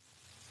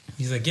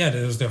 he's like, yeah,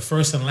 that was their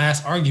first and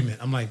last argument.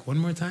 I'm like, one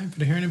more time for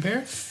the hearing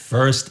impaired?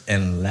 First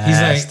and last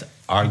He's like,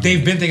 argument.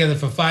 they've been together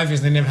for 5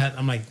 years. They never had.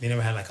 I'm like, they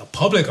never had like a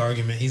public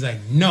argument. He's like,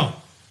 no.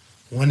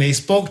 When they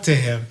spoke to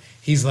him,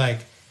 he's like,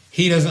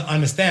 he doesn't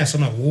understand. So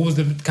I'm like, what was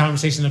the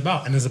conversation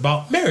about? And it's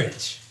about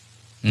marriage.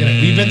 They're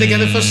like, we've been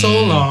together for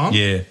so long.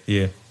 Yeah.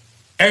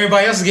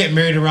 Everybody else is getting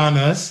married around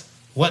us.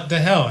 What the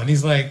hell? And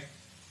he's like,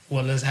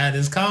 well, let's have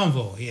this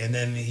convo. And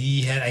then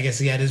I guess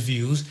he had his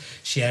views.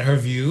 She had her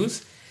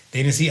views.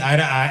 They didn't see eye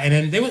to eye. And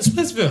then they went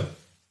Splitsville.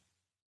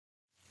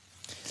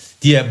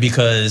 Yeah,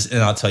 because,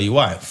 and I'll tell you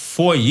why.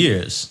 4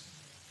 years,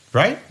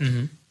 right?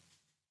 Mm-hmm.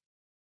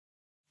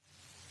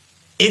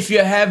 If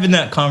you're having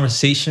that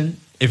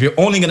conversation, if you're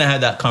only going to have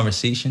that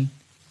conversation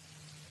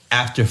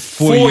after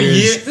 4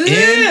 years in,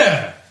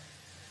 yeah.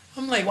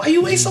 I'm like, why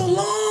you wait so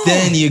long?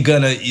 then you're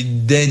gonna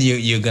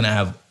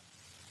have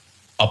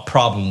a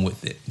problem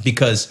with it,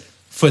 because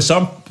for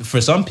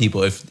some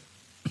people, if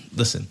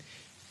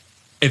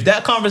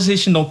that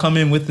conversation don't come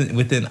in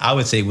within I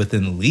would say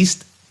within at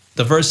least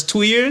the first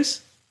 2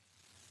 years,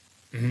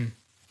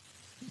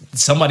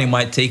 somebody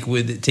might take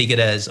it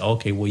as,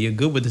 okay, well, you're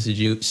good with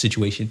the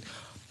situation.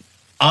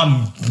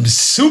 I'm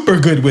super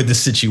good with the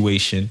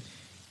situation,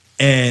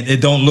 and it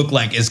don't look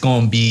like it's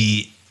gonna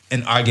be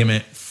an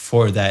argument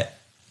for that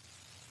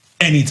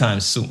anytime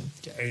soon.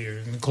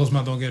 Closed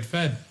mouth don't get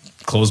fed.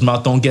 Closed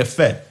mouth don't get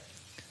fed.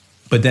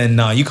 But then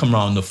now you come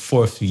around the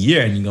 4th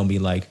year and you're going to be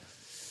like,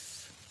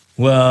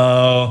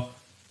 well,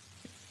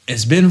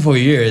 it's been 4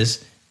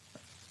 years.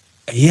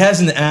 He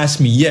hasn't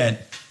asked me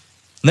yet.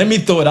 Let me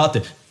throw it out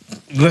there.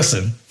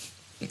 Listen,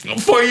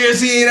 4 years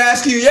he ain't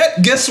asked you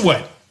yet. Guess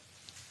what?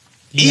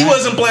 He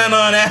wasn't planning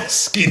on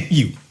asking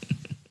you.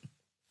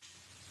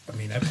 I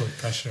mean, that put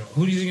pressure on.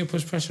 Who do you think it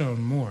puts pressure on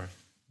more?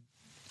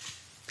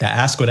 The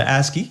ask or the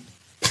asky?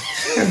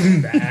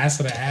 The ask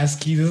or the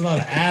asky. There's a lot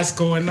of ask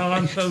going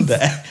on.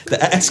 The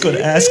ask or the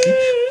asky?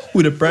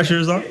 Who the pressure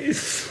is on?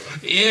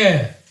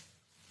 Yeah.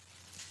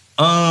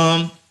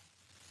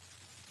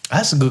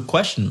 That's a good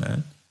question,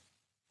 man.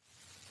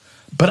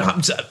 But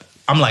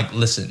I'm like,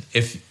 listen,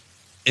 if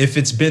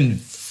it's been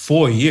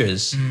 4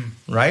 years,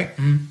 right?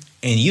 And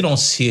you don't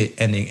see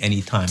it ending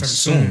anytime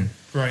soon,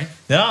 right?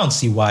 Then I don't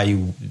see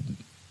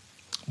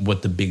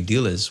what the big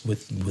deal is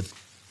with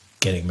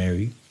getting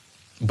married.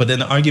 But then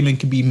the argument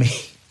could be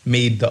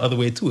made the other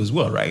way too as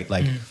well, right?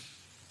 Like,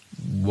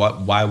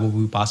 why would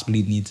we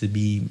possibly need to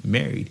be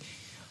married?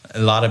 For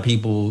a lot of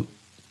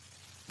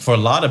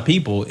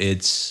people,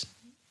 it's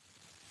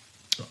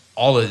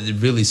all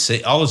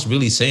it's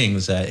really saying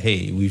is that,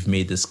 hey, we've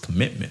made this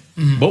commitment,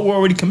 but we're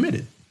already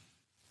committed.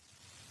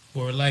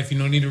 We're in life, you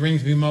don't need a ring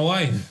to be my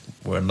wife.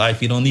 We're in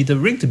life, you don't need the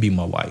ring to be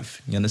my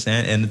wife. You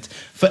understand?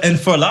 And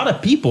for a lot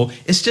of people,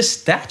 it's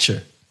just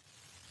stature.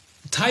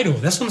 Title.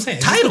 That's what I'm saying.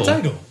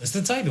 It's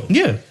the title.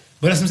 Yeah.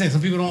 But that's what I'm saying.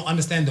 Some people don't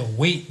understand the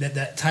weight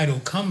that title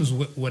comes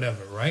with,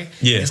 whatever, right?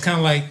 Yeah. It's kind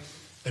of like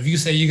if you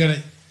say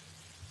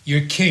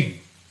you're king.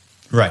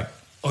 Right.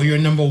 Or you're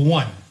number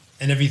one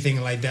and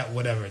everything like that,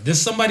 whatever.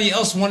 There's somebody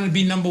else wanting to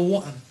be number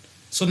one.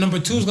 So number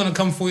two is going to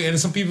come for you, and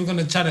some people are going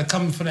to try to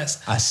come for that.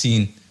 I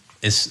seen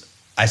this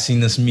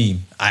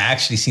meme. I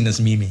actually seen this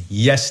meme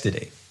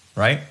yesterday,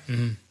 right?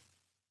 Mm-hmm.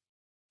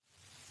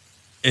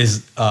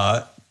 Is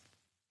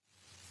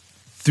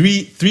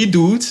three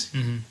dudes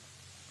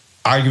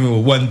arguing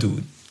with one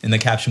dude, and the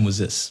caption was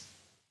this: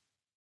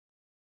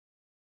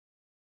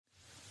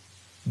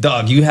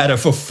 "Dog, you had her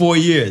for 4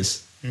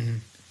 years.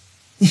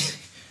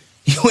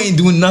 You ain't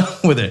doing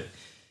nothing with her.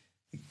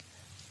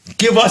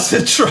 Give us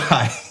a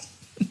try."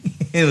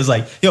 It was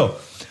like, yo,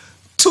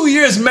 2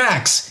 years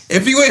max.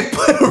 If you ain't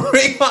put a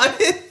ring on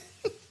it,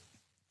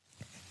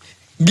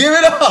 give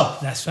it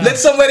up. That's fine. Let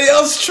somebody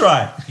else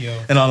try. Yo.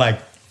 And I'm like,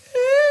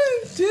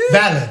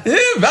 valid. Yeah,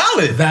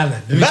 valid.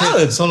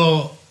 Valid.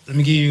 Solo, let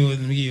me give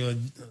you a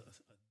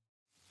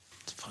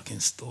fucking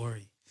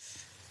story.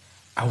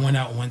 I went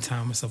out one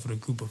time myself with a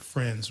group of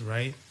friends,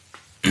 right?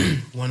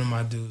 One of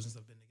my dudes and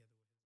stuff been together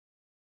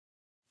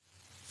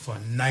for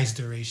a nice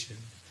duration.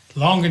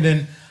 Longer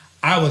than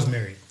I was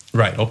married.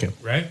 Right, okay.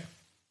 Right?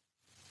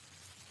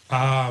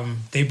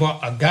 They brought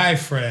a guy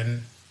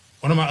friend.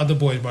 One of my other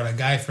boys brought a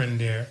guy friend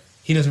there.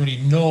 He doesn't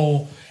really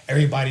know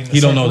everybody in the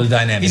He circle. don't know the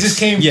dynamics. He just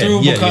came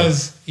through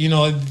because, you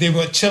know, they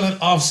were chilling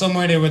off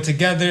somewhere. They were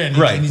together and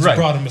he just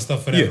brought him and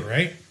stuff, whatever,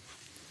 right?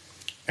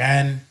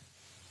 And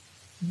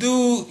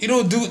dude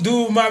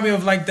remind me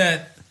of like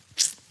that,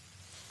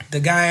 the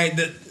guy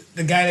that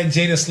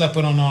Jada slept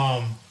with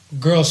on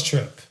Girls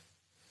Trip.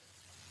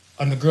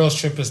 on the girls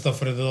trip and stuff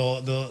for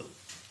the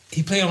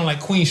he played on like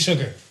Queen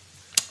Sugar.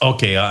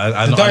 Okay,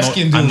 I The know. dark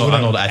skinned dude.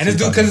 I know that. And this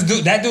dude,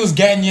 because that dude is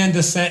Ghanaian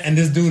descent, and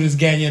this dude is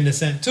Ghanaian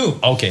descent too.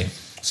 Okay.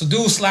 So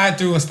dudes slide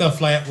through and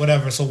stuff like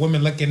whatever. So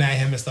women looking at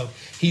him and stuff.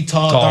 He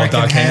tall, dark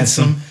and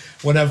handsome,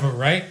 whatever,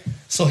 right?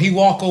 So he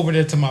walk over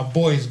there to my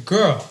boy's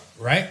girl,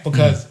 right?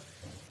 Because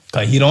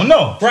he don't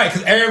know. Right,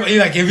 because everybody,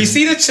 like, if you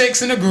see the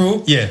chicks in the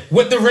group Yeah.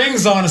 with the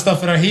rings on and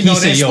stuff, he know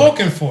they're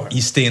spoken for.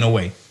 He's staying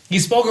away.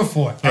 He's spoken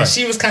for. Right. And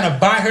she was kind of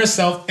by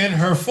herself in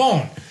her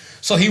phone.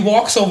 So he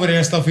walks over there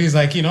and stuff. He's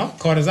like,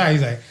 caught his eye.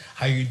 He's like,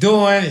 how you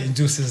doing?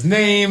 Introduce his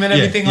name and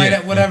everything like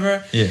that,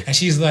 whatever. Yeah. And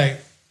she's like,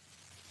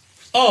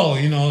 oh,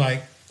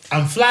 like,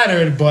 I'm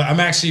flattered, but I'm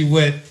actually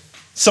with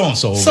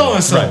so-and-so.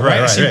 So-and-so,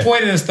 right? She right.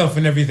 pointed and stuff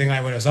and everything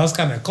like whatever. So I was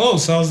kind of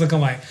close. So I was looking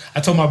like, I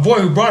told my boy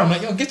who brought him,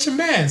 like, yo, get your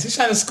mans. He's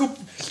trying to scoop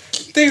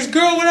things,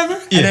 girl,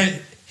 whatever. Yeah. And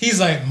then he's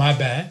like, my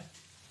bad.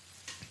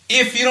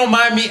 If you don't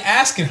mind me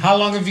asking, how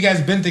long have you guys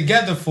been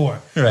together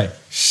for? Right.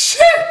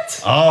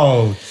 Shit!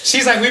 Oh.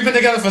 She's like, we've been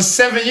together for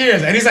 7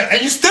 years. And he's like,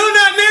 and you still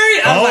not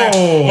married? I was like,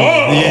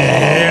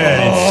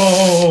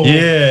 yeah.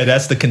 Yeah,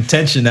 that's the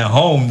contention at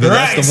home.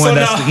 Right. That's the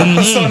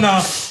one So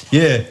now,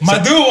 yeah.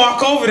 my dude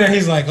walk over there.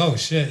 He's like, oh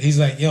shit. He's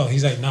like,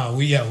 nah,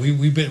 we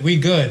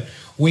good.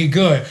 We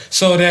good.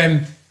 So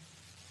then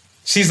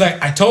she's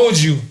like, I told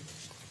you.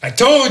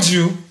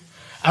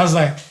 I was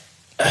like,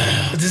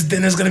 this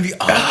dinner's gonna be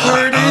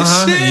awkward and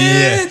shit.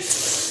 Yeah.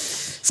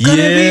 It's gonna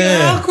be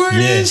awkward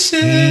and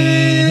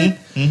shit.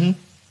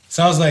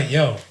 So I was like,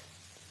 yo,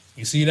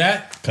 you see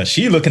that? Cause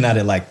she looking at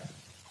it like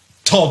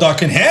tall,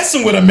 dark, and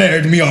handsome would have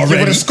married me already. He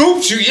would have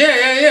scooped you.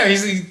 Yeah.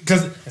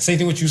 Because same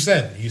thing what you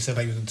said. You said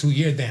like it was a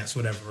 2-year dance,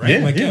 whatever, right?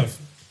 Yeah, like, yeah.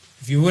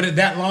 If you would it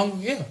that long,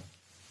 yeah.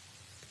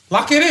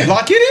 Lock it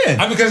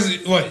in.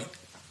 Because what?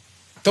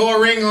 Throw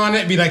a ring on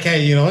it, be like,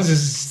 hey,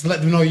 just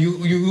let them know you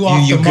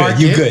off the market.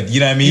 You good.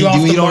 You know what I mean?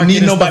 You don't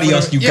need nobody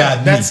else. You got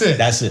me. That's it.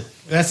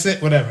 That's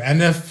it. Whatever.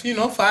 And if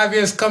 5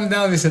 years come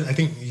down, they said I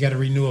think you got to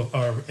renew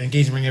our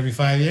engagement ring every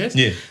 5 years.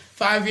 Yeah.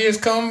 5 years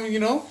come,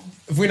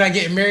 if we're not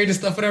getting married and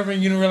stuff, whatever,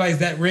 and you don't realize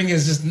that ring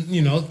is just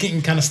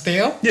getting kind of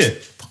stale. Yeah.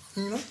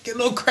 Get a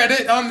little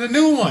credit on the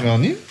new one.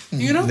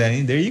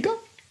 Then there you go.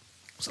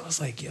 So I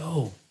was like,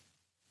 yo,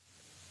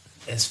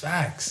 it's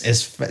facts. And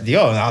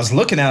I was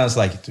looking at it, I was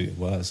like, dude,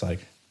 well, it's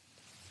like,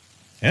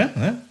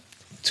 yeah,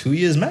 2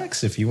 years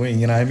max if you ain't,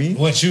 you know what I mean?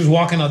 When she was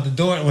walking out the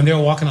door, when they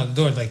were walking out the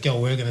door, like, yo,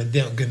 we're gonna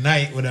deal, good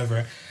night,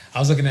 whatever. I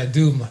was looking at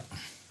dude, I'm like,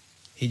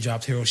 he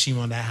dropped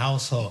Hiroshima on that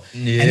household.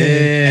 Yeah. And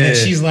then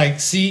she's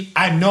like, see,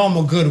 I know I'm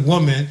a good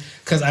woman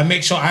because I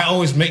make sure I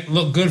always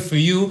look good for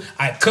you.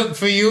 I cook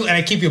for you and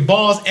I keep your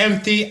balls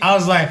empty. I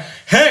was like,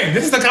 hey,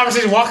 this is the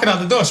conversation walking out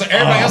the door. So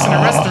everybody else in the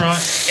restaurant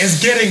is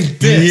getting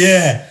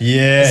this.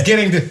 Yeah. It's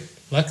getting this.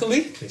 Luckily,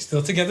 they're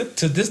still together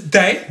to this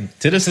day.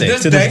 To this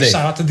day.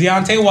 Shout out to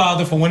Deontay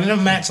Wilder for winning the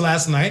match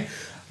last night.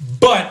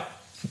 But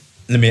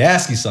let me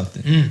ask you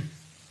something.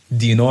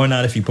 Do you know or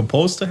not if you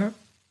proposed to her?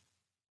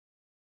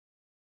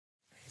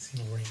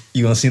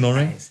 You gonna see no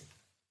ring?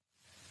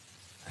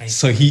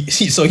 So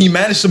he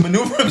managed to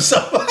maneuver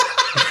himself.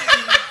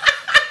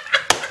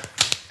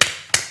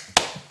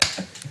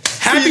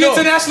 Happy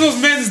International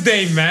Men's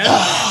Day, man.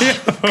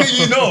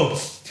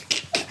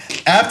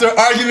 After an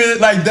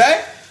argument like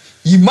that,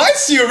 you might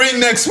see a ring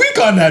next week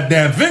on that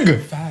damn finger.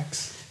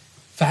 Facts.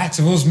 If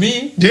it was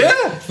me,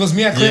 If it was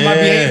me, I cleared my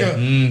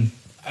behavior.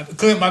 I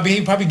cleared my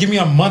behavior. Probably give me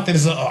a month, and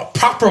it's a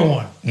proper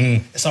one.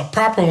 It's a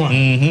proper one,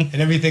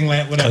 and everything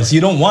like whatever. Because you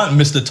don't want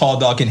Mr. Tall,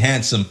 Dark, and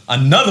Handsome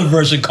another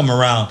version come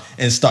around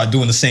and start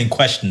doing the same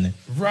questioning.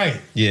 Right.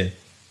 Yeah.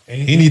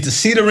 You need to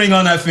see the ring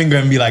on that finger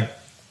and be like.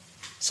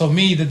 So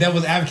me, the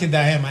devil's advocate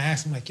that I am, I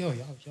asked him like, yo,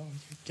 y'all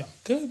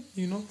good,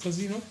 because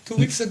 2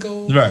 weeks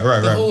ago,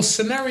 the whole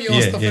scenario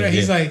and stuff like that.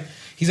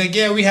 He's like,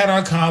 yeah, we had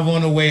our convo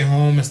on the way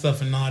home and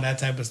stuff and all that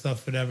type of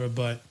stuff, whatever.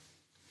 But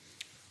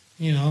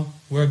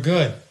we're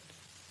good.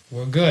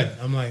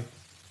 I'm like,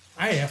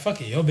 all right, yeah, fuck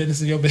it. Your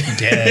business is your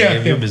business.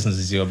 Yeah, your business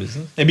is your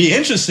business. It'd be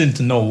interesting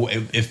to know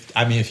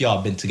if y'all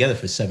have been together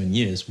for 7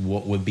 years,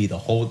 what would be the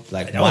whole,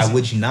 like, why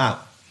would you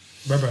not?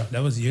 Bro,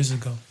 that was years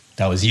ago.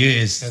 That was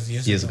years.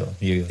 Years ago.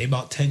 They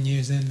about 10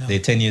 years in now. They're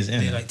 10 years in.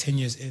 They're like 10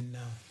 years in now.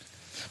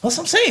 Well, that's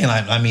what I'm saying.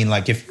 I mean,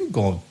 like, if you're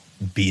going to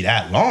be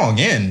that long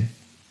in,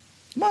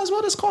 might as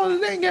well just call it a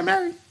day and get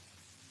married.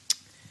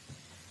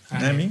 You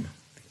know what I mean?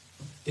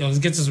 Yo, let's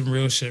get to some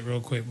real shit real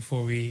quick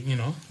before we,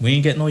 We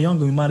ain't getting no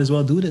younger. We might as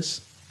well do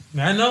this.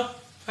 I know.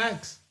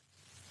 Facts.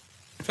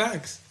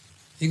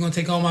 You gonna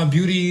take all my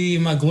beauty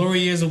and my glory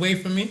years away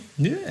from me?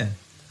 Yeah.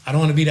 I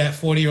don't want to be that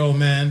 40-year-old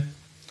man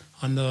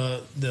on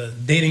the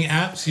dating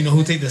apps,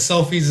 who take the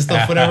selfies and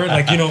stuff, whatever.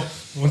 Like,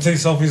 want to take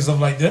selfies and stuff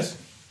like this.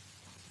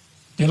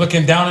 You're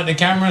looking down at the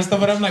camera and stuff,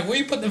 but I'm like, where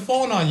you put the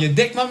phone on? Your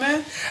dick, my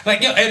man?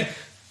 Like, yo, and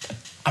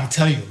I'm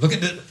telling you, look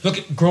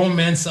at grown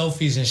men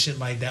selfies and shit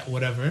like that,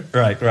 whatever.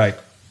 Right.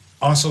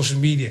 on social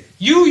media.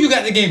 You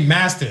got the game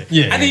mastered.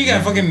 Yeah, I think you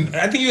got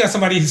I think you got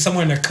somebody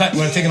somewhere in the cut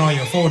who are taking all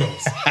your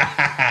photos.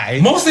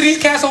 Most of these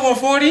cats over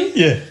 40,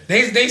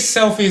 they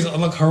selfies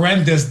look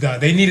horrendous. Though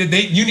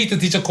you need to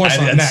teach a course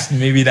on that.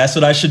 Maybe that's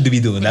what I should be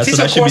doing. That's teach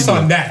what I should be doing. Teach a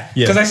course on that.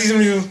 Because I see some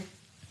of you.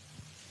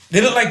 They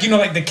look like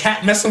like the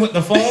cat messing with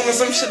the phone or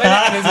some shit like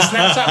that. And there's a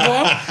Snapchat go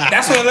up.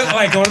 That's what it look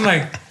like. I'm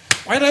like,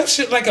 why that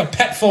shit like a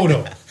pet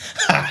photo?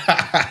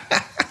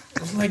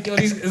 I'm like, yo,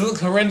 it looks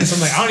horrendous. I'm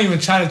like, I don't even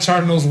try to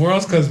chart in those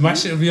worlds because my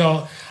shit will be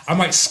all. I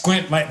might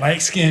squint like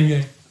light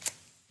skin.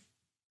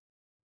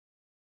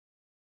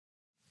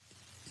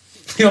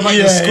 You might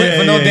just squint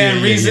for no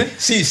damn reason.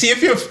 See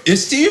if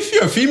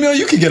you're a female,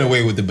 you can get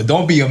away with it, but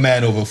don't be a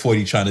man over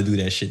 40 trying to do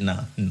that shit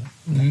now.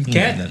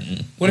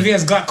 Can't. What if he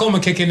has glaucoma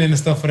kicking in and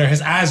stuff for there?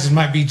 His eyes just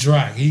might be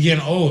dry. He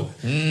getting old.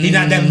 He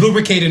not that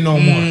lubricated no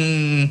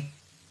more.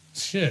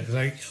 Shit,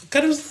 like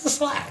cut him some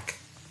slack.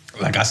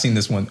 Like I seen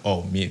this one.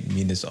 Oh, me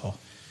and this all.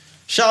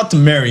 Shout out to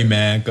Mary,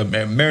 man.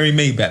 Mary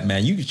Maybach,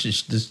 man.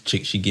 This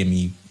chick, she gave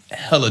me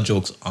hella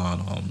jokes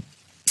on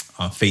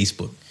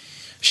Facebook.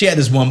 She had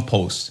this one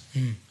post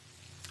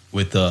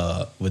with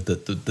the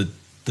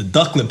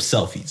duck lip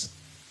selfies.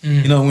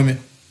 You know, women.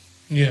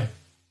 Yeah.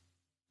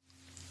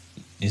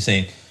 You're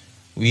saying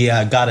we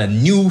got a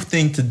new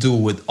thing to do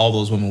with all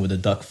those women with the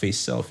duck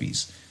face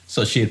selfies.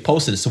 So she had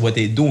posted it. So what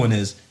they're doing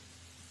is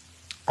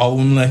all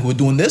women like who are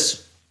doing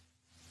this.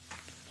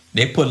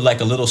 They put like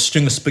a little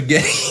string of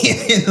spaghetti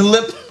in the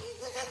lip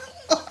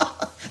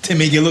to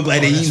make it look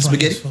like they're eating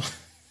spaghetti.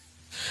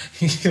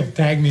 Yo,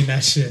 tag me in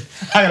that shit.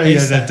 I gotta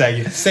use that tag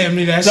you. Send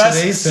me that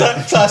shit. So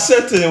I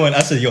said to them, I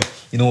said, yo,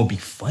 you know what would be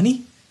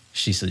funny?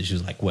 She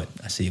was like, what?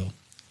 I said, yo,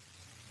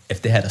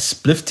 if they had a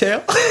spliff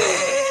tail.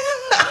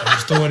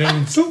 Just throw it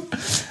in too.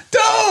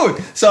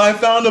 Dude! So I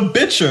found a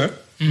picture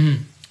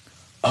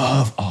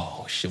of,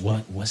 oh shit,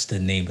 what's the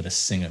name of the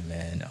singer,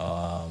 man?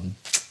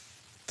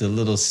 The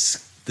little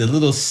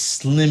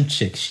slim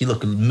chick. She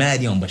looked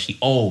mad young, but she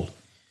old.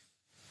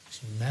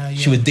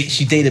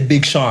 She dated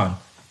Big Sean.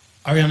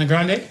 Ariana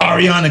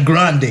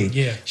Grande?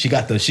 Yeah. She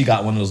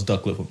got one of those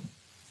duck lip.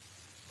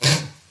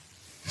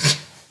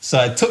 So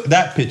I took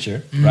that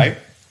picture, right?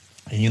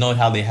 And you know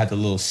how they had the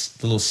little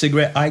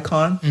cigarette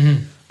icon?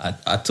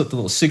 I took the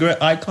little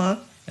cigarette icon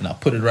and I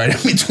put it right in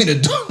between the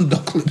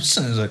duck lips.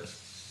 And it's like,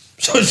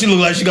 so she looked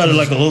like she got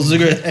like a little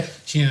cigarette.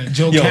 She in a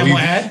Joe Camel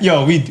ad?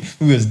 Yo, we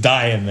was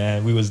dying,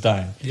 man. We was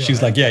dying. Yo, she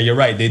was like, yeah, you're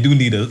right. They do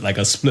need a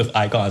spliff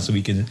icon so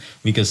we can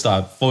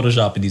start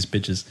photoshopping these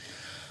pictures.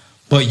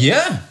 But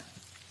yeah,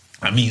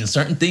 I mean,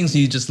 certain things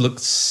you just look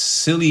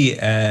silly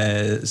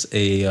as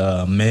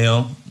a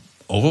male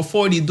over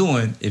 40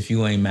 doing if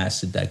you ain't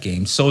mastered that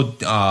game. So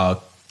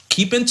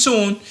keep in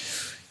tune.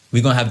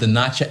 We're going to have the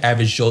Not Your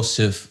Average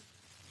Joseph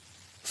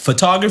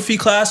photography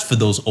class for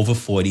those over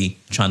 40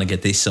 trying to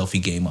get their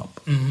selfie game up.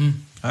 All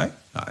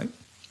right.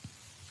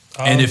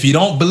 And if you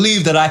don't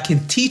believe that I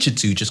can teach it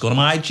to you, just go to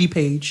my IG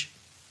page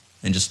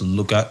and just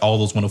look at all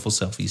those wonderful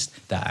selfies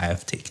that I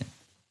have taken.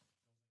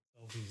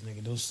 Selfies,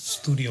 nigga. Those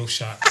studio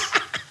shots.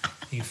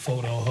 You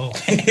photo hoe.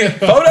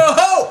 Photo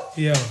hoe!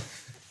 Yo.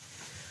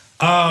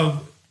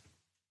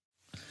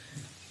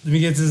 Let me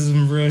get to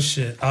some real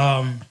shit.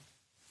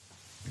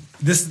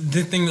 This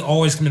thing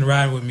always come and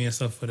ride with me and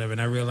stuff, whatever. And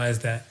I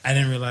realized that I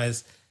didn't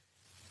realize.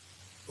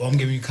 Well, I'm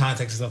giving you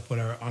context and stuff,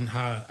 whatever, on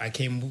how I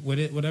came with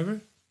it, whatever.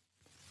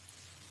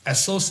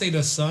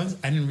 Associated Sons,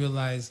 I didn't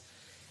realize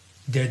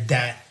they're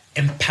that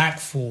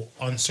impactful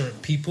on certain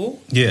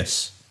people.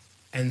 Yes.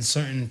 And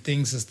certain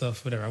things and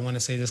stuff, whatever. I want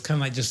to say this kind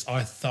of like just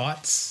our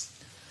thoughts.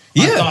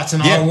 Yeah. Our thoughts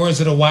and our words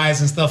of the wise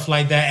and stuff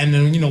like that. And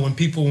then,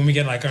 when we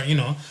get like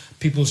our,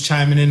 people's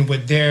chiming in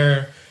with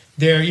their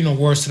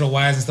words to the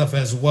wise and stuff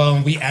as well,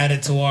 and we add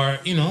it to our,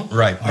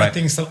 our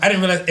things. So I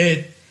didn't realize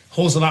it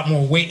holds a lot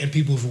more weight in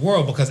people's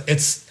world because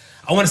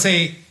I want to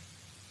say,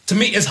 to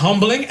me, it's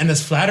humbling and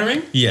it's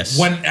flattering. Yes.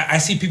 When I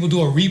see people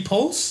do a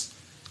repost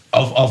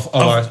of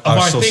our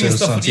thing and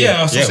stuff.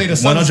 Yeah, Associated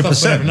Sons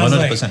 100%.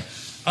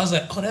 100%. I was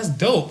like, oh, that's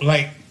dope.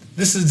 Like,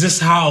 this is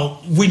just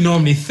how we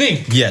normally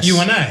think. Yes. You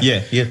and I.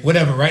 Yeah.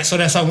 Whatever, right? So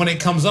that's how when it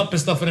comes up and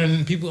stuff, and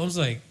then people, I was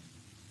like,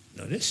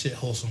 no, this shit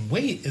holds some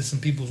weight in some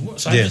people's world.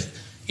 So I just,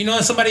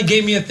 and somebody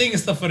gave me a thing and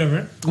stuff,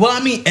 whatever. Well,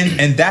 I mean,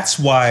 and that's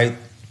why,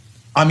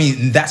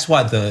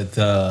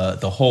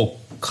 the whole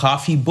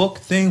coffee book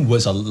thing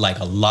was a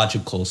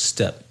logical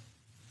step.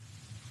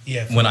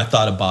 Yeah. When I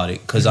thought about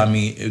it, because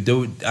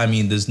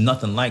there's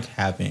nothing like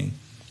having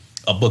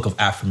a book of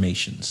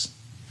affirmations.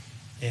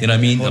 Yeah, you know what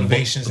I mean?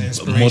 Motivations and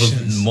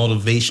inspirations.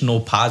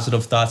 Motivational,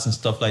 positive thoughts and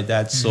stuff like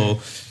that. So,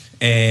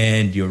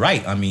 and you're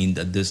right. I mean,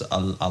 there's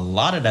a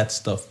lot of that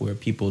stuff where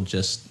people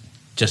just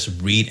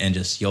read and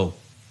just,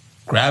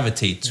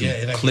 gravitate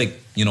to, click,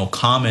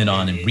 comment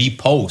on and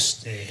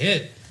repost. It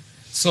hit.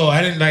 So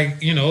I didn't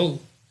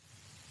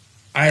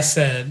I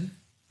said,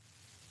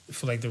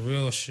 for like the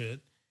real shit,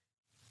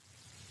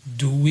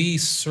 do we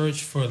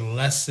search for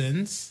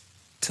lessons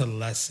to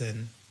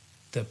lessen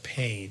the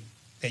pain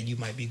that you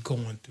might be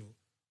going through?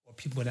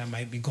 People that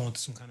might be going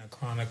through some kind of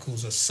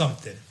chronicles or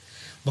something.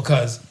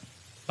 Because,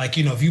 like,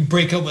 you know, if you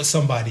break up with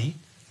somebody,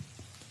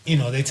 you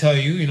know, they tell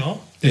you, you know,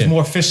 there's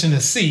more fish in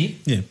the sea.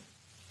 Yeah.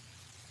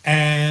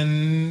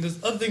 And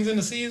there's other things in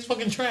the sea is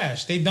fucking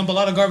trash. They dump a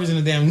lot of garbage in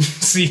the damn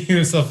sea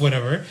and stuff,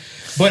 whatever.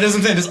 But as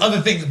I'm saying, there's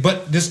other things,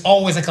 but there's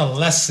always like a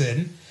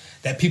lesson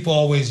that people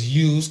always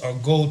use or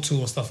go to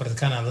and stuff to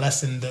kind of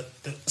lessen the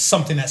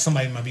something that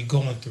somebody might be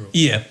going through.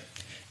 Yeah.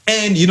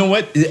 And you know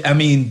what? I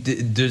mean,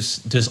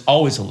 there's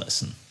always a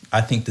lesson. I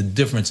think the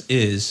difference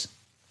is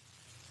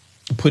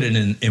put it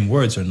in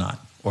words or not,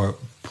 or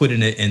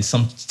putting it in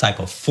some type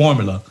of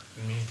formula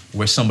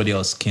where somebody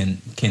else can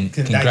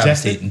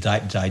gravitate and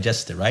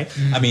digest it, right?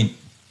 I mean,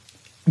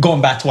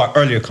 going back to our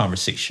earlier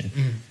conversation,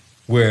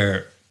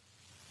 where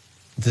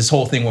this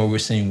whole thing where we're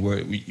saying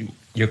where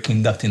you're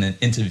conducting an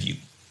interview.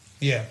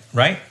 Yeah.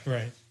 Right?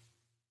 Right.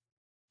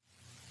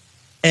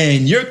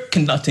 And you're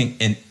conducting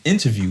an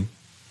interview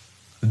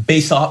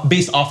based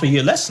off of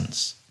your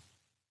lessons.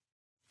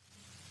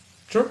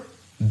 Sure.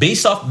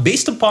 Based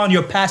upon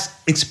your past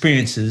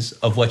experiences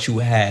of what you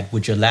had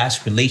with your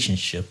last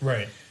relationship.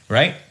 Right.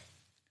 Right?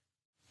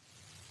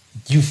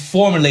 You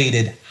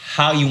formulated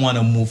how you want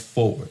to move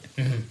forward.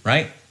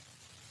 Right?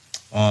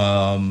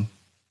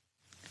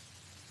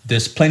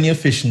 There's plenty of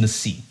fish in the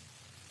sea.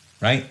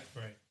 Right?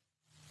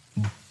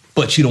 Right.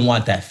 But you don't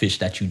want that fish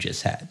that you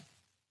just had.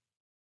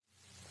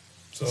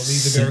 So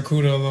leave the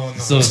barracuda alone.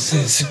 So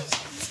No.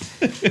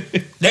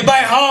 They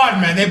bite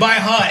hard, man. They bite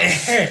hard. It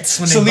hurts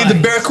when they leave bite.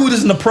 the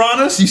barracudas and the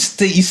piranhas. You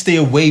stay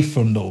away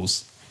from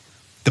those.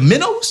 The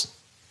minnows.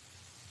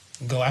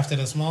 Go after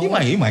the small You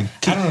one? might.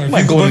 I don't know.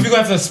 If If you go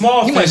after the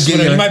small you might fish, get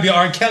you your- might be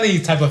R. Kelly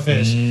type of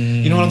fish.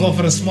 You don't want to go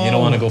for the small. You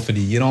don't want to go for the.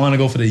 You don't want to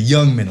go for the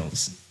young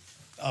minnows.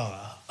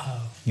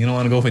 You don't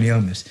want to go for the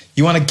young minnows.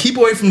 You want to keep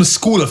away from the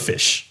school of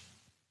fish.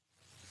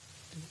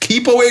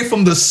 Keep away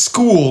from the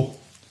school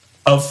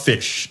of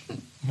fish.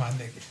 My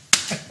nigga.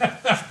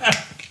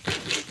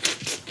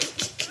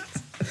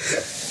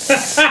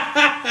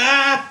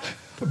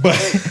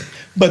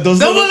 But those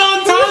Double little,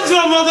 entendre,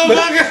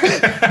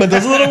 motherfucker. but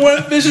those little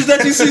worm fishes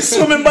that you see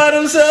swimming by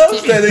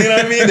themselves, that, you know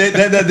what I mean?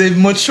 That they've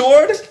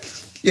matured,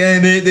 yeah,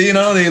 and they you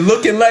know they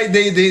looking like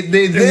they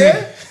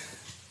there.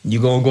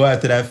 You gonna go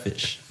after that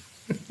fish.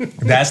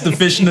 That's the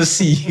fish in the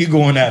sea you're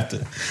going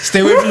after. Stay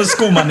away from the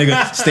school, my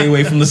nigga. Stay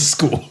away from the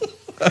school.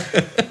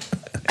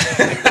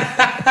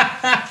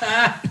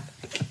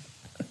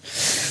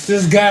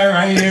 This guy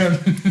right here.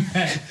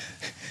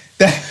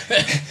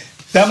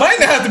 That might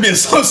not have to be a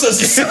source of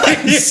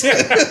science.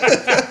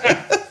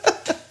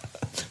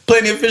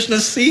 Plenty of fish in the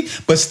sea,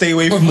 but stay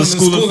away from the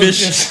school of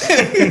fish.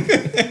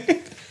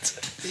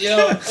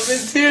 Yo, I'm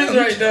in tears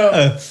right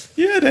now.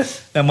 Yeah,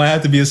 that might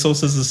have to be a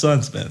source of the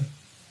suns, man.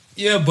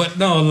 Yeah, but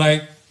no,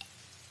 like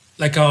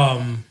I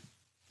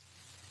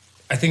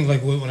think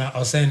like when I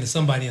was saying to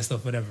somebody and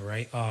stuff, whatever,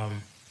 right?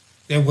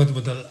 Yeah, with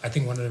the I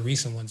think one of the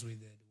recent ones we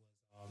did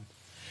was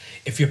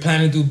if you're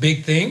planning to do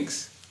big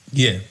things,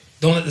 Yeah.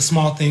 don't let the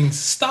small things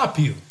stop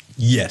you,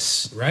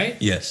 Yes. right?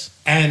 Yes.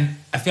 And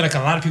I feel like a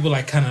lot of people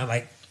like kind of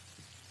like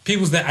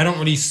people that I don't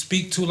really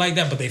speak to like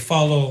that, but they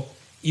follow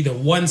either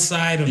one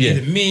side or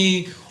either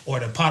me or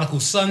the Particle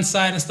Sun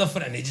side and stuff,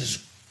 and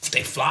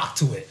they flock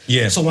to it.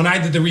 Yeah. So when I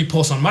did the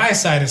repost on my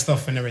side and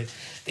stuff and everything,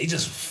 they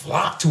just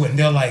flock to it and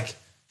they're like,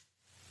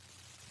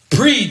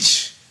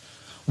 preach.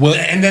 Well,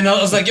 And then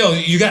I was like, yo,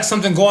 you got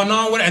something going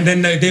on with it? And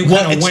then they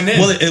kind of went in.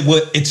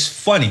 Well, it's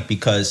funny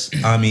because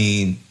I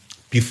mean,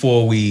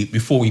 before we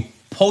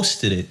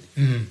posted it,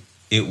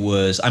 it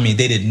was. I mean,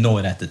 they didn't know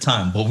it at the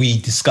time, but we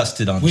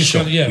discussed it on the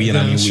show.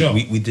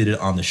 We did it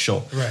on the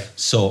show. Right.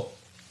 So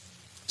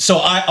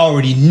I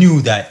already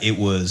knew that it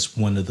was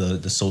one of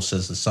the Soul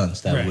Says the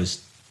Sons that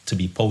was to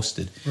be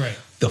posted. Right.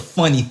 The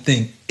funny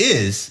thing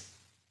is,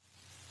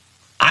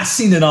 I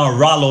seen it on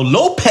Rollo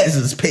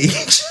Lopez's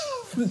page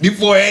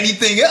before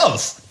anything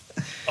else.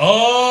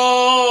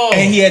 Oh.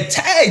 And he had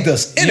tagged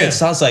us in it.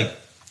 So I was like,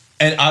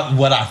 and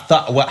what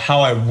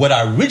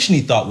I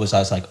originally thought was, I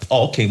was like,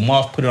 oh, okay,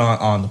 Marv put it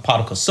on the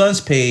Particle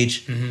Sons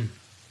page.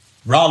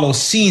 Rollo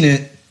seen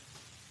it,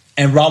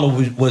 and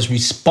Rollo was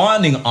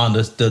responding on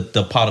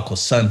the Particle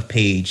Sun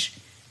page.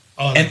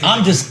 Oh, and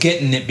I'm just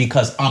getting it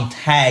because I'm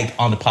tagged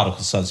on the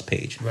Particle Sons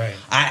page. Right.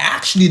 I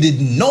actually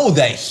didn't know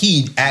that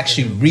he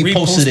actually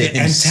reposted it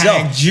himself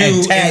and tagged you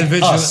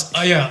individually. us.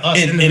 Oh yeah,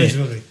 us in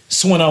individually. it.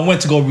 So when I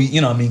went to go,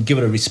 give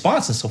it a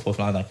response and so forth,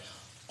 and I was like,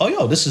 oh,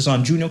 yo, this is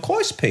on Junior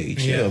Coy's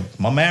page. Yeah,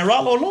 my man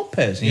Rollo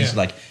Lopez. And he's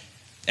like,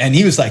 and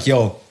he was like,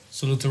 yo,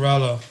 salute to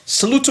Rollo.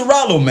 Salute to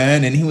Rollo,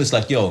 man. And he was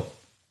like, yo,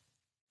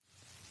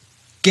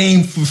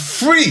 game for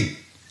free.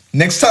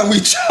 Next time we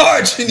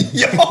charging,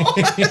 yo.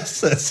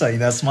 So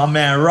that's my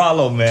man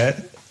Rollo,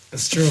 man.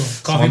 That's true.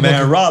 Coffee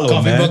man Rollo,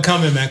 coffee man. book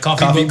coming, man.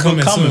 Coffee book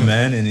coming, soon.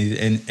 man.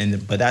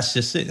 And but that's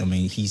just it. I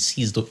mean, he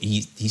sees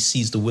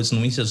the wisdom.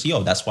 He says,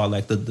 yo, that's why I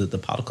like the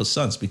Particle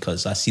Sons,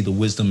 because I see the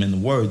wisdom in the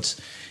words,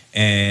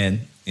 and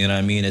you know what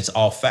I mean. It's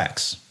all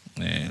facts,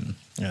 and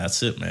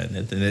that's it, man.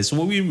 That's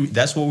what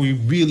we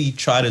really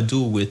try to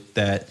do with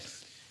that.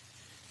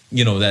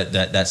 You know,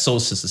 that Soul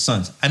Sister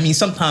Sons. I mean,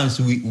 sometimes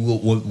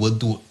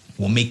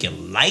we'll make it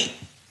light,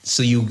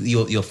 So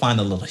you'll find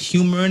a little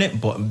humor in it,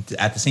 but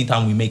at the same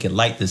time we make it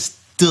light. There's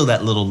still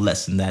that little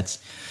lesson that's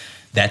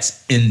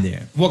in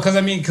there. Well,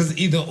 because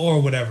either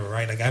or whatever,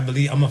 right? Like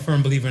I'm a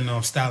firm believer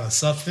in style and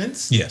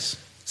substance. Yes.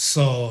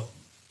 So,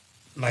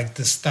 like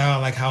the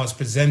style, like how it's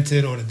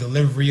presented or the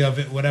delivery of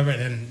it, whatever, and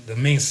then the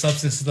main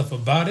substance stuff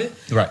about it.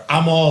 Right.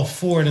 I'm all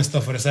for it and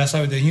stuff for this. That's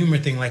why with the humor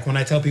thing, like when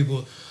I tell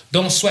people,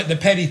 don't sweat the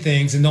petty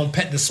things and don't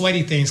pet the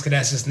sweaty things because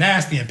that's just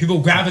nasty, and people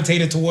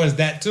gravitated towards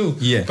that too.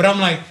 Yeah. But I'm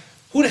like,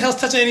 who the hell's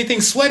touching anything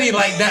sweaty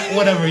like that,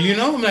 whatever, you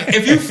know? I'm like,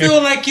 if you feel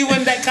like you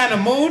in that kind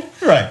of mood,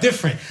 right,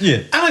 different.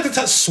 Yeah. I like to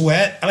touch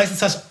sweat. I like to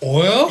touch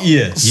oil.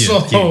 Yeah.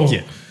 So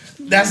yeah.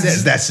 That's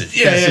it.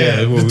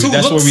 Yeah. The two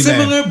look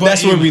similar, but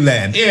that's where we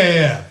land.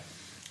 Yeah.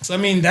 So I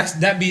mean,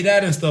 that be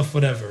that and stuff,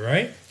 whatever,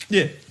 right?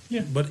 Yeah.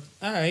 But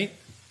all right.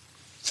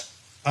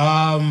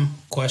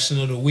 Question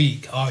of the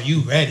week. Are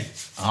you ready?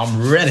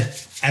 I'm ready.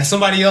 And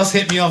somebody else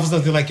hit me off and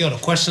stuff. They're like, yo, the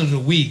question of the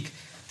week.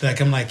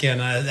 I'm like, yeah,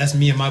 nah, that's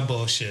me and my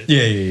bullshit.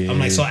 Yeah. I'm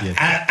like,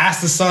 I ask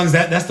the sons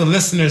that's the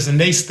listeners and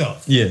they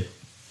stuff. Yeah.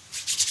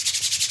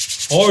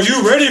 Are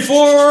you ready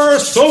for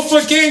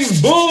Sofa King's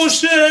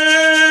bullshit?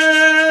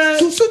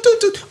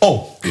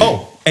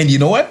 Oh, and you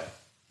know what?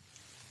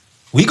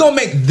 We gonna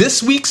make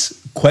this week's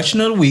question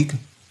of the week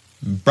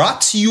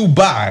brought to you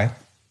by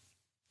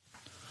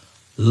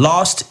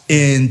Lost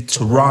in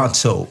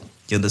Toronto.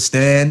 You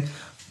understand?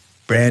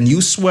 Brand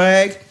new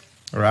swag,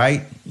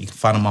 right? You can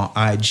find them on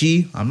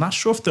IG. I'm not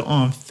sure if they're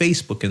on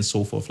Facebook and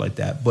so forth like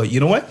that, but you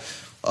know what?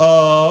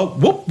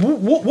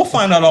 We'll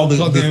find out all the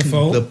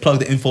info. Plug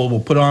the info. We'll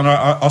put it on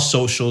our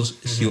socials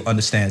so you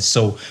understand.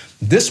 So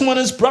this one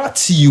is brought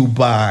to you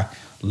by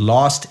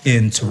Lost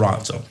in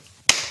Toronto.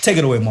 Take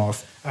it away,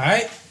 Marv. All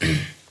right.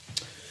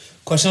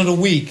 Question of the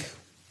week.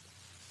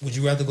 Would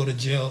you rather go to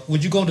jail?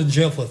 Would you go to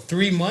jail for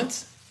 3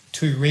 months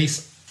to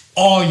erase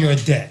all your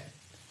debt?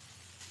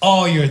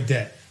 All your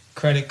debt.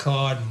 Credit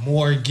card,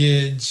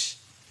 mortgage,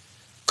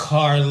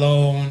 car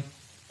loan,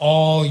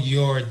 all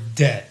your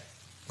debt.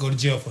 Go to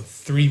jail for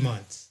 3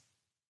 months.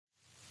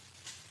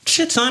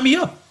 Shit, sign me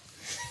up.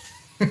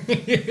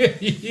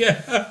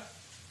 Yeah.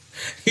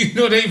 You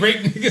know they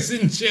rape niggas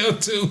in jail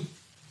too.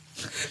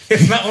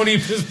 It's not only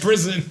just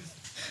prison.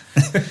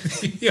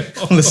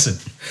 Listen.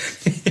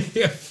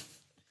 Yeah.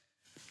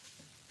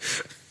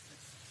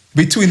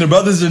 Between the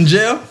brothers in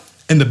jail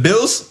and the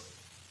bills,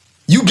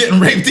 you getting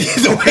raped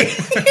either way.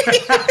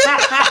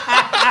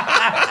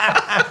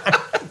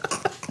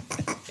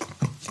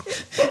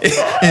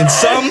 In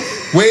some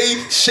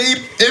way, shape,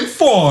 and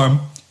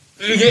form,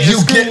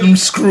 you getting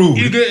screwed.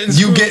 You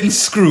getting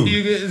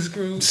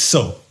screwed.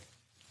 So,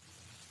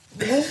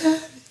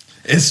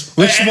 it's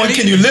which one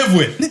can you live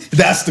with?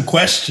 That's the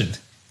question.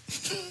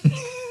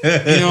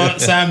 You know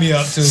what? Sign me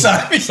up too.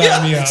 Sign me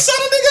up. Sign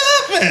a nigga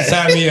up, man.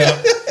 Sign me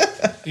up.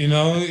 You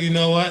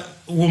know what?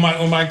 With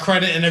my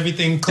credit and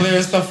everything clear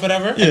and stuff,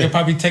 whatever, I could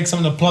probably take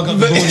some to plug up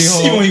the booty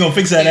hole. You gonna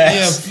fix that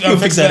ass? Yeah,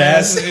 fix that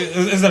ass.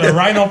 Is it a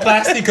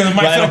rhinoplasty? Because it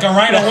might feel like a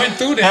rhino went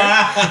through there.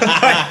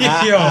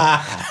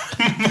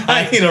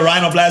 I need a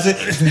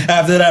rhinoplasty.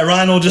 After that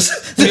rhino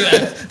just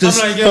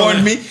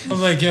poured me. I was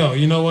like, yo,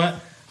 you know what?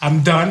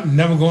 I'm done.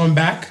 Never going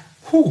back.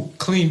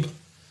 Clean.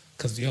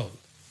 Because, yo,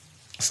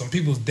 some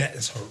people's debt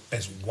is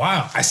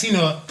wild. I seen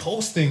a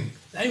posting.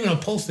 Not even a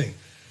posting.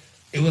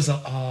 It was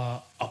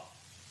a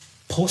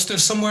poster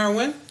somewhere I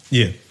went.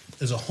 Yeah.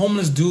 There's a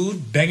homeless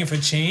dude begging for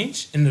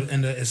change.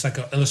 It's like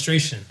an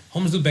illustration.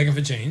 Homeless dude begging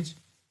for change.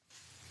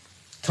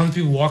 Tons of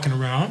people walking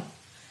around.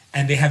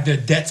 And they have their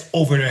debts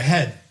over their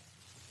head.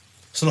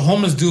 So the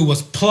homeless dude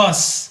was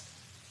plus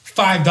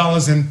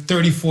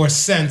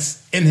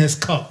 $5.34 in his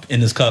cup.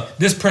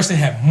 This person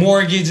had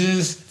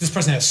mortgages. This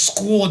person had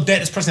school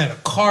debt. This person had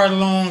a car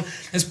loan.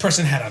 This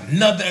person had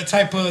another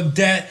type of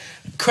debt,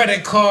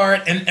 credit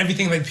card, and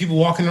everything. Like people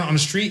walking on the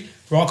street,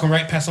 walking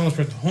right past the homeless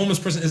person. The homeless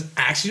person is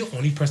actually the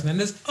only person that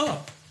is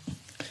up.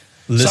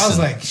 Listen, so I was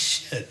like,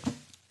 shit.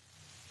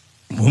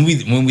 When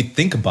we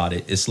think about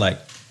it, it's like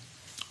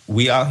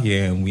we out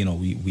here and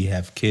we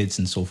have kids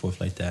and so forth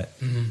like that,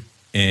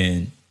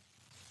 and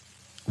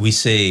we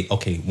say,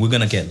 okay, we're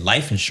gonna get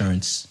life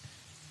insurance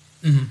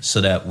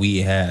so that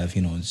we have,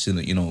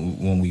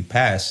 when we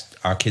pass,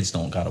 our kids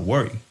don't gotta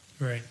worry.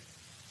 Right.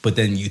 But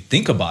then you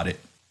think about it,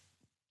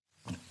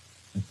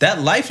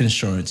 that life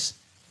insurance,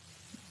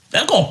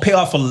 that's gonna pay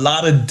off a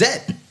lot of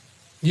debt.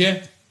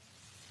 Yeah.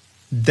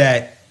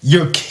 That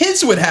your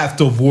kids would have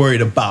to have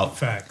worried about.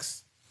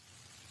 Facts.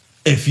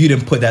 If you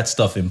didn't put that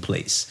stuff in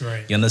place.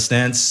 Right. You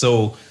understand?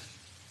 So,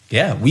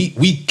 yeah, we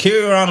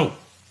carry around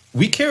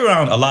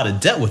a lot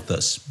of debt with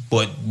us,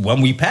 but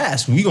when we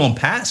pass, we gonna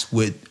pass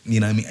with,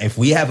 if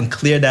we haven't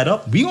cleared that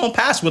up, we gonna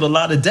pass with a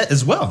lot of debt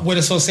as well. What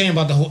it's so saying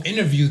about the whole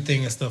interview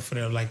thing and stuff for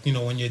them, like,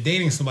 when you're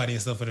dating somebody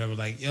and stuff for them,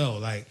 like, yo,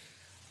 like,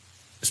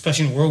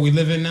 especially in the world we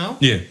live in now,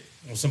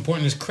 what's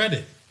important is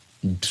credit.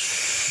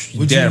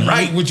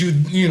 Right. Would you,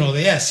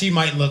 yes, he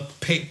might look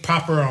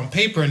proper on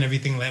paper and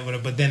everything like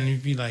that, but then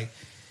you'd be like,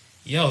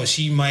 yo,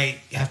 she might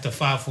have to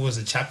file for a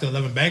Chapter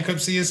 11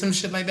 bankruptcy or some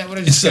shit like that. What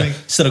are you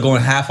instead of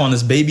going half on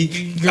this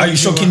baby, are you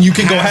sure you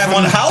can go half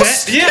on the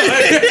house? Yeah.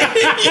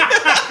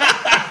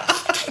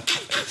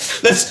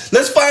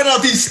 Let's find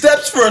out these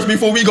steps first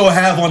before we go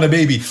half on the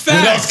baby. Facts.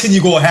 What else can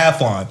you go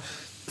half on?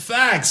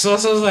 Facts. So I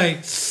was like,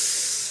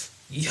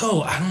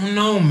 yo, I don't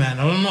know, man.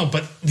 I don't know.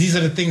 But these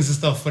are the things and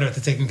stuff for her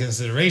to take in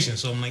consideration.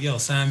 So I'm like, yo,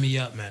 sign me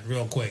up, man,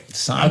 real quick.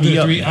 I'll do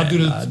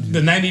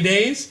the 90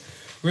 days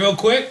real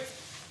quick.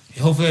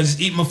 Hopefully I just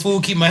eat my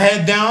food, keep my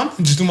head down,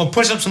 and just do my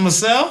push-ups in my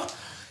cell,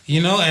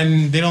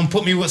 and they don't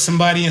put me with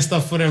somebody and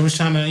stuff whatever who's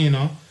trying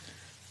to,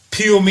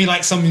 peel me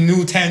like some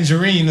new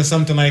tangerine or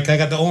something like I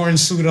got the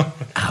orange suit on.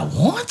 I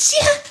want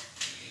you,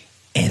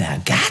 and I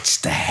got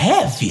to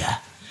have you.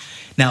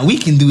 Now we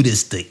can do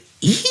this the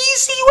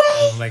easy way.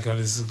 I don't like how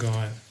this is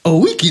going. Or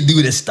we can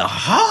do this the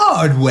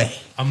hard way.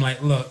 I'm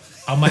like, look,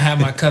 I'm going to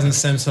have my cousin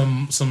send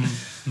some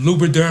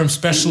Lubriderm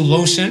special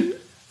lotion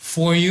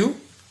for you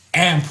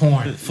and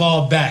porn.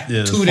 Fall back.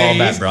 Yeah, 2 days. Fall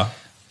back, bro.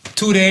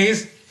 2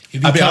 days.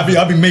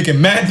 I'll be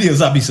making mad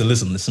deals. I'll be so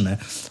listen, man.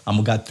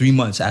 I'm got 3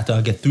 months. After I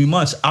get 3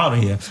 months out of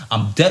here,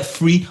 I'm debt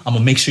free. I'm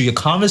gonna make sure your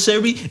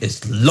commissary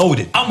is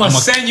loaded. I'm gonna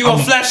send you a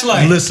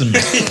flashlight. Listen,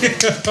 man.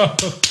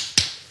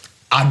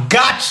 I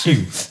got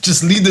you.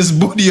 Just leave this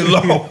booty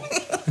alone.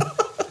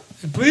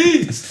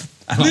 Please.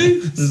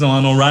 There's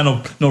no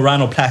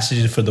rhino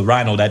passages for the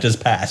rhino that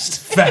just passed.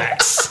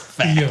 Facts.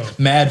 Yo.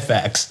 Mad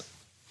facts.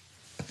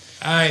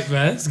 All right,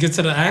 man. Let's get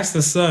to the Ask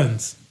the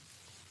Sons.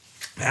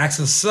 Ask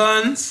the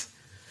Sons.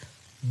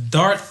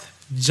 Darth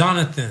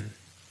Jonathan.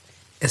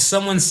 If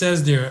someone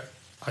says they're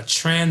a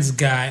trans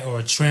guy or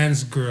a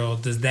trans girl,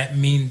 does that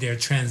mean they're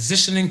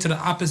transitioning to the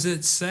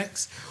opposite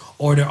sex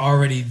or they're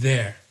already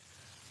there?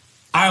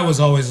 I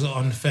was always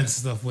on the fence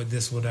stuff with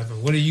this, whatever.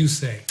 What do you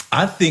say?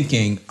 I'm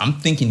thinking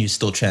you're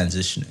still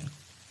transitioning.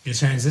 You're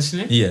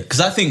transitioning? Yeah,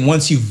 because I think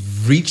once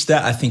you've reached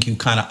that, I think you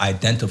kind of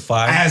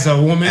identify as a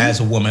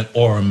woman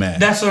or a man.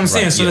 That's what I'm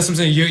saying. Right, so that's what I'm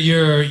saying.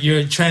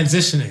 You're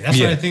transitioning. That's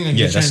what I think.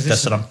 Yeah,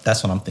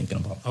 that's what I'm thinking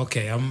about.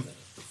 Okay, I'm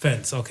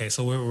fence. Okay,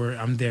 so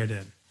I'm there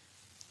then.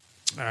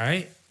 All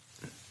right.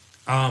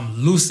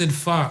 Lucid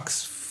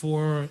Fox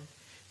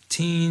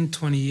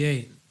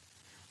 1428.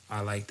 I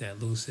like that.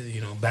 Lucid.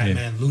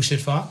 Batman. Yeah. Lucid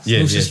Fox.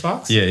 Yeah, Lucid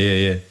Fox.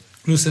 Yeah.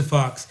 Lucid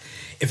Fox.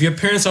 If your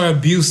parents are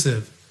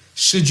abusive,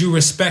 should you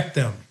respect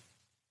them?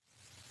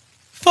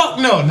 Fuck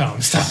no.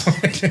 I'm stopping.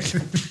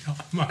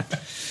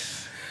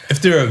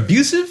 If they're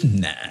abusive,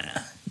 nah.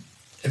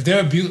 If they're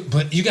abusive,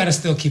 but you got to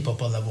still keep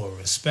up a level of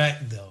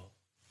respect, though.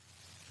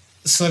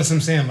 So that's what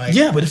I'm saying. Like,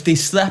 yeah, but if they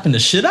slapping the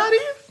shit out of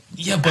you,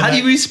 yeah, but how do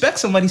you respect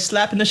somebody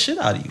slapping the shit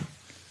out of you?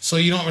 So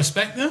you don't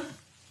respect them?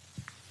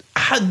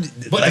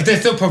 But like, if they're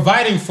still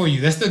providing for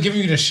you, they're still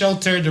giving you the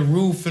shelter, the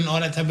roof, and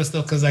all that type of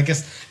stuff, because I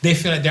guess they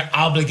feel like they're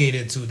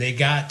obligated to. They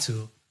got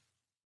to.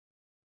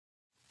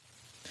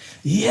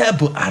 Yeah,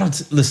 but I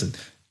don't... Listen.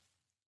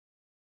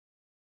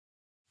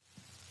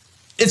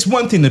 It's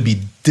one thing to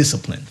be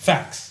disciplined.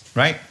 Facts.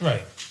 Right?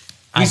 Right.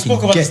 We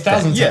spoke about this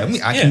 1,000 times.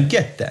 Yeah, I can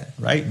get that,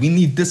 right? We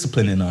need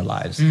discipline in our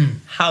lives.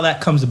 How that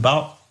comes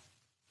about,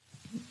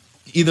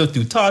 either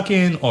through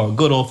talking or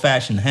good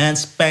old-fashioned hand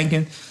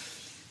spanking,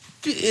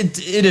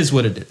 it is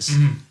what it is.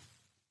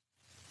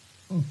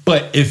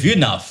 But if you're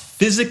not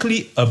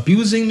physically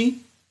abusing me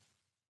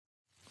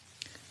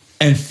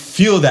and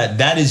feel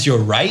that is your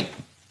right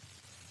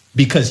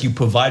because you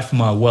provide for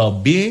my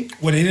well-being.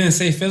 Well, they didn't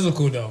say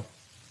physical, though.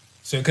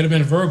 So it could have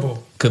been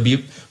verbal. Could be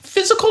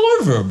physical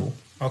or verbal.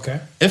 Okay.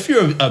 If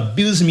you're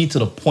abusing me to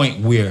the point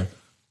where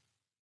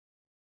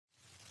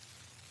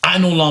I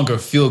no longer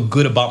feel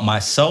good about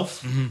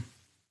myself,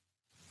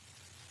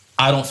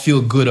 I don't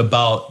feel good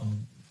about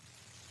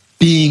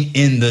being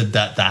in the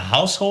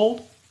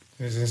household.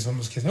 I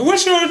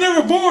wish you were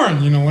never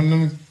born. One of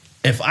them.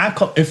 If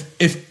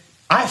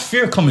I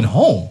fear coming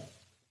home,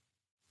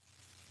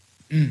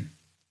 then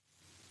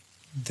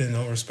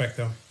don't respect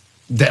them.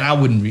 Then I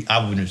wouldn't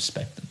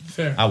respect them.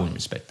 Fair. I wouldn't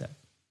respect that.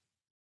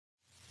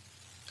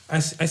 I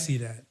see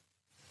that.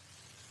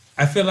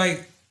 I feel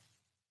like,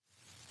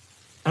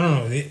 I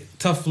don't know,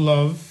 tough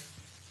love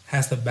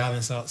has to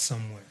balance out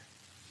somewhere.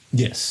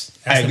 Yes,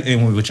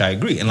 which I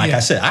agree. And like I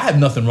said, I have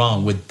nothing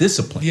wrong with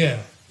discipline.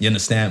 Yeah. You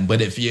understand?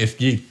 But if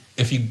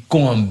you're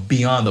going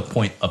beyond the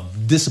point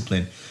of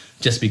discipline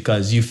just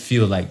because you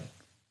feel like...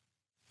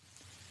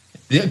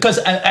 Because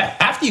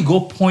after you go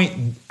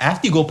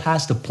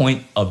past the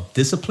point of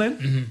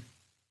discipline,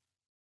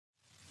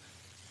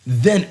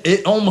 then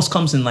it almost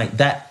comes in like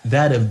that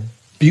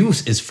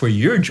abuse is for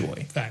your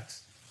joy.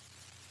 Facts.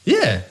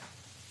 Yeah.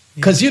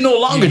 Because you're no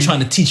longer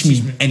trying to teach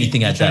me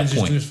anything at that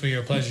point. Just do it for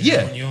your pleasure.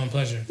 Yeah. Your own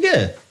pleasure.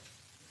 Yeah.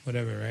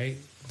 Whatever, right?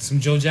 Some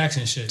Joe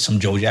Jackson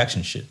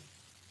shit.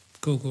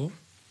 Cool.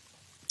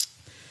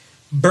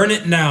 Burn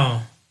it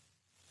now.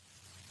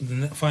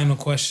 The final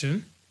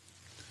question.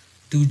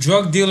 Do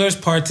drug dealers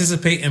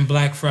participate in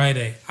Black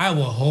Friday? I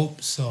will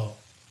hope so.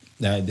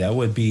 That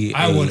would be...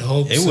 I would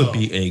hope so. It would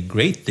be a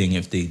great thing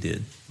if they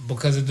did.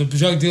 Because the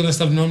drug deal and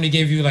stuff normally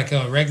gave you like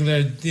a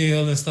regular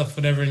deal and stuff,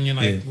 whatever, and you're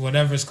like,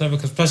 whatever, it's clever.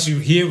 Because plus you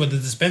hear with the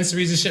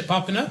dispensaries and shit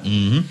popping up,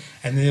 and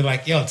then you're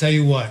like, yo, tell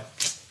you what,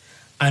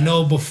 I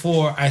know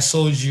before I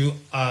sold you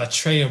a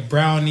tray of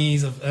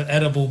brownies, of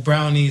edible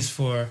brownies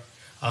for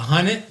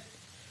 $100,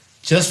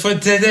 just for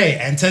today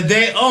and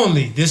today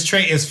only. This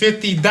tray is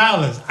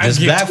 $50. This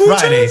Black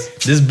Friday,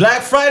 this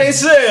Black Friday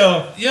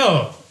sale,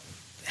 yo,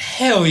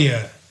 hell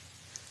yeah.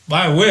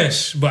 But I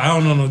wish, but I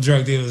don't know no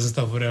drug dealers and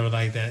stuff, whatever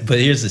like that. But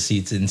here's the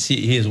seats, and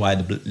here's why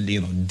the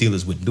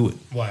dealers wouldn't do it.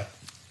 Why?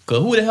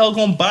 Cause who the hell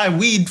gonna buy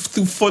weed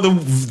for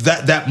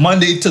that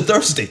Monday to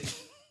Thursday?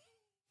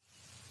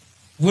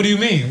 What do you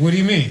mean? What do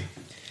you mean?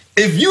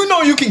 If you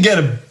know you can get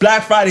a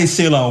Black Friday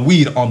sale on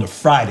weed on the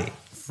Friday,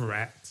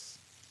 rats,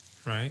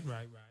 right.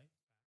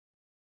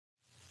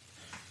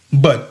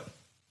 But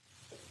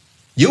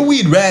your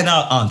weed ran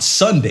out on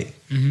Sunday.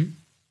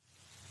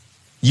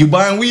 You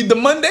buying weed the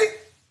Monday?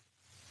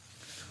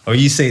 Or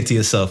you saying to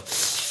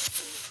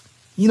yourself,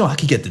 you know, I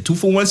could get the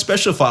 2-for-1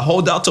 special if I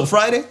hold out till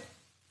Friday?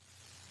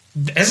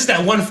 It's just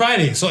that one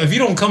Friday. So if you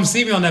don't come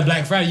see me on that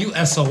Black Friday, you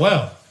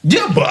SOL.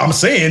 Yeah, but I'm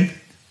saying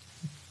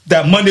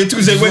that Monday,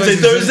 Tuesday, Wednesday,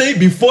 Thursday,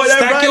 before that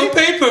Stack Friday. your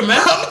paper,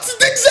 man.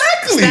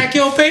 Exactly. Stack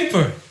your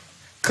paper.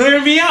 Clear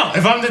me out.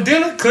 If I'm the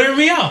dealer, clear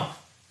me out.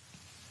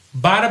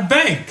 By the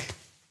bank.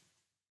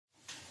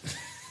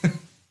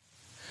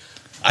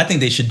 I think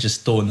they should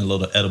just throw in a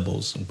little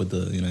edibles with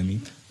the, you know what I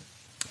mean?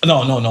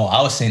 No.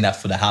 I was saying that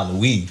for the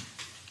Halloween.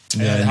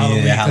 You know what I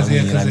mean? Because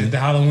the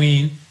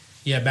Halloween,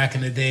 back in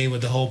the day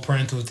with the whole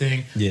parental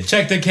thing. Yeah.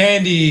 Check the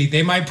candy.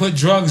 They might put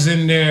drugs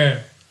in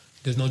there.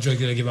 There's no drug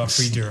dealer give out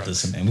free drugs.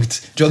 Listen, man,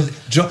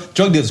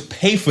 drug dealers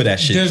pay for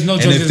that shit. There's no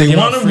drug dealers. And if they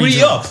want to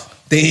re-up,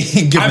 they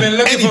ain't giving I've been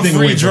looking for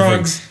free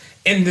drugs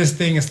in this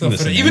thing and stuff.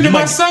 Listen, even in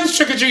my son's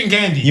trick-or-treating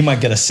candy. You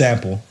might get a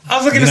sample. I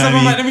was looking at something,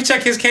 I'm like, let me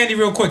check his candy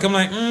real quick. I'm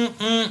like, no.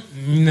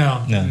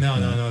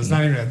 It's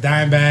not even a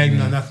dime bag,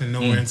 no nothing,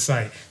 nowhere in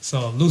sight.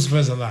 So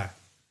Lucifer's a lie.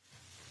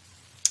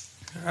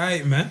 All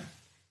right, man.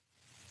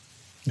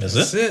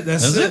 That's it.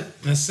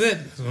 That's it.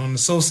 So on the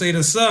So Say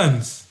the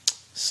Sons.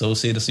 So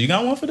you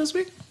got one for this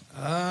week?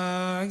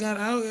 I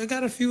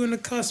got a few in the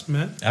cusp,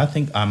 man. I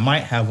think I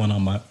might have one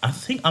on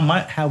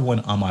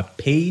my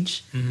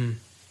page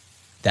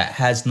that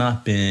has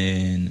not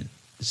been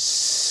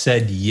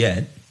said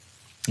yet.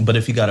 But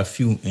if you got a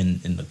few in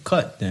the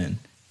cut, then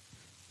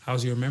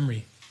how's your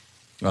memory?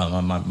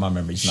 Well, my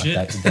memory's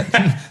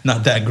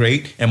not that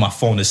great, and my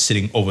phone is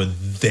sitting over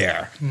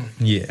there.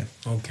 Yeah.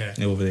 Okay.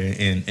 Over there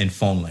in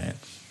phone land.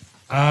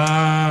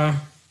 All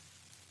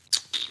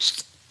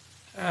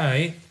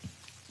right.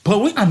 But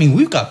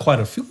we've got quite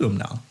a few of them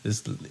now.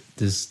 There's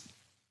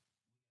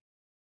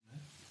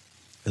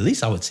at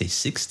least I would say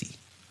 60.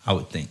 I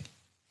would think.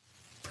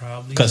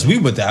 Probably. Because we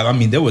would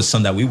have. There was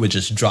some that we were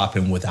just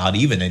dropping without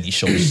even any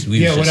shows.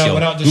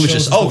 Without the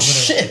shows. Oh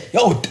shit,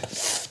 yo.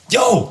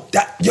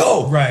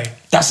 Right.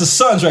 That's the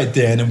Sons right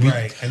there. And then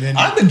And then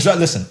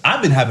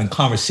I've been having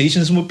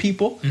conversations with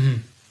people,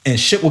 and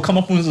shit will come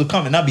up when it's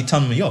coming, and I'll be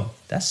telling them, yo,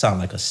 that sound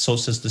like a So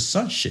Says the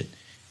Sun shit.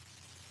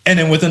 And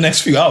then within the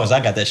next few hours, I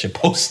got that shit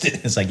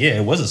posted. It's like,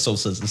 yeah, it was a So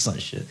Says the Sun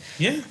shit.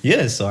 Yeah.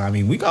 Yeah, so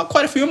we got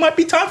quite a few. It might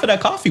be time for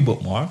that coffee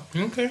book, Mar.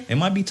 Okay. It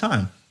might be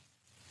time.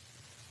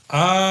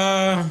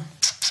 Let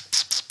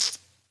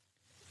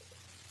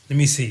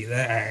me see.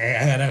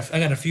 I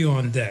got a few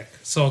on deck.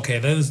 So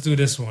okay, let's do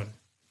this one.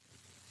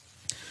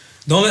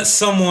 Don't let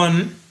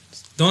someone's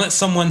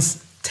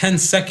 10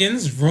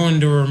 seconds ruin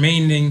the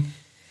remaining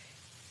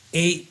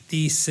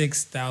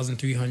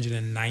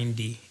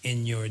 86,390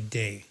 in your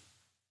day.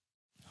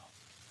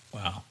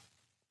 Wow.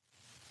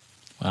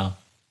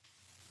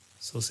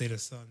 So say the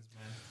Sons,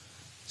 man.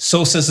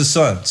 So says the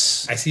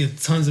Sons. I see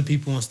tons of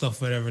people and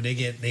stuff, whatever.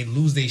 They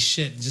lose their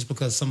shit just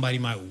because somebody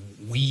might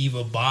weave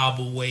a bob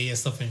away and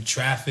stuff in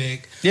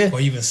traffic. Yeah. Or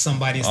even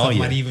somebody and stuff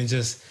might even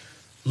just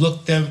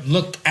look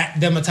at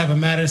them a type of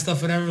matter and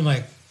stuff, whatever.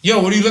 Like,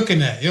 yo, what are you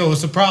looking at? Yo,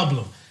 what's the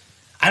problem?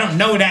 I don't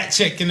know that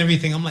chick and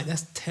everything. I'm like,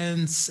 that's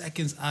 10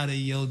 seconds out of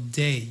your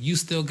day. You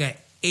still got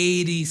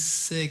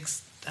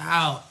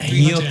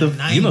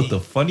 86,390. You know what the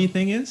funny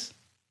thing is?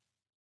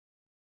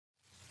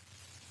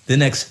 The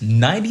next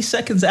 90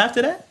 seconds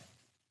after that,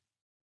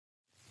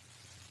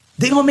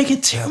 they gonna make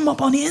it tear them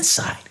up on the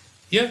inside.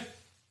 Yeah.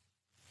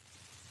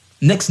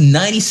 Next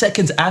 90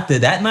 seconds after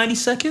that 90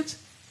 seconds,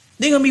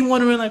 they're gonna be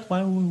wondering like,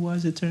 why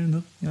is it turning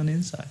up on the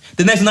inside?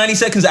 The next 90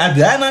 seconds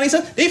after that 90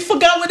 seconds, they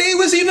forgot what they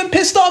was even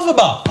pissed off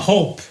about.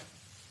 Hope.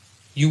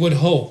 You would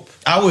hope.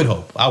 I would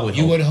hope.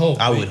 You would hope.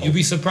 You'd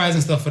be surprised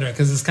and stuff for that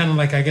because it's kind of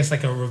like, I guess,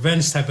 like a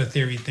revenge type of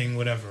theory thing,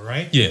 whatever,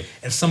 right? Yeah.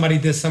 If somebody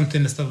did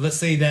something and stuff, let's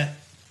say that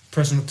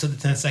person took the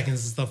 10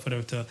 seconds and stuff for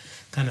them to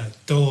kind of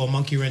throw a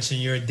monkey wrench in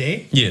your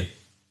day. Yeah.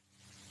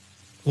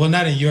 Well,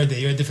 not in your day.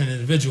 You're a different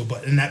individual,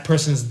 but in that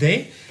person's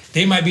day,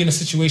 they might be in a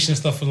situation and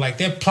stuff for like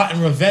they're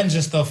plotting revenge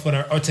and stuff for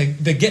her, or to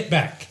get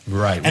back.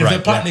 Right. And if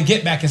they're plotting to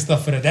get back and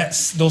stuff for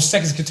that, those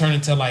seconds could turn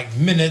into like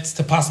minutes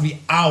to possibly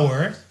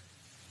hours.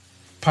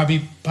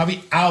 Probably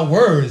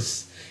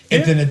hours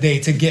within a day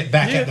to get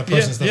back at the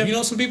person and stuff. Yeah. You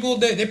know, some people,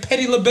 they're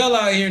petty labella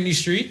out here in these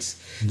streets.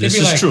 They This be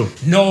is like, true.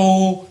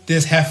 no,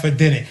 this heifer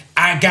didn't.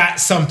 I got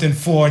something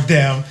for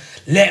them.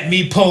 Let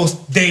me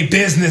post their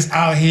business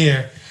out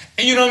here.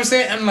 And you know what I'm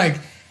saying? I'm like,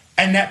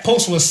 and that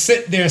post will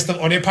sit there and stuff,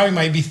 or they probably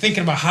might be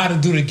thinking about how to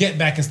do the get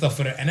back and stuff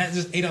for that. And that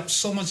just ate up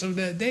so much of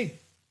that day.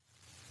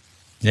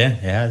 Yeah, it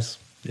has.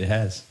 It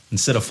has.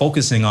 Instead of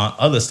focusing on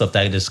other stuff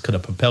that just could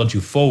have propelled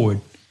you forward,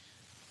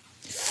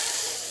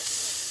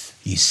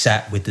 you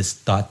sat with this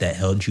thought that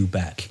held you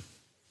back.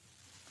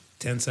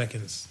 10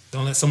 seconds.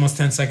 Don't let someone's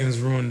 10 seconds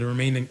ruin the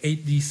remaining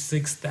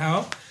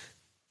 86,000.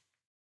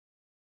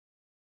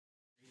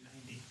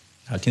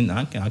 I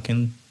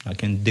can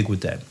dig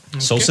with that. Okay.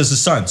 So says the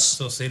Suns.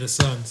 So say the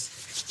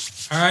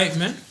Suns. All right,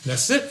 man.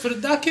 That's it for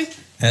the docket.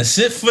 That's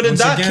it for the Once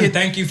docket. Again,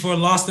 thank you for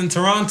Lost in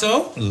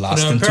Toronto.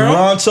 Lost in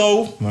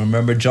Toronto.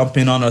 Remember, jump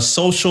in on our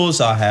socials.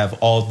 I have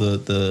all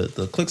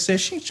the clicks there.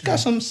 She got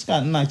some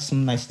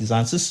nice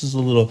designs. This is a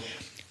little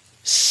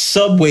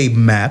subway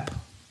map.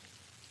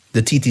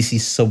 The TTC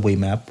subway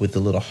map with the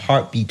little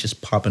heartbeat just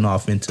popping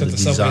off into the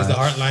design. Subway's the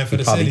heart line for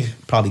the city.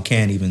 Probably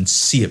can't even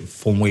see it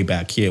from way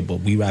back here, but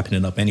we wrapping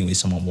it up anyway.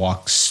 So I'm gonna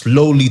walk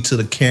slowly to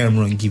the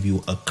camera and give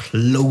you a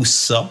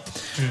close up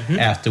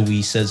after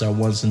we says our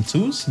ones and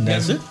twos. And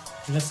that's it.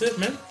 That's it,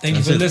 man. Thank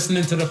you for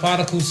listening to the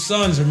Particle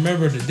Sons.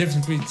 Remember the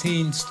difference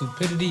between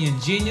stupidity and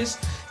genius.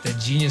 That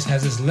genius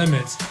has its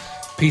limits.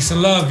 Peace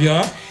and love,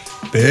 y'all.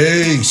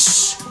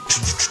 Peace.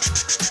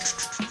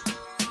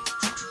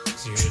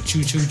 So you're a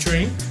choo-choo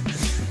train.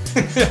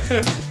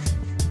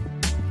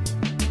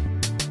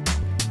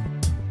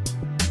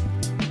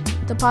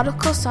 The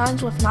Particle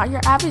Sons with Not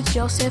Your Average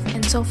Joseph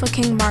and Sofa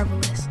King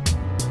Marvelous.